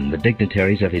accompanied him, the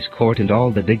dignitaries of his court and all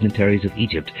the dignitaries of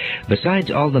Egypt, besides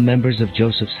all the members of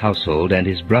Joseph's household and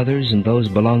his brothers and those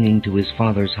belonging to his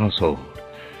father's household.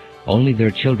 Only their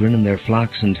children and their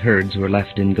flocks and herds were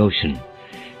left in Goshen.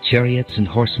 Chariots and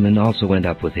horsemen also went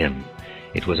up with him.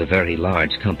 It was a very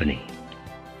large company.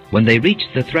 When they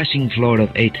reached the threshing floor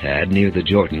of Atad near the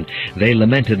Jordan, they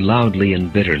lamented loudly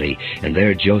and bitterly, and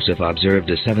there Joseph observed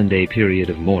a 7-day period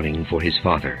of mourning for his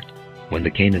father. When the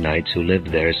Canaanites who lived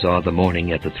there saw the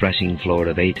mourning at the threshing floor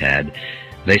of Atad,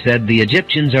 they said, "The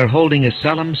Egyptians are holding a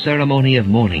solemn ceremony of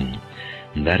mourning."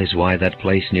 And that is why that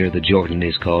place near the Jordan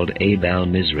is called Abel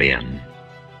Mizraim.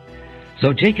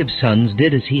 So Jacob's sons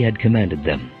did as he had commanded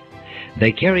them.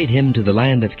 They carried him to the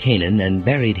land of Canaan and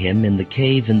buried him in the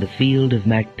cave in the field of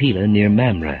Machpelah near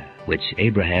Mamre, which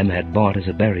Abraham had bought as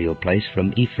a burial place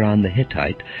from Ephron the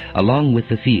Hittite, along with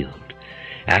the field.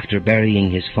 After burying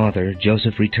his father,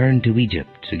 Joseph returned to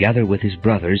Egypt, together with his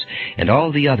brothers and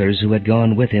all the others who had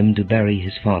gone with him to bury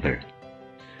his father.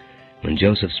 When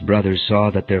Joseph's brothers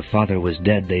saw that their father was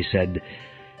dead, they said,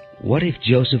 "What if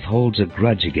Joseph holds a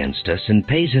grudge against us and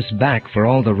pays us back for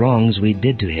all the wrongs we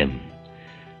did to him?"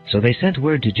 So they sent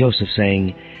word to Joseph,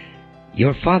 saying,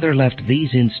 "Your father left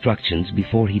these instructions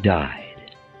before he died.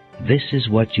 This is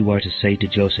what you are to say to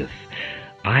Joseph.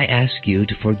 I ask you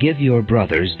to forgive your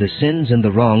brothers the sins and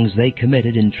the wrongs they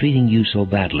committed in treating you so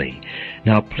badly.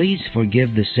 Now please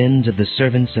forgive the sins of the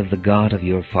servants of the God of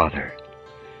your father."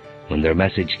 When their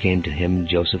message came to him,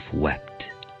 Joseph wept.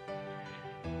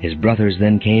 His brothers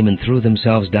then came and threw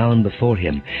themselves down before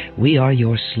him. "We are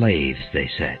your slaves," they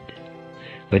said.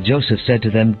 But Joseph said to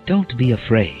them, "Don't be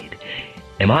afraid.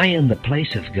 Am I in the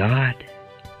place of God?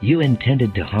 You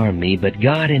intended to harm me, but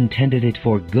God intended it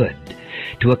for good,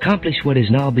 to accomplish what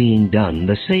is now being done,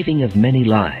 the saving of many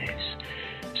lives.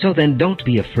 So then don't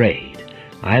be afraid.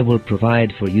 I will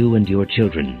provide for you and your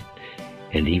children."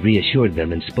 And he reassured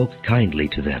them and spoke kindly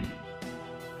to them.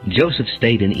 Joseph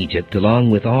stayed in Egypt along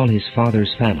with all his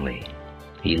father's family.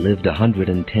 He lived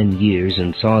 110 years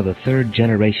and saw the 3rd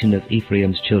generation of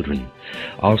Ephraim's children.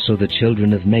 Also the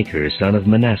children of Machir, son of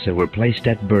Manasseh, were placed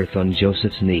at birth on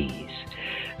Joseph's knees.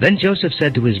 Then Joseph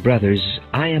said to his brothers,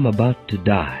 "I am about to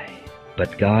die,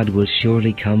 but God will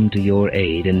surely come to your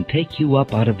aid and take you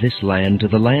up out of this land to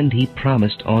the land he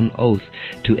promised on oath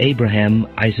to Abraham,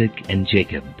 Isaac, and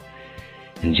Jacob."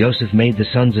 And Joseph made the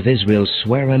sons of Israel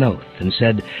swear an oath and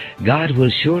said, "God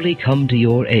will surely come to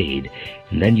your aid,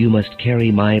 and then you must carry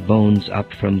my bones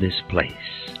up from this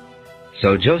place."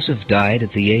 So Joseph died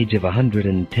at the age of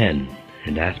 110,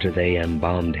 and after they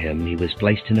embalmed him, he was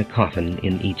placed in a coffin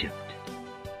in Egypt.